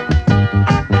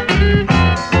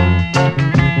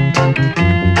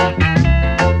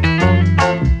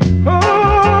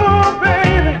 Oh,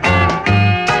 baby.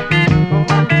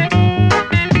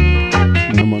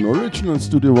 Ja, man, original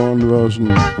Studio One version.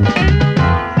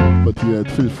 But we had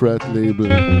Phil Fred label.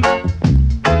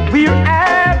 We're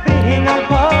having a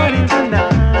party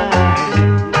tonight.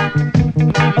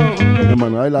 Oh, Yeah,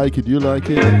 man, I like it, you like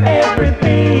it.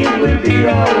 everything will be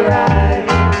alright.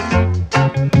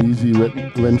 Easy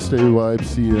Wednesday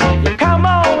vibes here. Come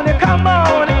on,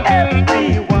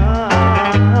 everyone.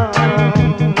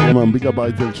 Yeah, man, big up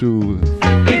Eitel too.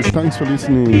 Thanks for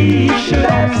listening. We should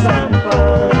have some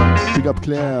fun. Big up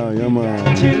Claire, yeah,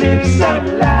 man. To live some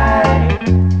life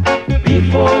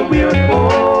before we're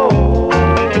old.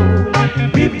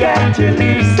 We've got to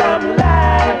live some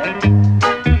life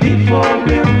before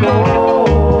we're old.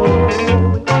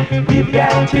 We've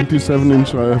got to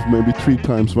 27-inch I have maybe 3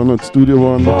 times. One at Studio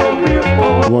One,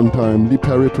 one time Lee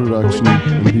Perry production,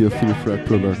 and here Phil Fred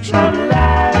production.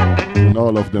 And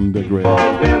all of them, they're great.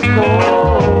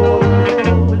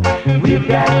 We've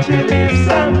got to live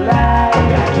some life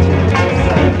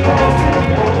before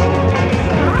we're old.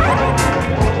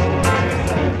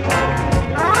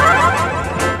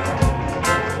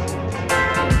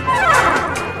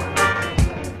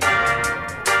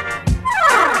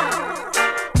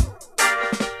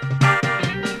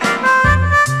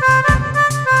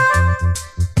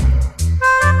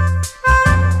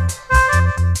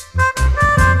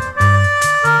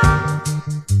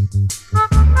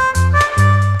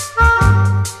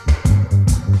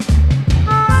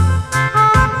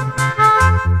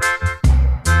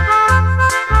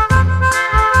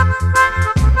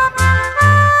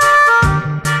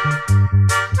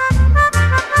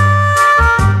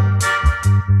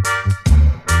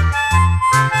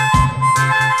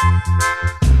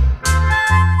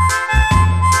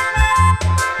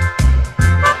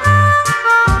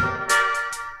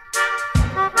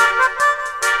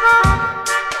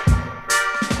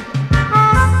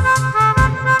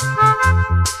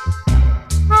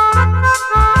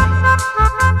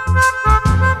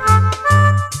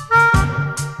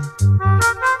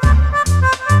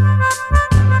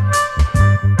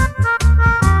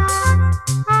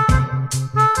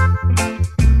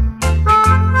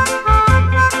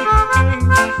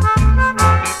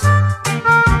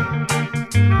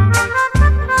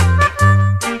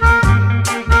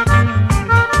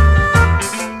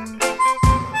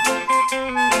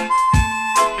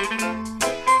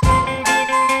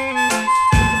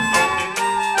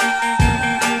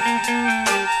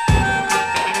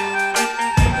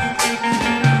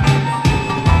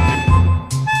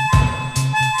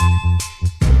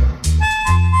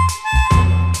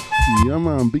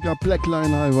 man, big up Black Line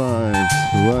High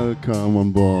Vibes. Welcome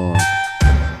on board.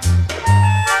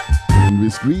 And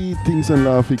with greetings and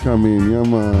love we come in, yeah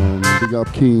man, big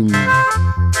up King. Yeah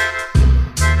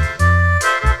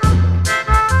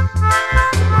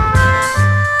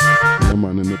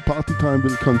man, and the party time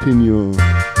will continue.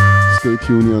 Stay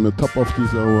tuned here on the top of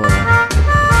this hour.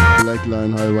 Black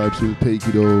Line High Vibes will take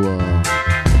it over.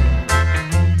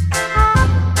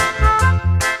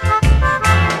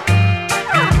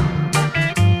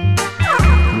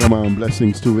 Yeah man,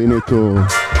 blessings to Veneto,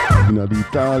 in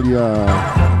Italia.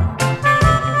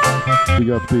 Big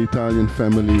up the Italian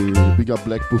family, big up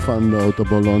Black Bufanda out of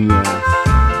Bologna,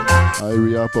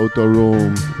 Irie up out of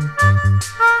Rome.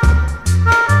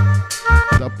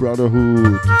 Big up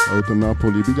Brotherhood out of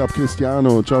Napoli, big up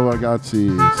Cristiano, ciao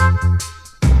ragazzi.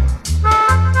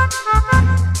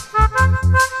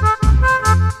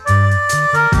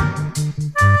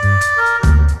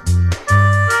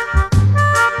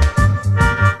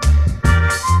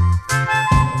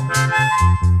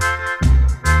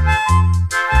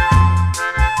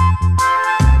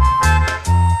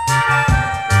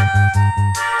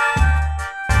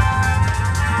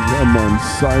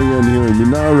 Cyan here, we're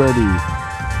now ready.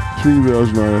 3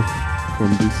 versions from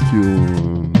this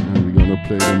tune, and we're gonna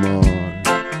play them all.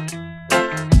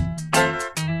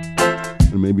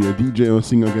 And maybe a DJ or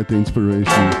singer get the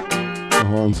inspiration. A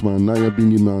horns man, Naya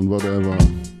Bingy man, whatever.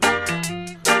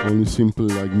 Only simple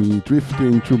like me,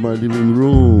 drifting through my living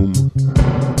room.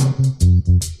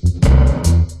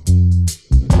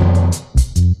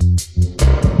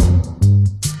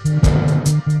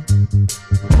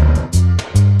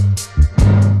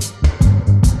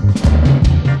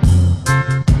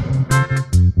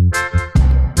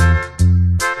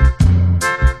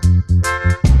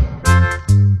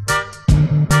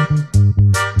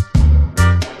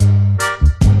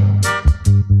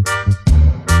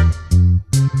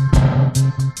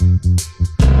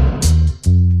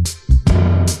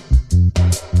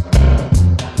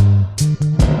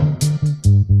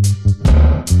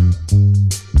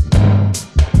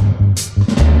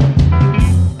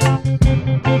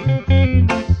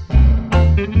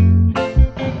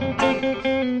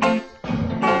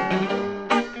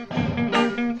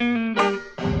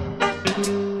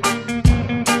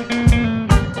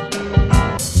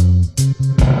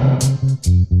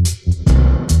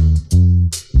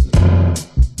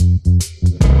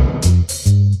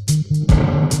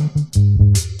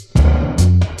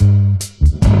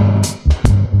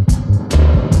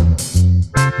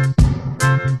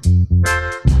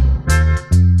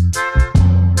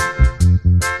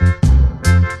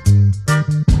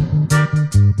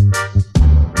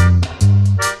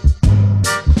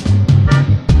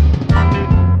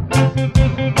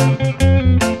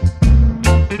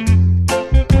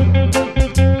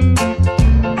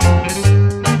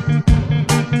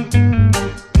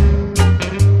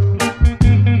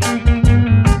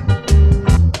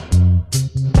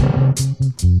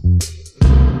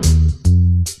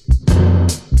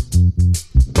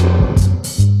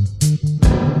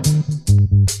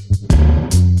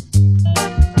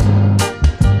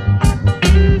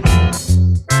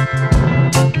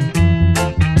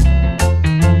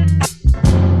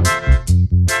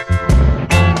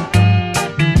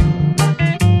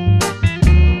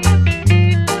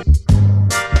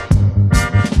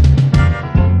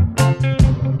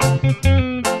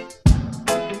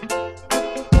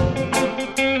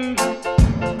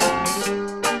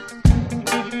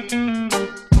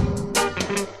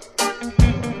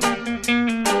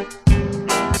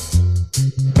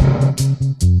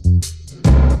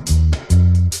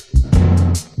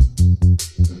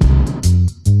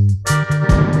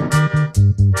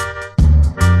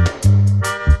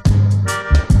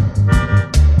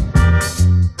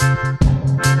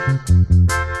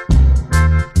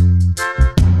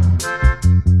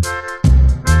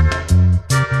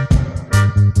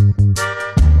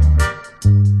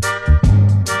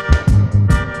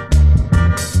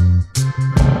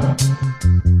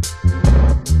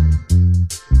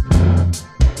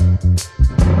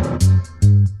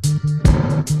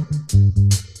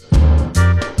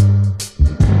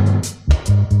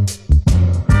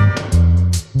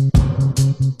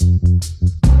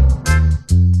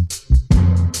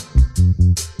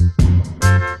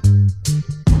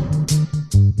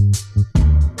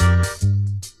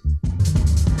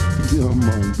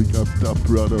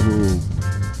 Brotherhood.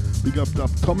 Big up Dub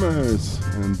Thomas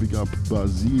and big up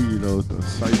Basil out of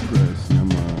Cyprus. Yeah,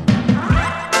 man.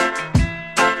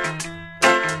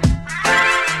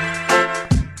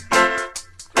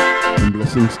 And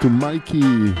blessings to Mikey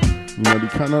in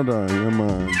Canada. Yeah,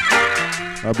 man.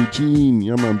 Abidjan,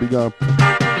 yeah man, big up.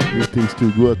 Greetings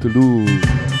to Guadeloupe.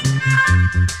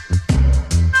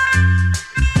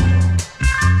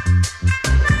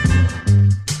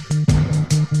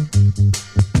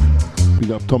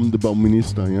 Big up Tom the Bomb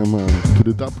Minister, yeah man. To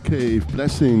the Dub Cave,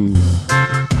 blessings.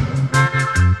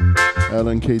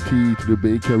 Alan KT to the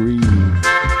Bakery.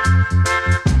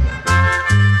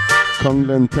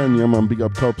 Kongland 10, yeah man, big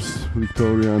up Tops,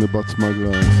 Victoria and the Butt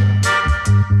Smugglers.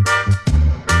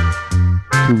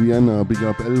 To Vienna, big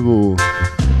up Elvo,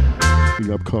 big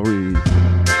up Corey.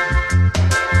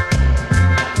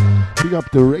 Big up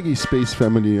the Reggae Space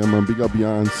family, yeah man, big up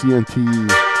Jan, CNT,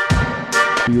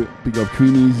 big up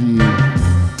Queen Easy,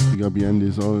 big up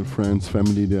Yandy's all friends,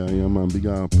 family there, yeah man, big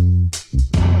up.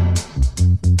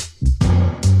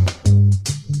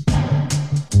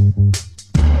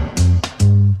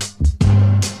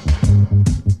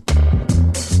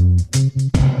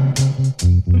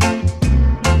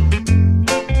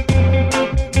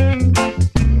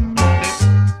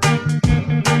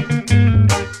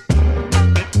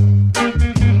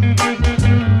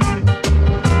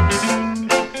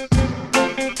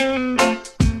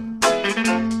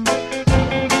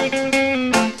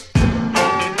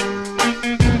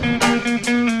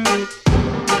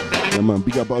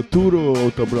 Arturo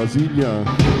out of Brasilia.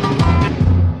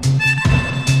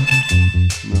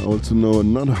 I also know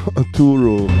another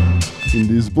Arturo in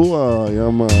Lisboa,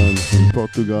 yeah man, in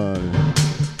Portugal.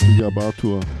 Big up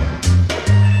Arturo.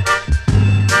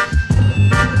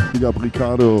 Big up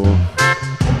Ricardo.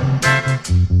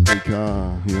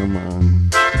 Ricardo, yeah man.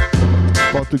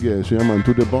 Portuguese, yeah man,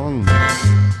 to the bong.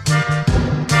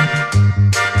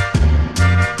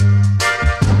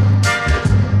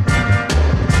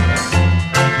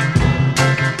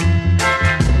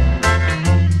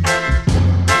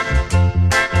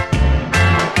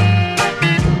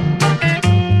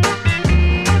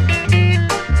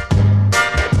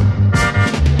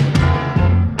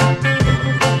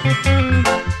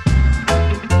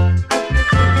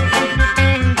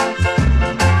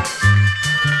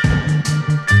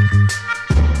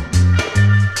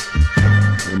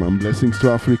 Blessings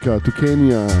to Africa, to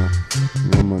Kenya.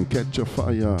 Yeah man, catch a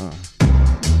fire.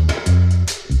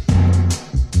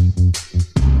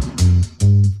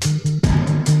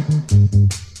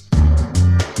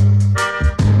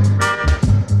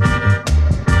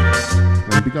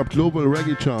 And big up global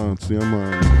reggae charts, yeah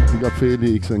man. Big up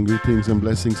Felix and greetings and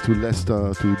blessings to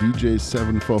Lester, to DJ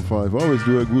 745. Always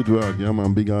do a good work, yeah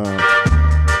man, big up.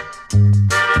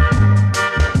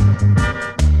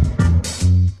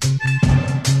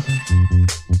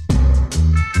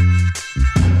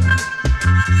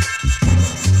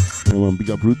 Big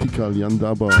up Rutikal, Jan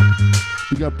Daba.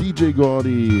 Big up DJ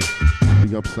Gordy.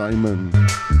 Big up Simon.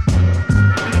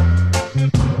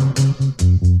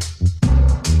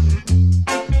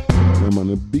 Yeah, man,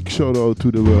 a big shout out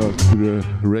to the world, to the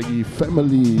reggae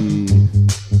family.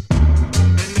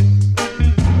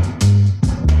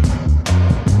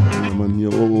 Yeah, man,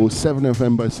 here 007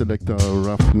 FM by Selector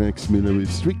Ruffneck-Smille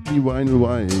with strictly vinyl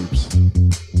vibes.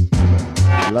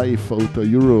 Live out of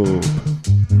Europe.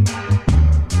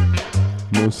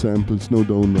 No samples, no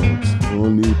downloads.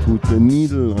 Only put the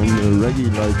needle on the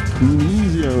reggae like Queen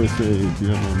Easy, I would say.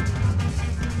 Yeah, man.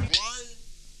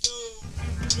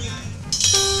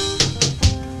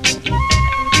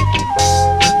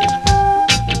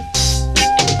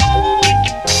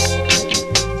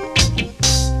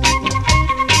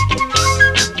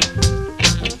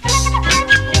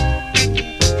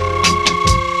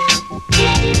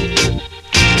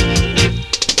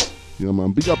 Yeah,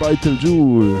 man. Big up Eitel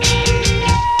Jewel.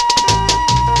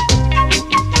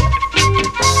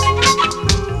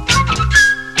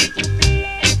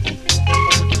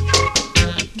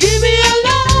 Give me a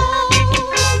love.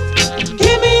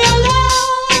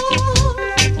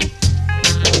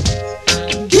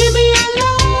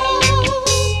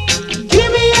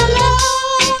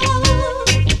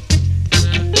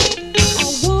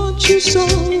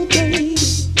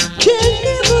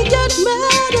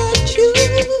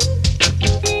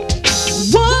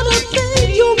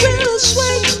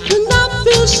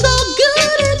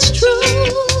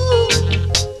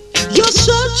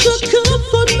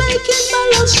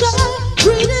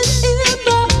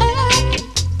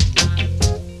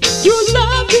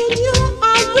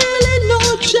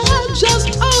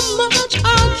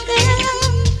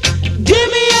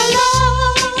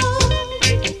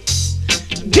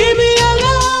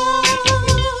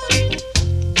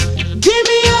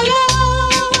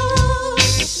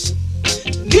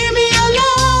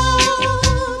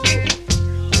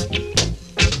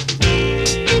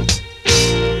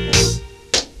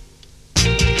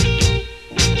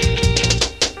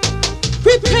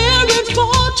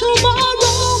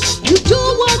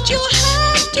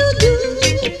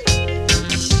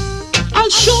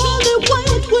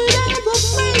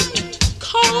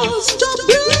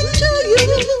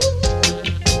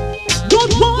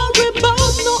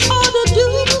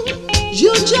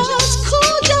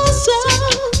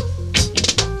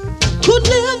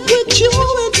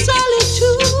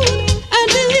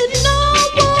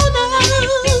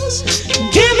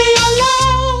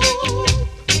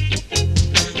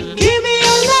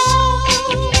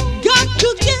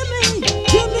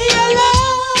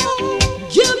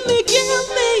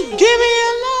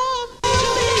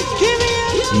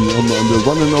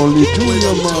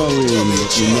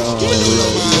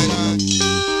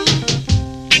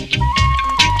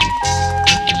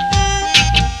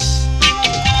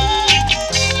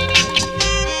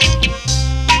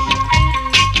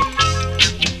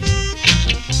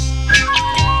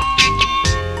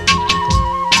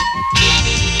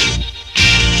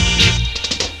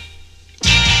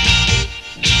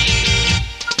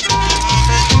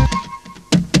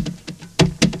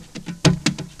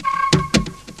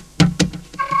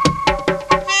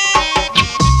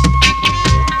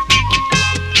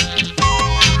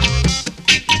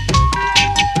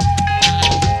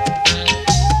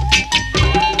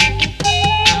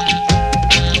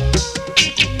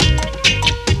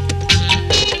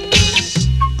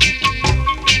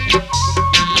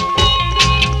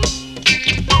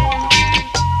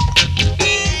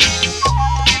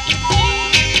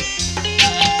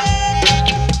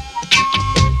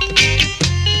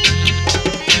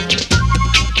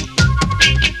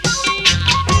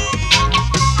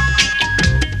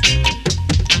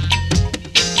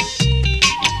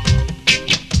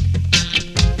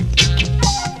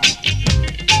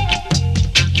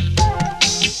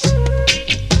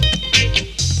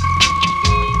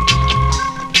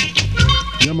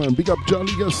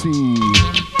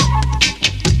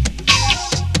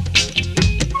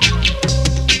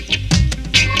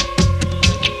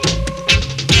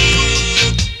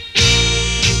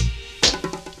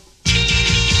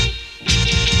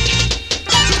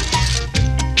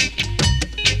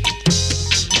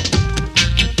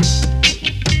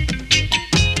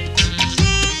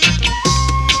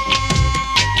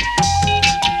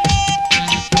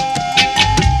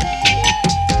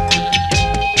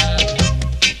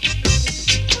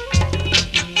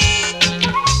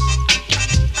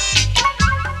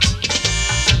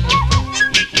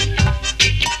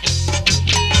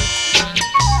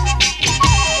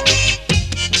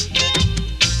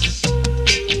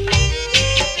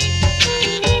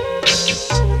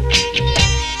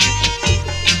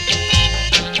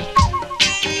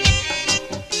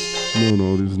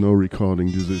 No, there's no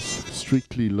recording. This is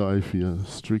strictly live here.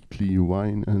 Strictly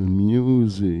wine and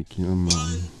music. Yeah,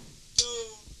 man.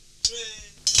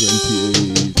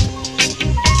 28.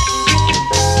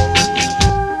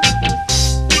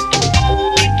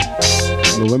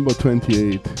 November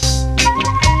 28.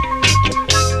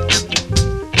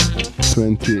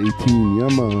 2018. Yeah,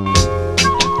 man.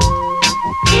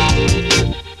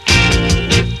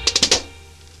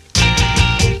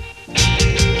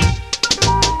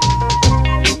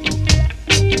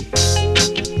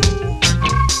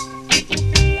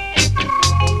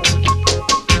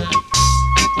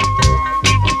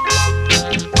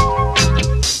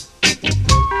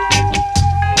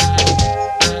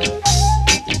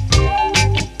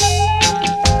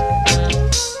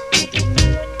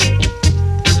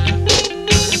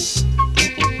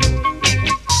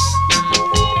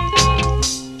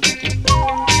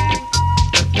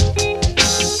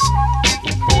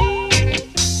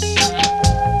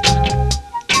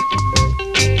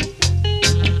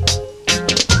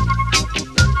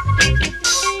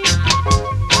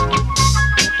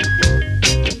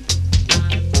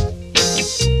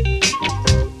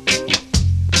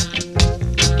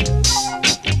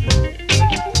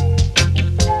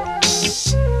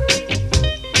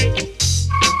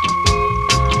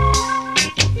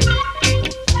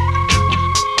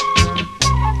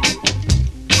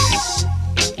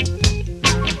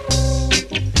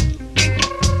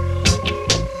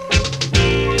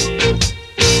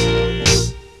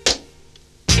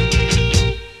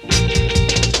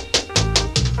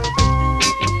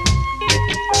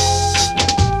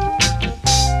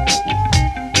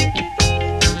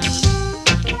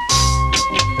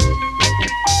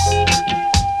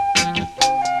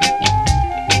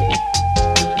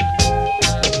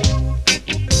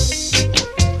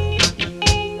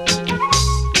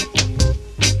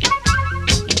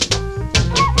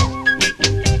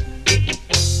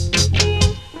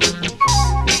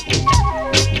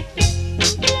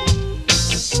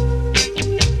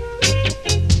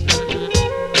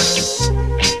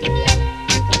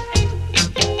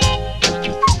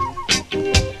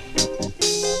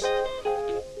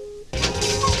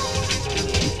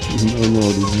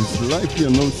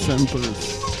 No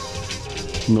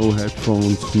samples, no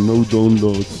headphones, no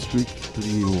downloads,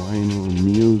 strictly vinyl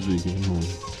music, you know.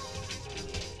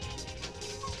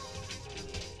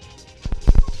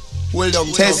 Well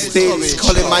done, testing,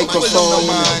 calling microphone,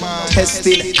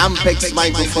 testing Ampex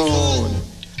microphone,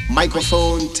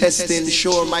 microphone, testing,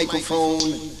 Shure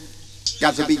microphone,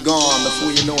 got to be gone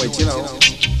before you know it, you know.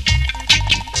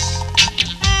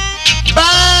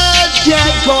 Bad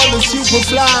cat called the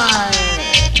Superfly.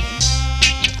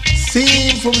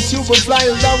 Scene from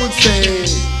Superflyers, I would say.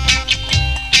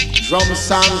 Drum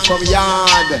sound from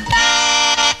Yard.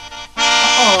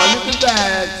 Oh, look at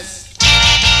that.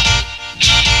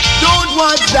 Don't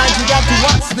watch that, you got to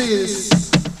watch this.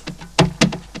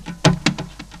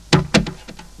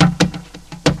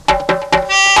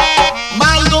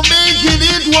 Malgo making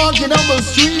it, walking on the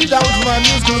street. Out of my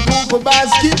musical Cooper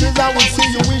basket, as I would say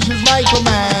your wish is my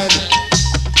command.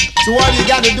 So all you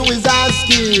gotta do is ask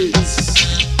it.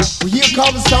 Well, here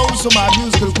comes sounds from my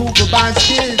musical Cooper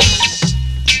basket.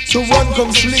 So run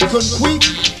come slick and quick.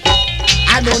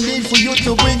 I don't need for you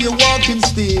to bring your walking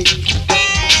stick.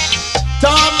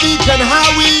 Tom, Dick and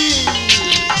Howie.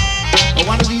 But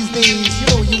one of these days, you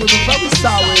know, you will be very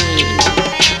sorry.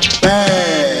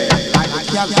 Hey, like a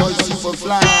cat called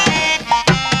Superfly.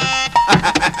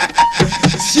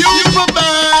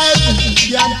 Superman!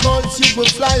 Cat called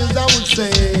Superfly, as I would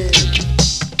say.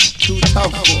 Too tough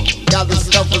for got the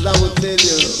stuff as I would tell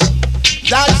you.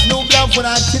 That's no bluff when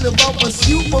I tell about a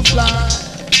Superfly.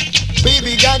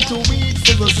 Baby got to reach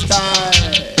for the sky.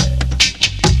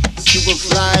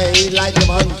 Superfly ain't like them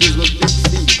hunkies with big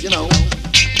feet, you know.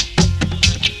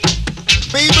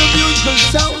 Baby musical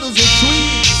sound is a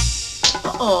tweet.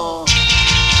 Oh,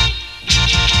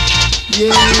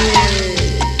 yeah.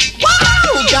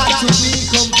 Wow, got to be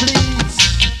complete.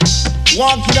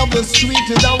 Walking up the street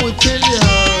as I would tell you.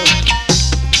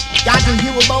 Got to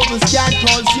hear about this cat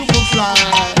called Superfly.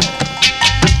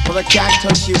 For the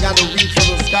cactus, you gotta reach for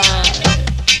the sky.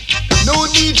 No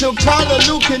need to call her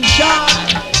looking shy.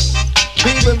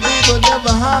 Baby,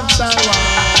 never have sour.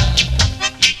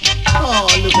 Oh,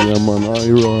 look at yeah, man,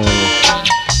 Ira.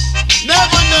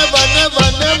 Never.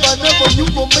 You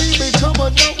go, baby, come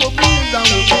on, never move. I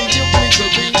will make you bigger,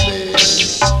 baby.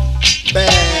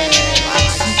 Bad,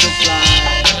 like Superfly.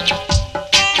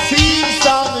 Sing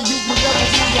song, and you could never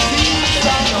do wrong. Sing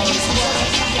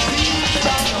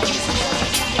song.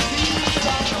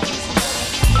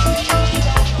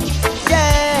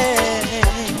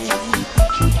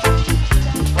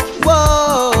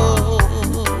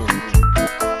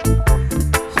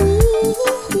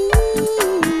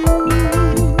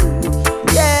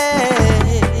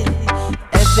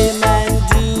 Every man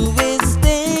do his thing.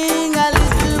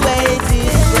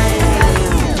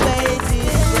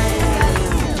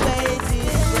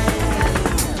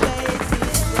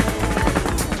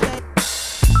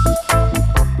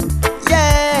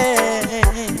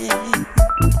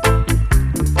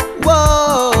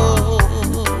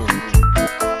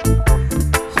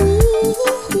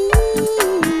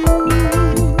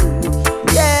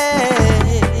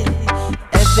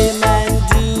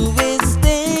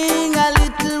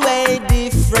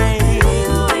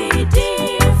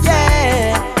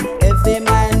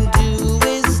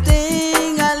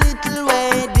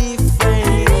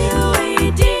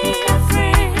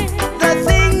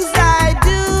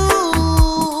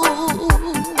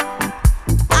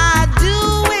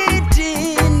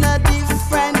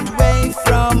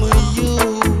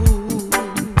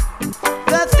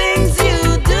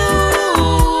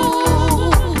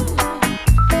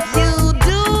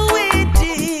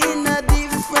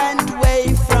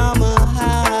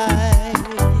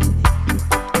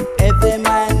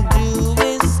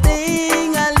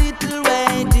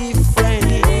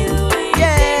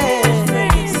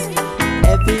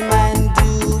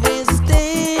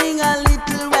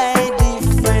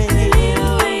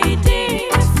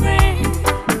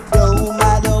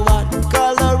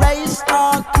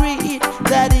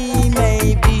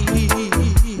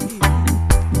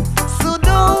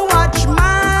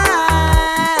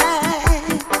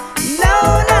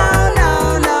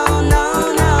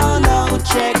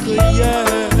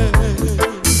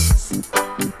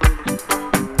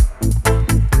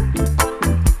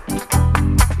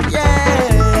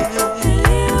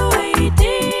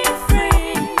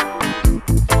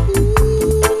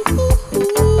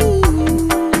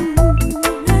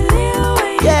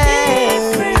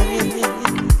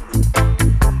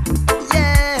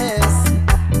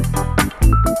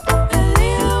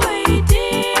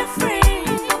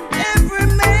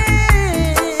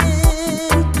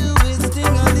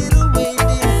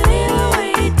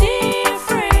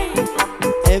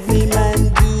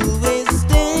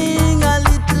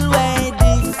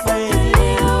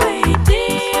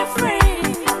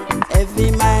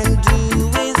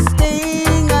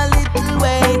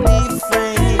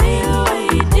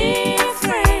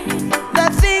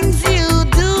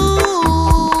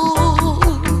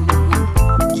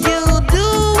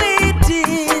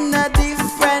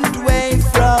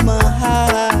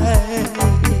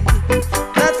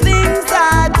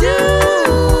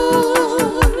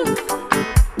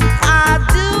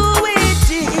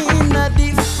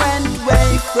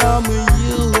 from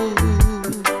you.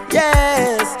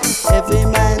 Yes, every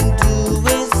man do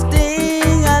his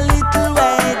thing a little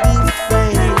way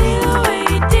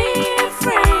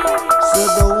different. So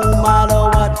no matter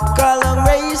what color,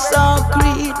 race or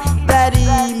creed that he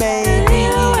may be.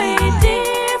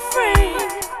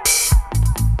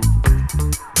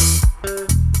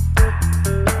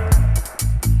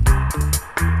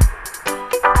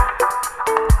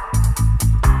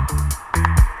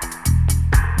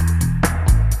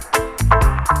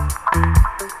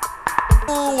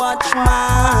 Watch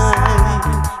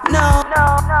mine. No.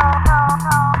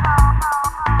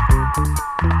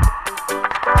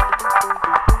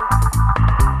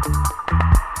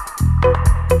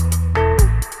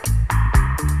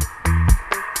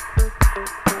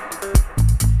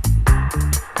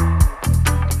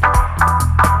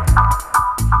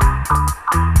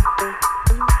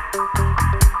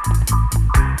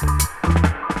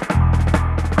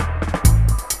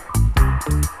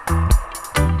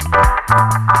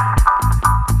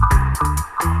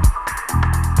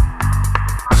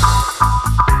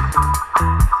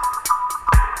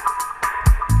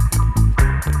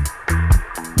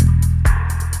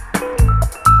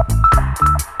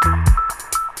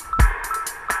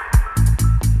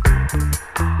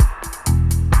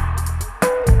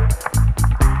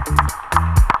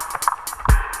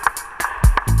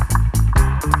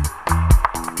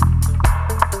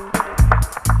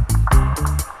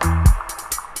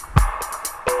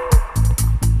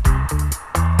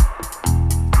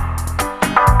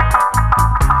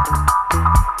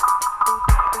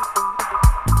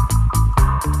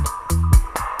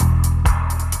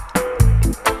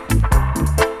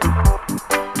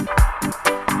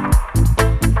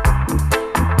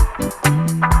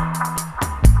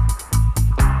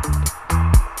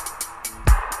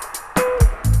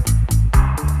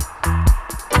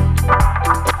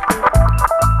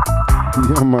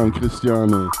 Ja, Mann,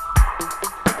 Christiane.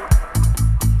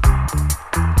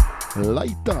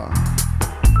 Leiter.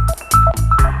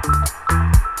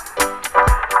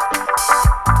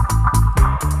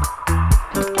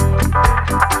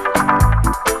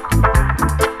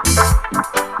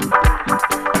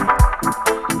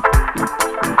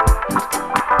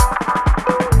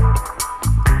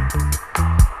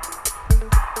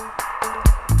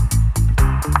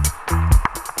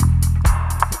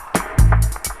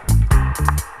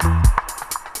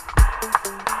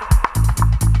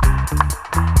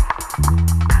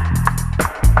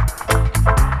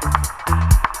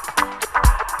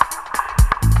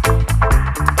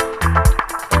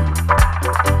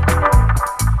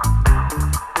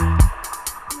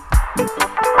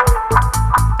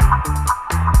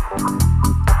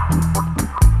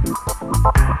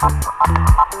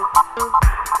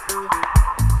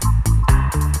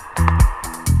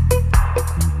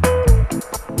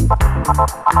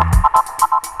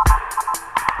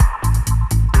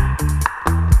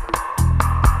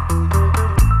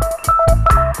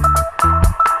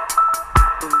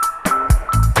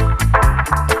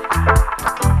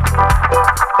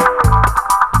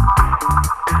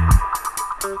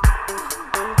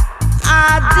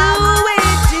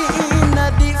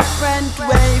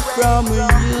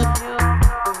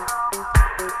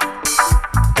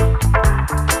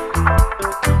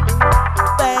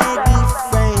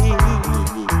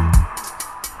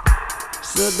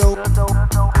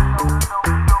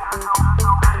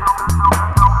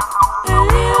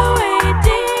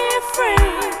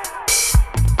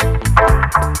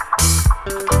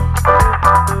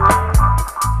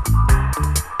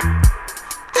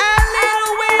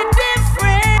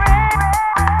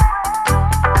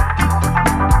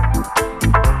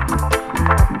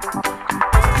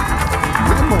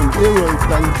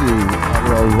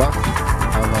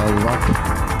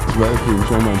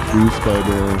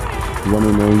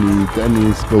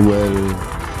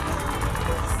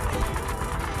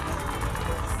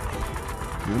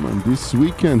 This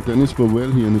weekend, Dennis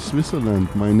Bowell here in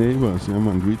Switzerland, my neighbors. Yeah,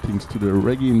 man, greetings to the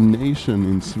reggae nation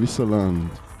in Switzerland.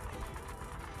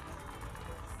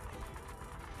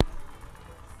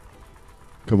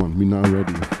 Come on, we now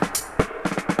ready.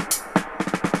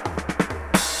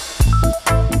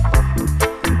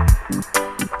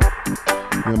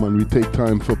 Yeah, man, we take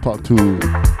time for part 2.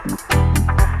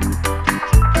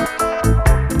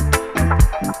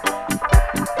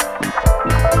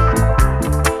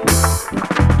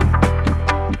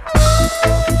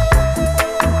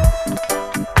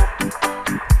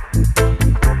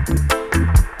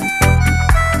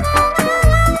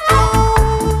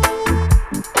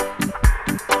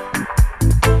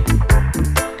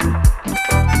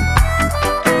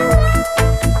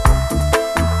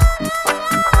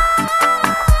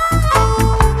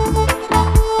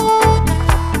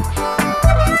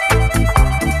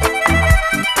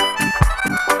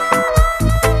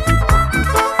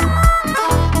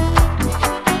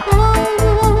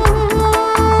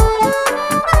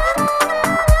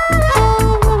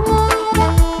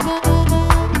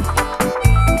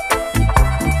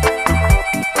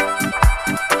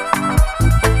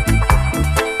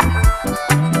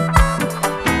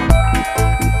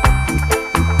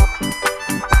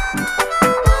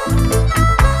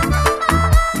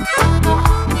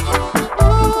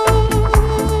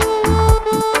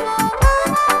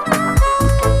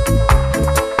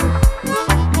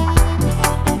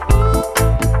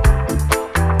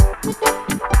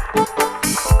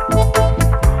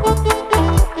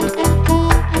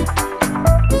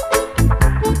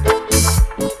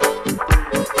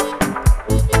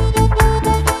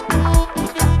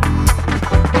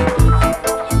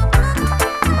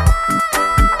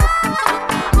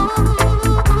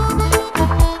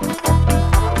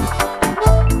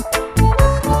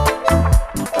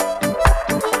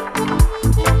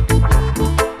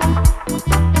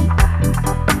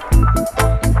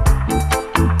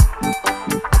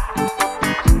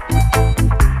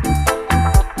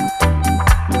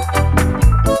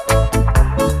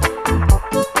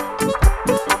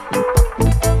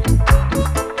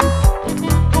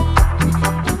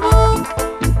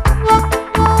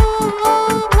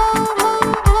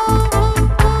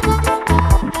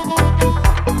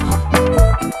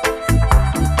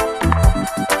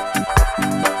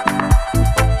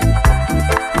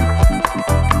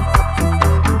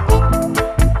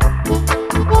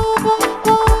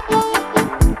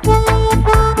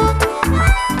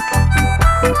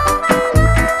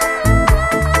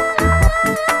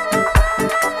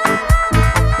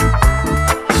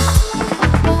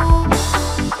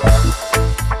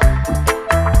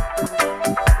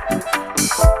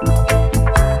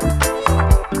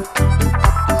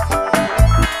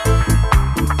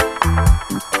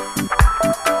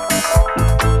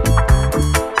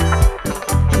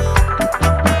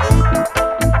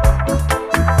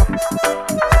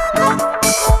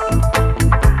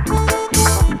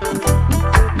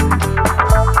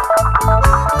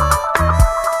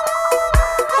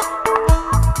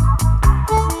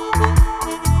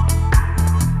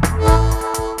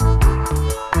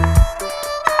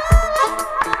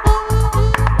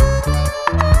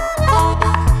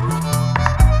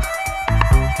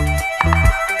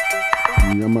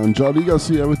 Jolly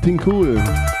Legacy, everything cool.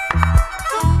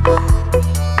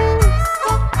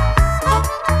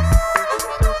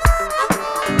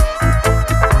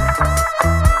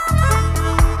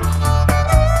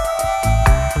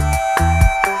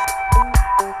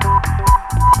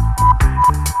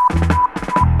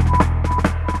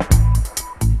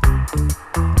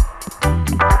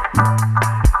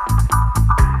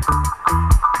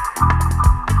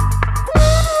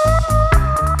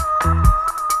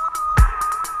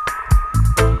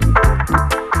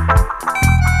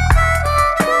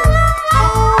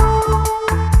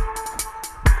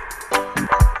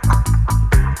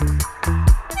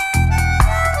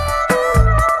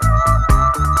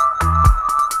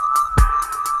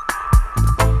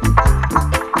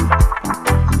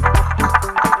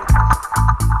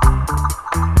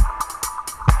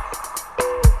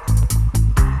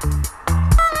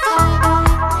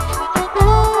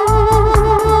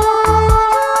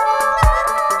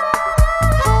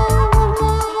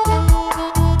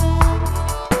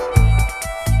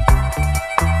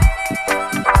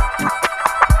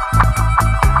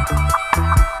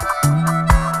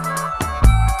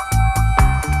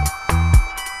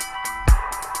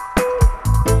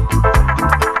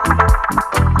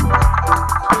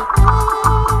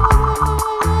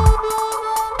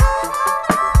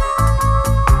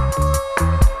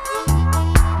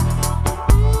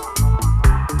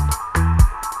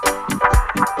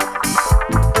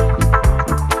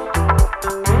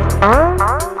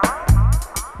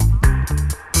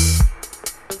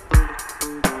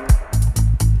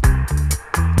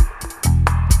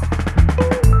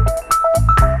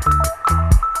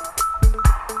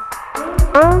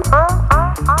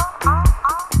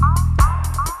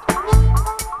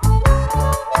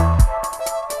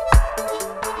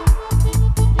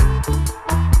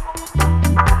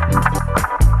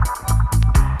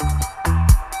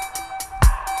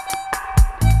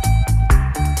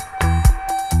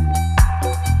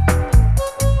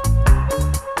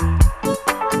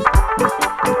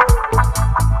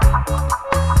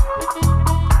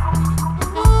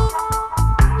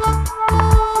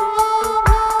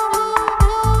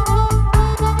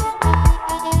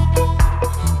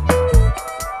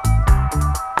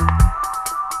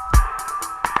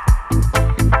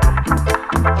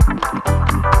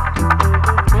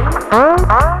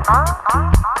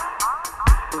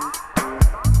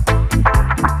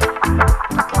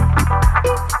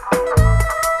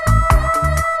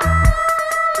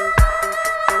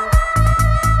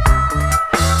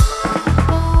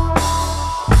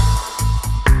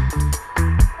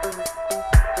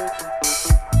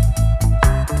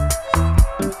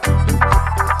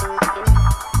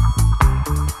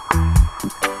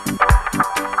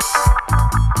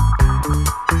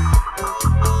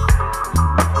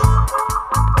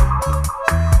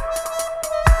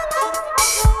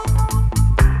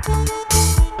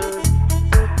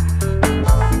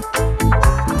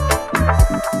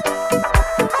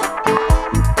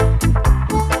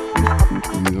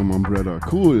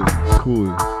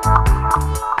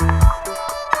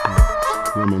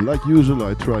 Like usual,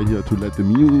 I try here to let the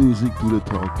music do the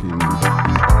talking.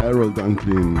 Errol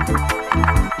Dunklin,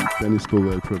 Dennis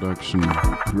Bovell production,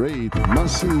 great,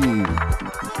 massive.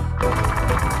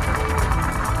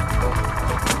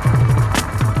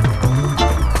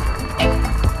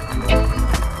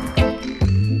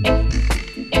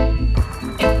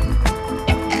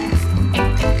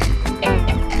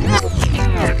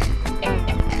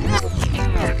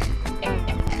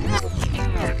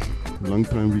 Long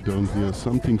time we don't hear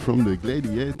something from the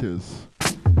Gladiators.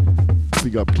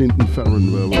 Big up Clinton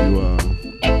Farron wherever you are.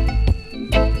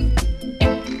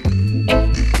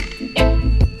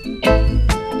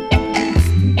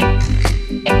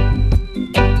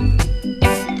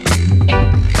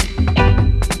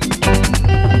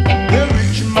 The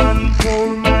rich man,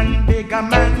 poor man, beggar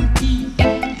man, thief.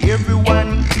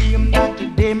 Everyone claim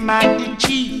that they might the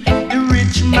chief. The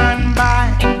rich man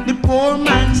buy the poor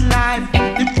man's life.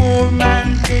 The poor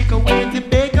man take away the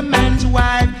beggar man's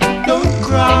wife. Don't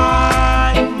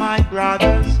cry, my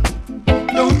brothers.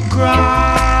 Don't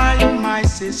cry, my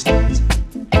sisters.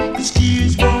 These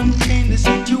tears won't change the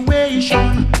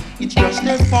situation. It's just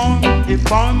a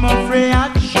form of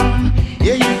reaction.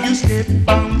 Yeah, if you step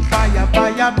on fire,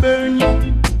 fire burn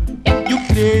you. You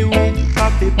play with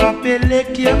puppy,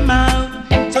 lick your mouth.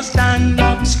 So stand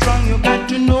up strong, you got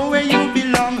to know where you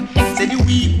belong. Say the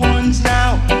weak ones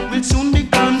now will soon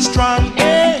become strong.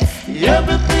 Hey,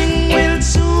 everything will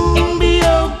soon be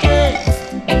okay.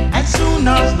 As soon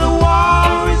as the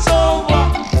war is over,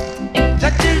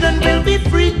 the children will be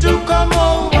free to come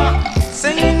over.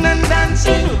 Singing and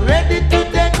dancing, ready to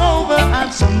take over.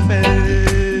 Have some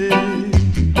faith.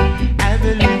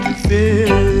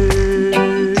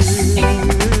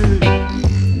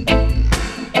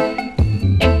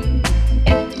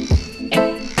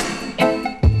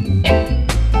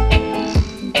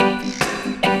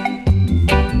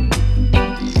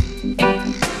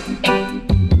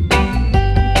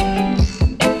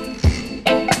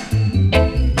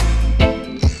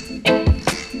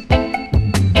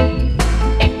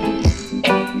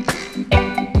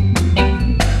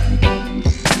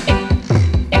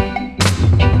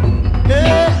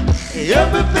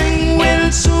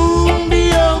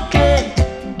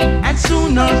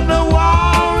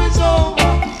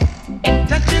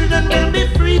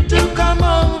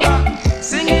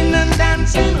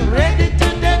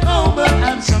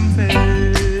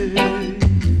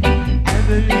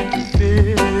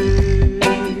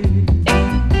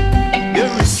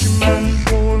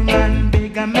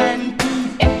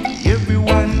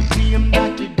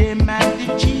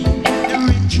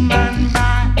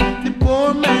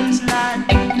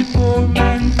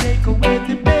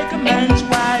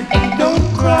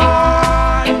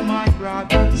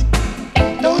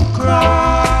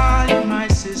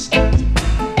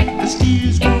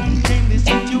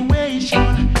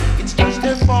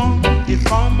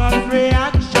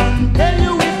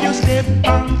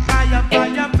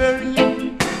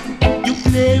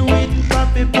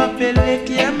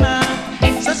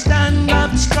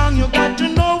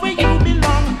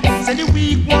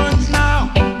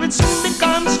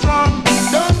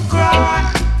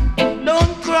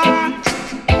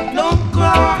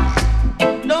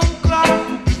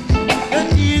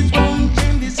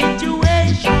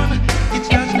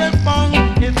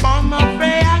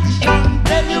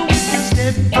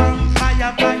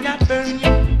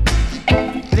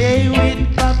 it,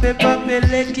 papi, papi,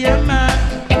 let your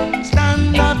man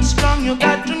stand up strong. You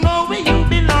got to know where you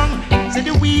belong. Say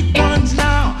the weak ones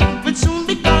now will soon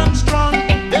become strong.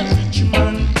 The rich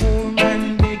man, poor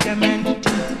man, beggar man,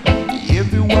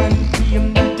 everyone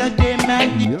claim that they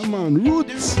might be. Yeah, man,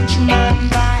 roots. The rich man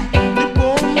buy the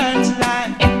poor man's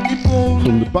life. The poor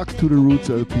From the Back to the Roots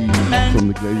LP from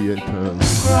the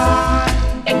Gladiators. cry.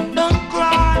 Don't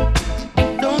cry.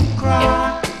 Don't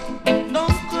cry.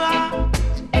 Don't cry.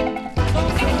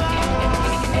 Don't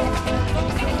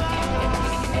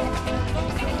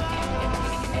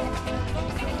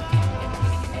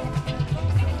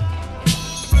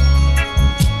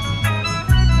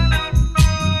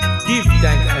Give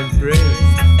thanks and praise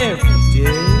every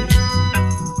day.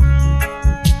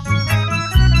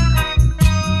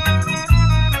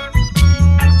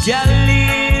 Jah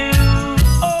live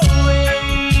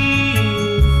always.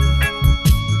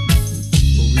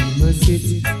 We must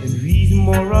sit and read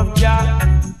more of Jah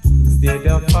instead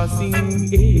of fussing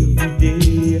every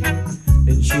day.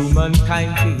 And show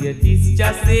mankind clear this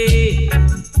just say.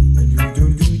 And you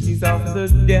don't do this of the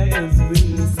devil's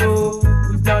will. So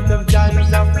it's not of Jah,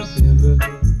 it's of the devil.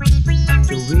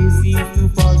 The way seems too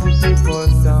positive for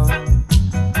some.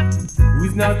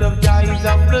 Who's not of Jah, is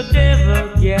of the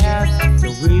devil, yes. The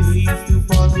way seems too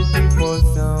positive for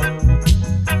some.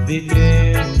 They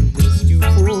tend just to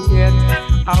forget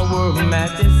our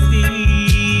majesty.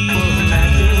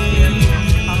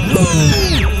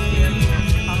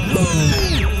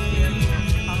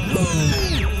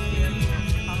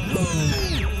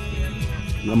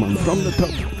 Yeah, man, from the top,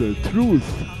 the truth.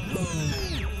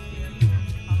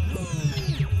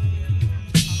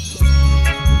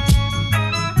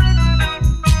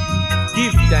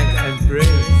 Give thanks and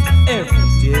praise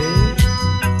every day.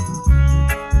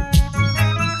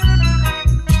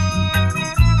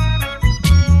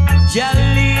 Jah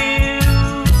live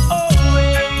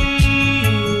always.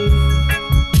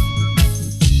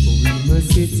 We must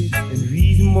sit and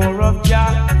read more of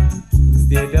Jah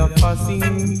instead of fussing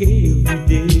every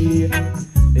day.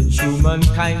 And show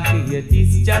mankind clear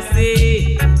this just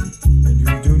say. And we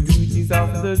don't do this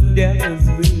of the devil's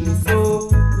will. So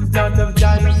it's not of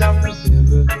Jah, it's of the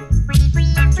devil.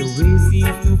 The way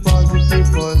seems too positive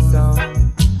for some.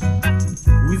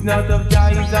 Who's not of Jah,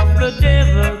 is of the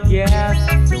devil, yes.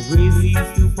 The way seems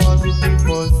too positive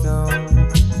for some.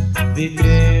 They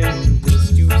tend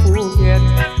just to forget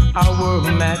our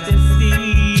majesty.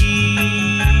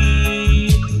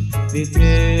 They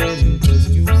tend just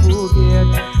to forget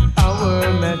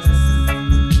our majesty.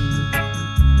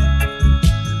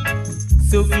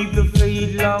 So keep the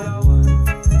faith, loved ones.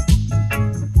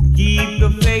 Keep the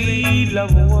faith,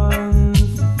 loved ones.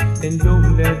 And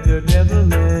don't let the devil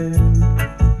man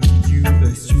lead you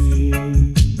astray.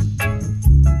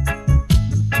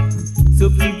 So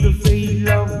keep the faith,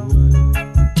 loved ones.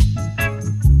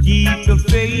 Keep the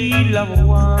faith, loved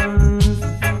ones.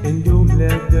 And don't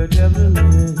let the devil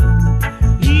man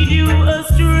lead you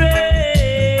astray.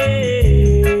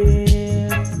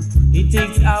 It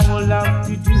takes our love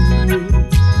to do it.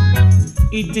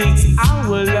 It takes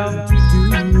our love to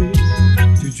do it.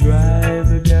 To drive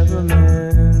the devil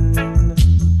man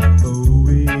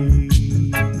away.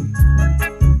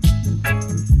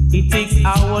 It takes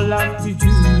our love to do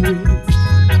it.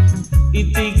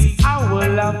 It takes our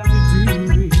love to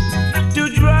do it. To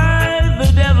drive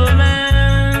the devil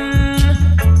man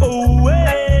away.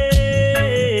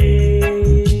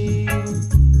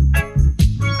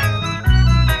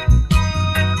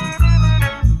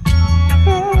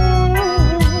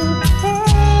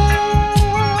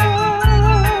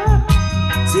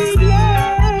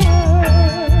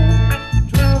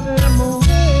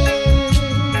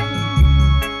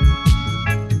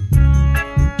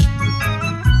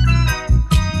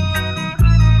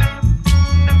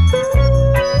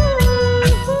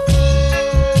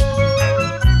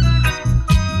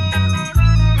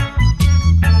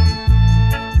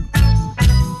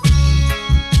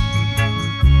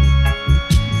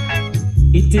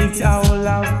 It takes our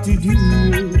love to do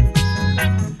it.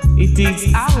 It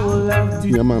takes our love to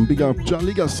Yeah, man, big up Jah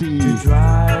Legacy.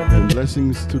 And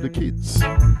blessings to the kids.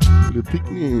 To the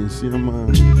picnics, yeah,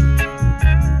 man.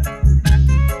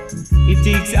 It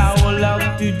takes our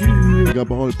love to do Big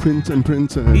up all prince and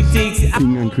princess. It takes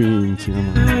king and queens, yeah,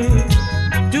 man.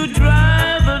 it to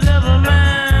drive the devil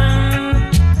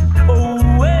man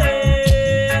away.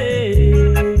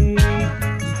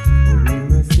 We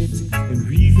must sit and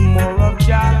read more of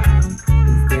Jah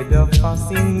instead of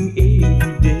fussing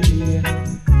every day.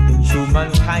 And show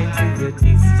mankind to get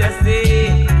this just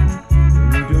say.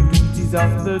 We don't do this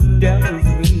of the devil's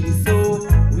way. So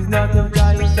it's not of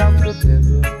Jah, it's of the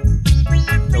devil.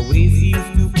 The way he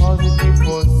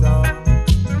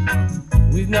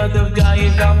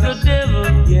of the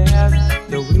devil, yes.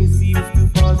 The way seems too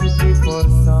positive for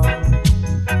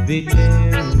some. They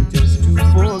tend just to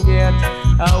forget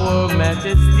our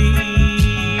majesty.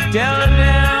 Tell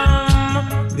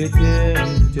them they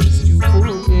tend just to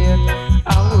forget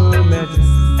our majesty.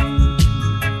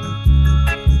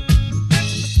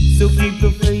 So keep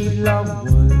the faith,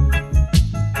 loved one.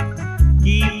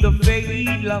 Keep the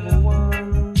faith, loved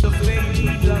one. The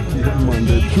faith, loved one. Come on,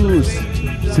 the truth,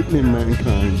 Sydney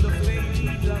Mankind.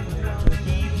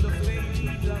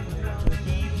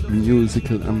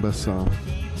 Musical ambassador,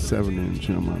 7-inch,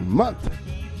 yeah man. Matt!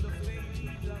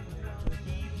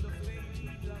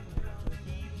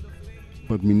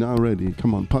 But me now ready.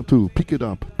 Come on, part 2, pick it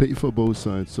up. Pay for both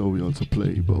sides, so we also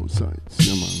play both sides.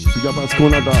 Yeah man. Big up us,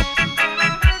 corner up.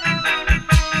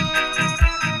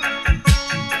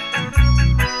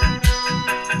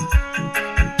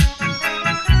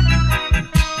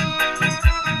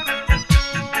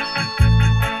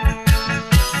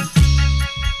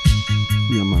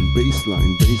 Yeah man,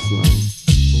 baseline, baseline.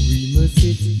 We must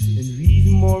sit and read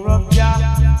more of Jah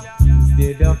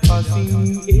instead of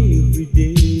fussing every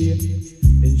day.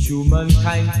 And show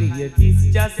mankind fear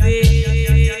this just say.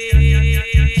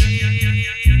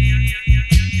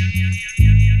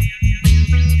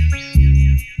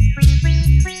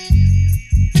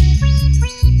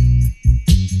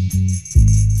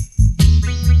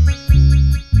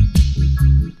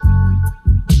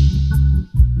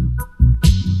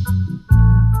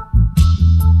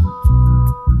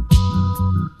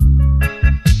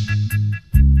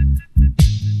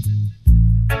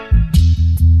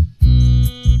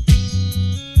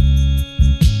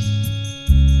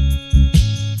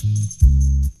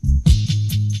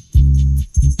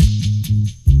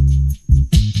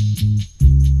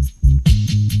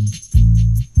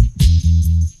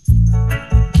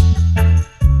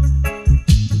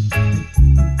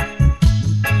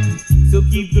 So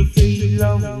keep the faith,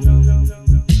 love one.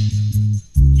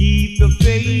 Keep the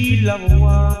faith, love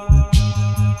one.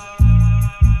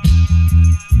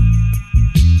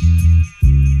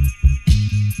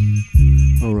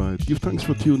 Alright, give thanks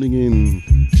for tuning in.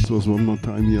 This was one more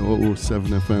time here,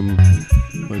 007 FM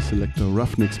by selector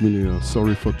Ruffneck-Smille.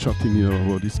 Sorry for chatting here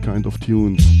about this kind of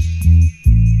tunes.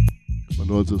 But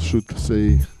also should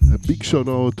say a big shout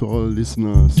out to all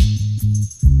listeners,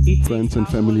 friends and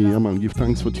family. Yeah man, give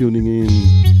thanks for tuning in.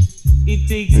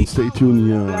 And stay tuned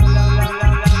here.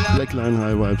 Black Line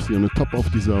High Vibes here on the top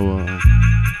of this hour.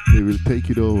 They will take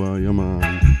it over, yeah man.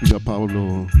 Big up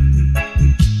Paolo.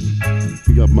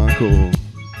 Big up Marco.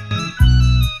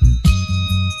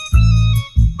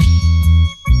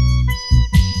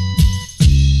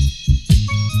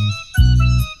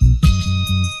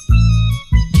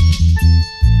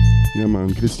 Yeah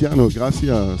man, Cristiano,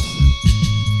 gracias.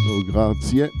 No,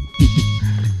 grazie.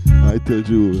 I tell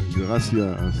you,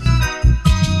 gracias.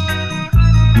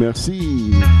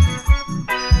 Merci.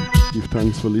 Give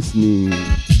thanks for listening.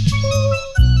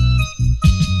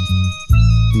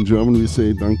 In German we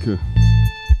say danke.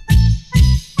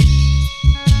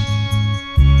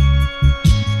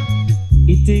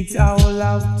 It takes our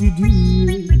love to do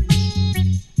it.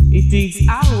 It takes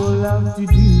our love to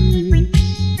do it.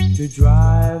 To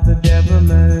drive the devil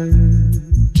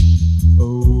man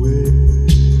away.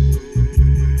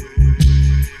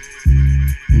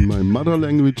 In my mother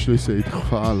language they say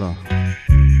Chvala.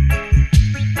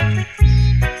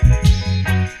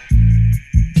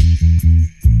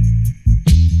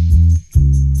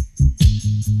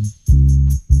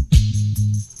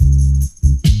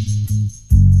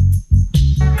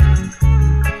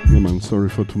 Yeah man, sorry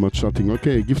for too much shouting.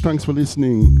 Okay, give thanks for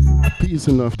listening. Peace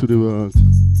and love to the world.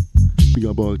 Big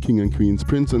up all king and queens,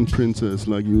 prince and princess,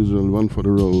 like usual, one for the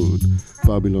road.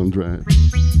 Babylon Dread,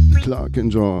 Clark and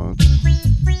George.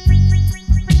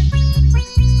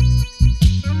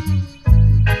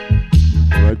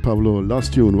 Alright Pablo,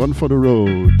 last tune, one for the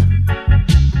road.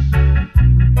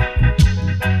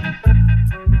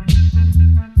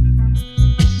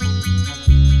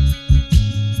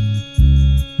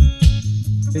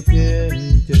 They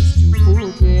tend just to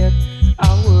forget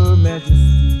our majesty.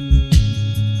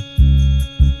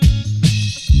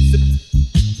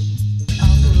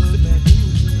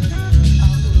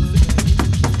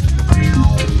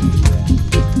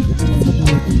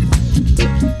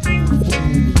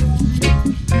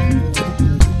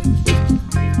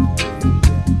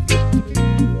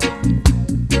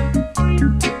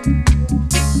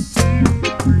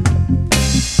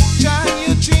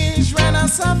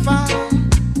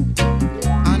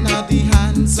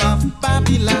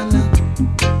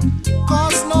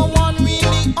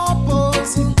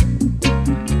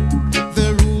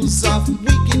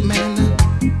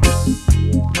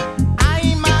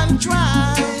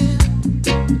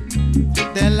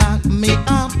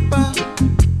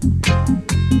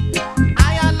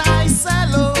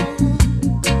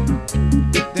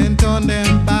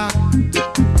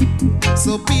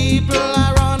 So people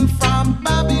are run from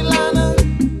Babylon,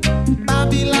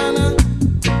 Babylon.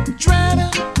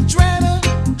 Dreader, dreader,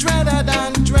 dreader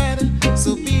than dreader.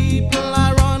 So people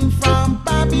are run from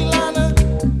Babylon,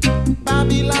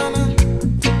 Babylon.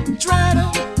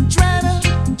 Dreader, dreader,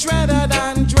 dreader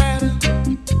than dreader.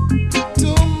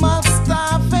 Too much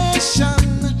starvation,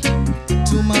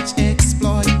 too much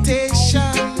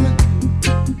exploitation.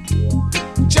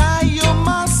 Jah, you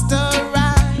must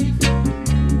arrive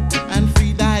and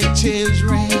free thy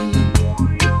children.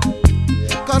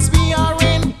 'Cause we are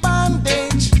in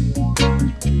bondage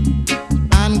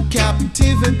and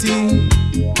captivity.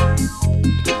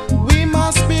 We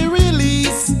must be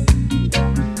released,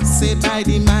 said by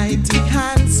the mighty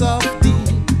hands of thee.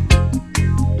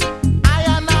 I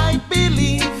and I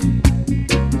believe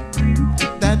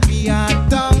that we are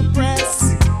down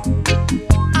pressed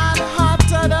and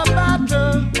hotter the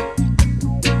battle,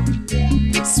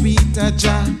 sweeter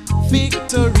Jah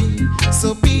victory.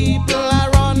 So people are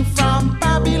run from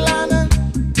Babylon,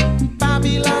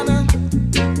 Babylon.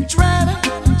 Dreader,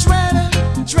 dreader,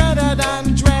 dreader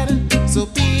than dreader. So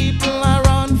people are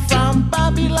run from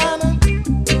Babylon,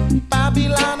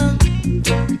 Babylon.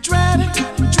 Dreader,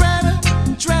 dreader,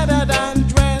 dreader than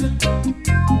dreader.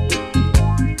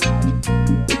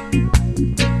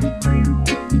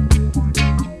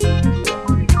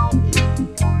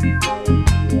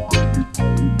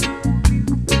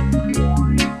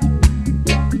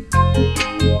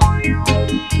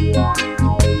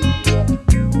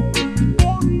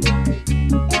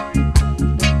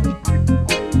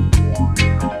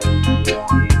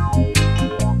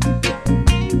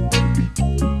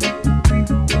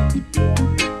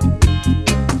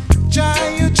 Jah,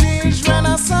 your children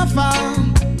are suffer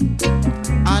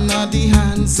under the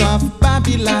hands of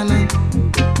Babylon.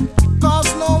 'Cause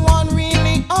no one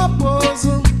really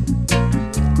opposes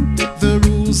the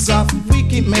rules of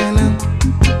wicked men.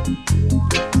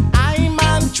 I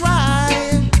man try,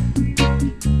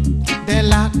 they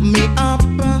lock me up.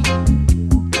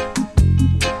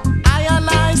 I and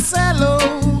I sell,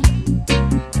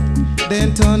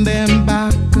 then turn them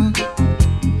back.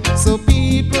 So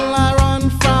people are run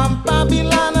from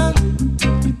Babylon,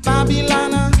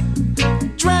 Babylon.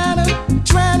 Dreader,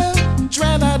 dreader,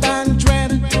 dreader than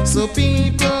dreader. So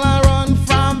people are run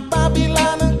from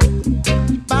Babylon,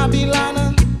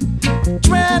 Babylon.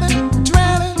 Dreader,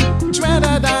 dreader,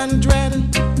 dreader than dreader.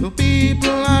 So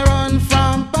people are run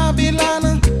from Babylon,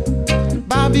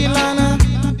 Babylon.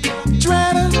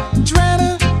 Dreader,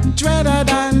 dreader, dreader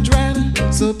than dreader.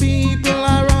 So people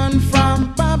are run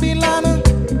from Babylon,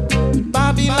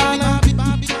 Babylon.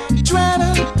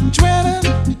 Dreader, dreader,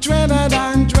 dreader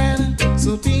than dreader.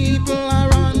 So people are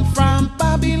run from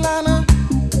Babylon,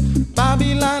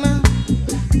 Babylon.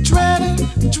 Dreader,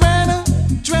 dreader,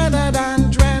 dreader than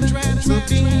dreader. So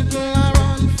people are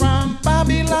run from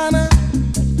Babylon,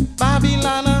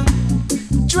 Babylon.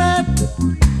 Dread.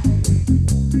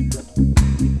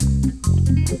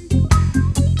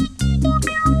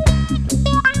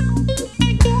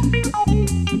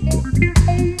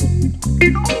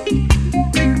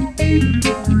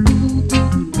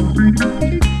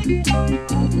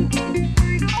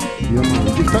 Yeah, man.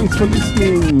 Give thanks for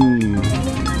listening.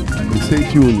 And stay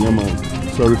tuned, yeah, man.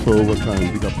 Sorry for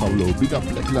overtime. Big up Pablo. Big up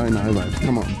Black Line High Vibes.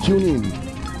 Come on, tune in.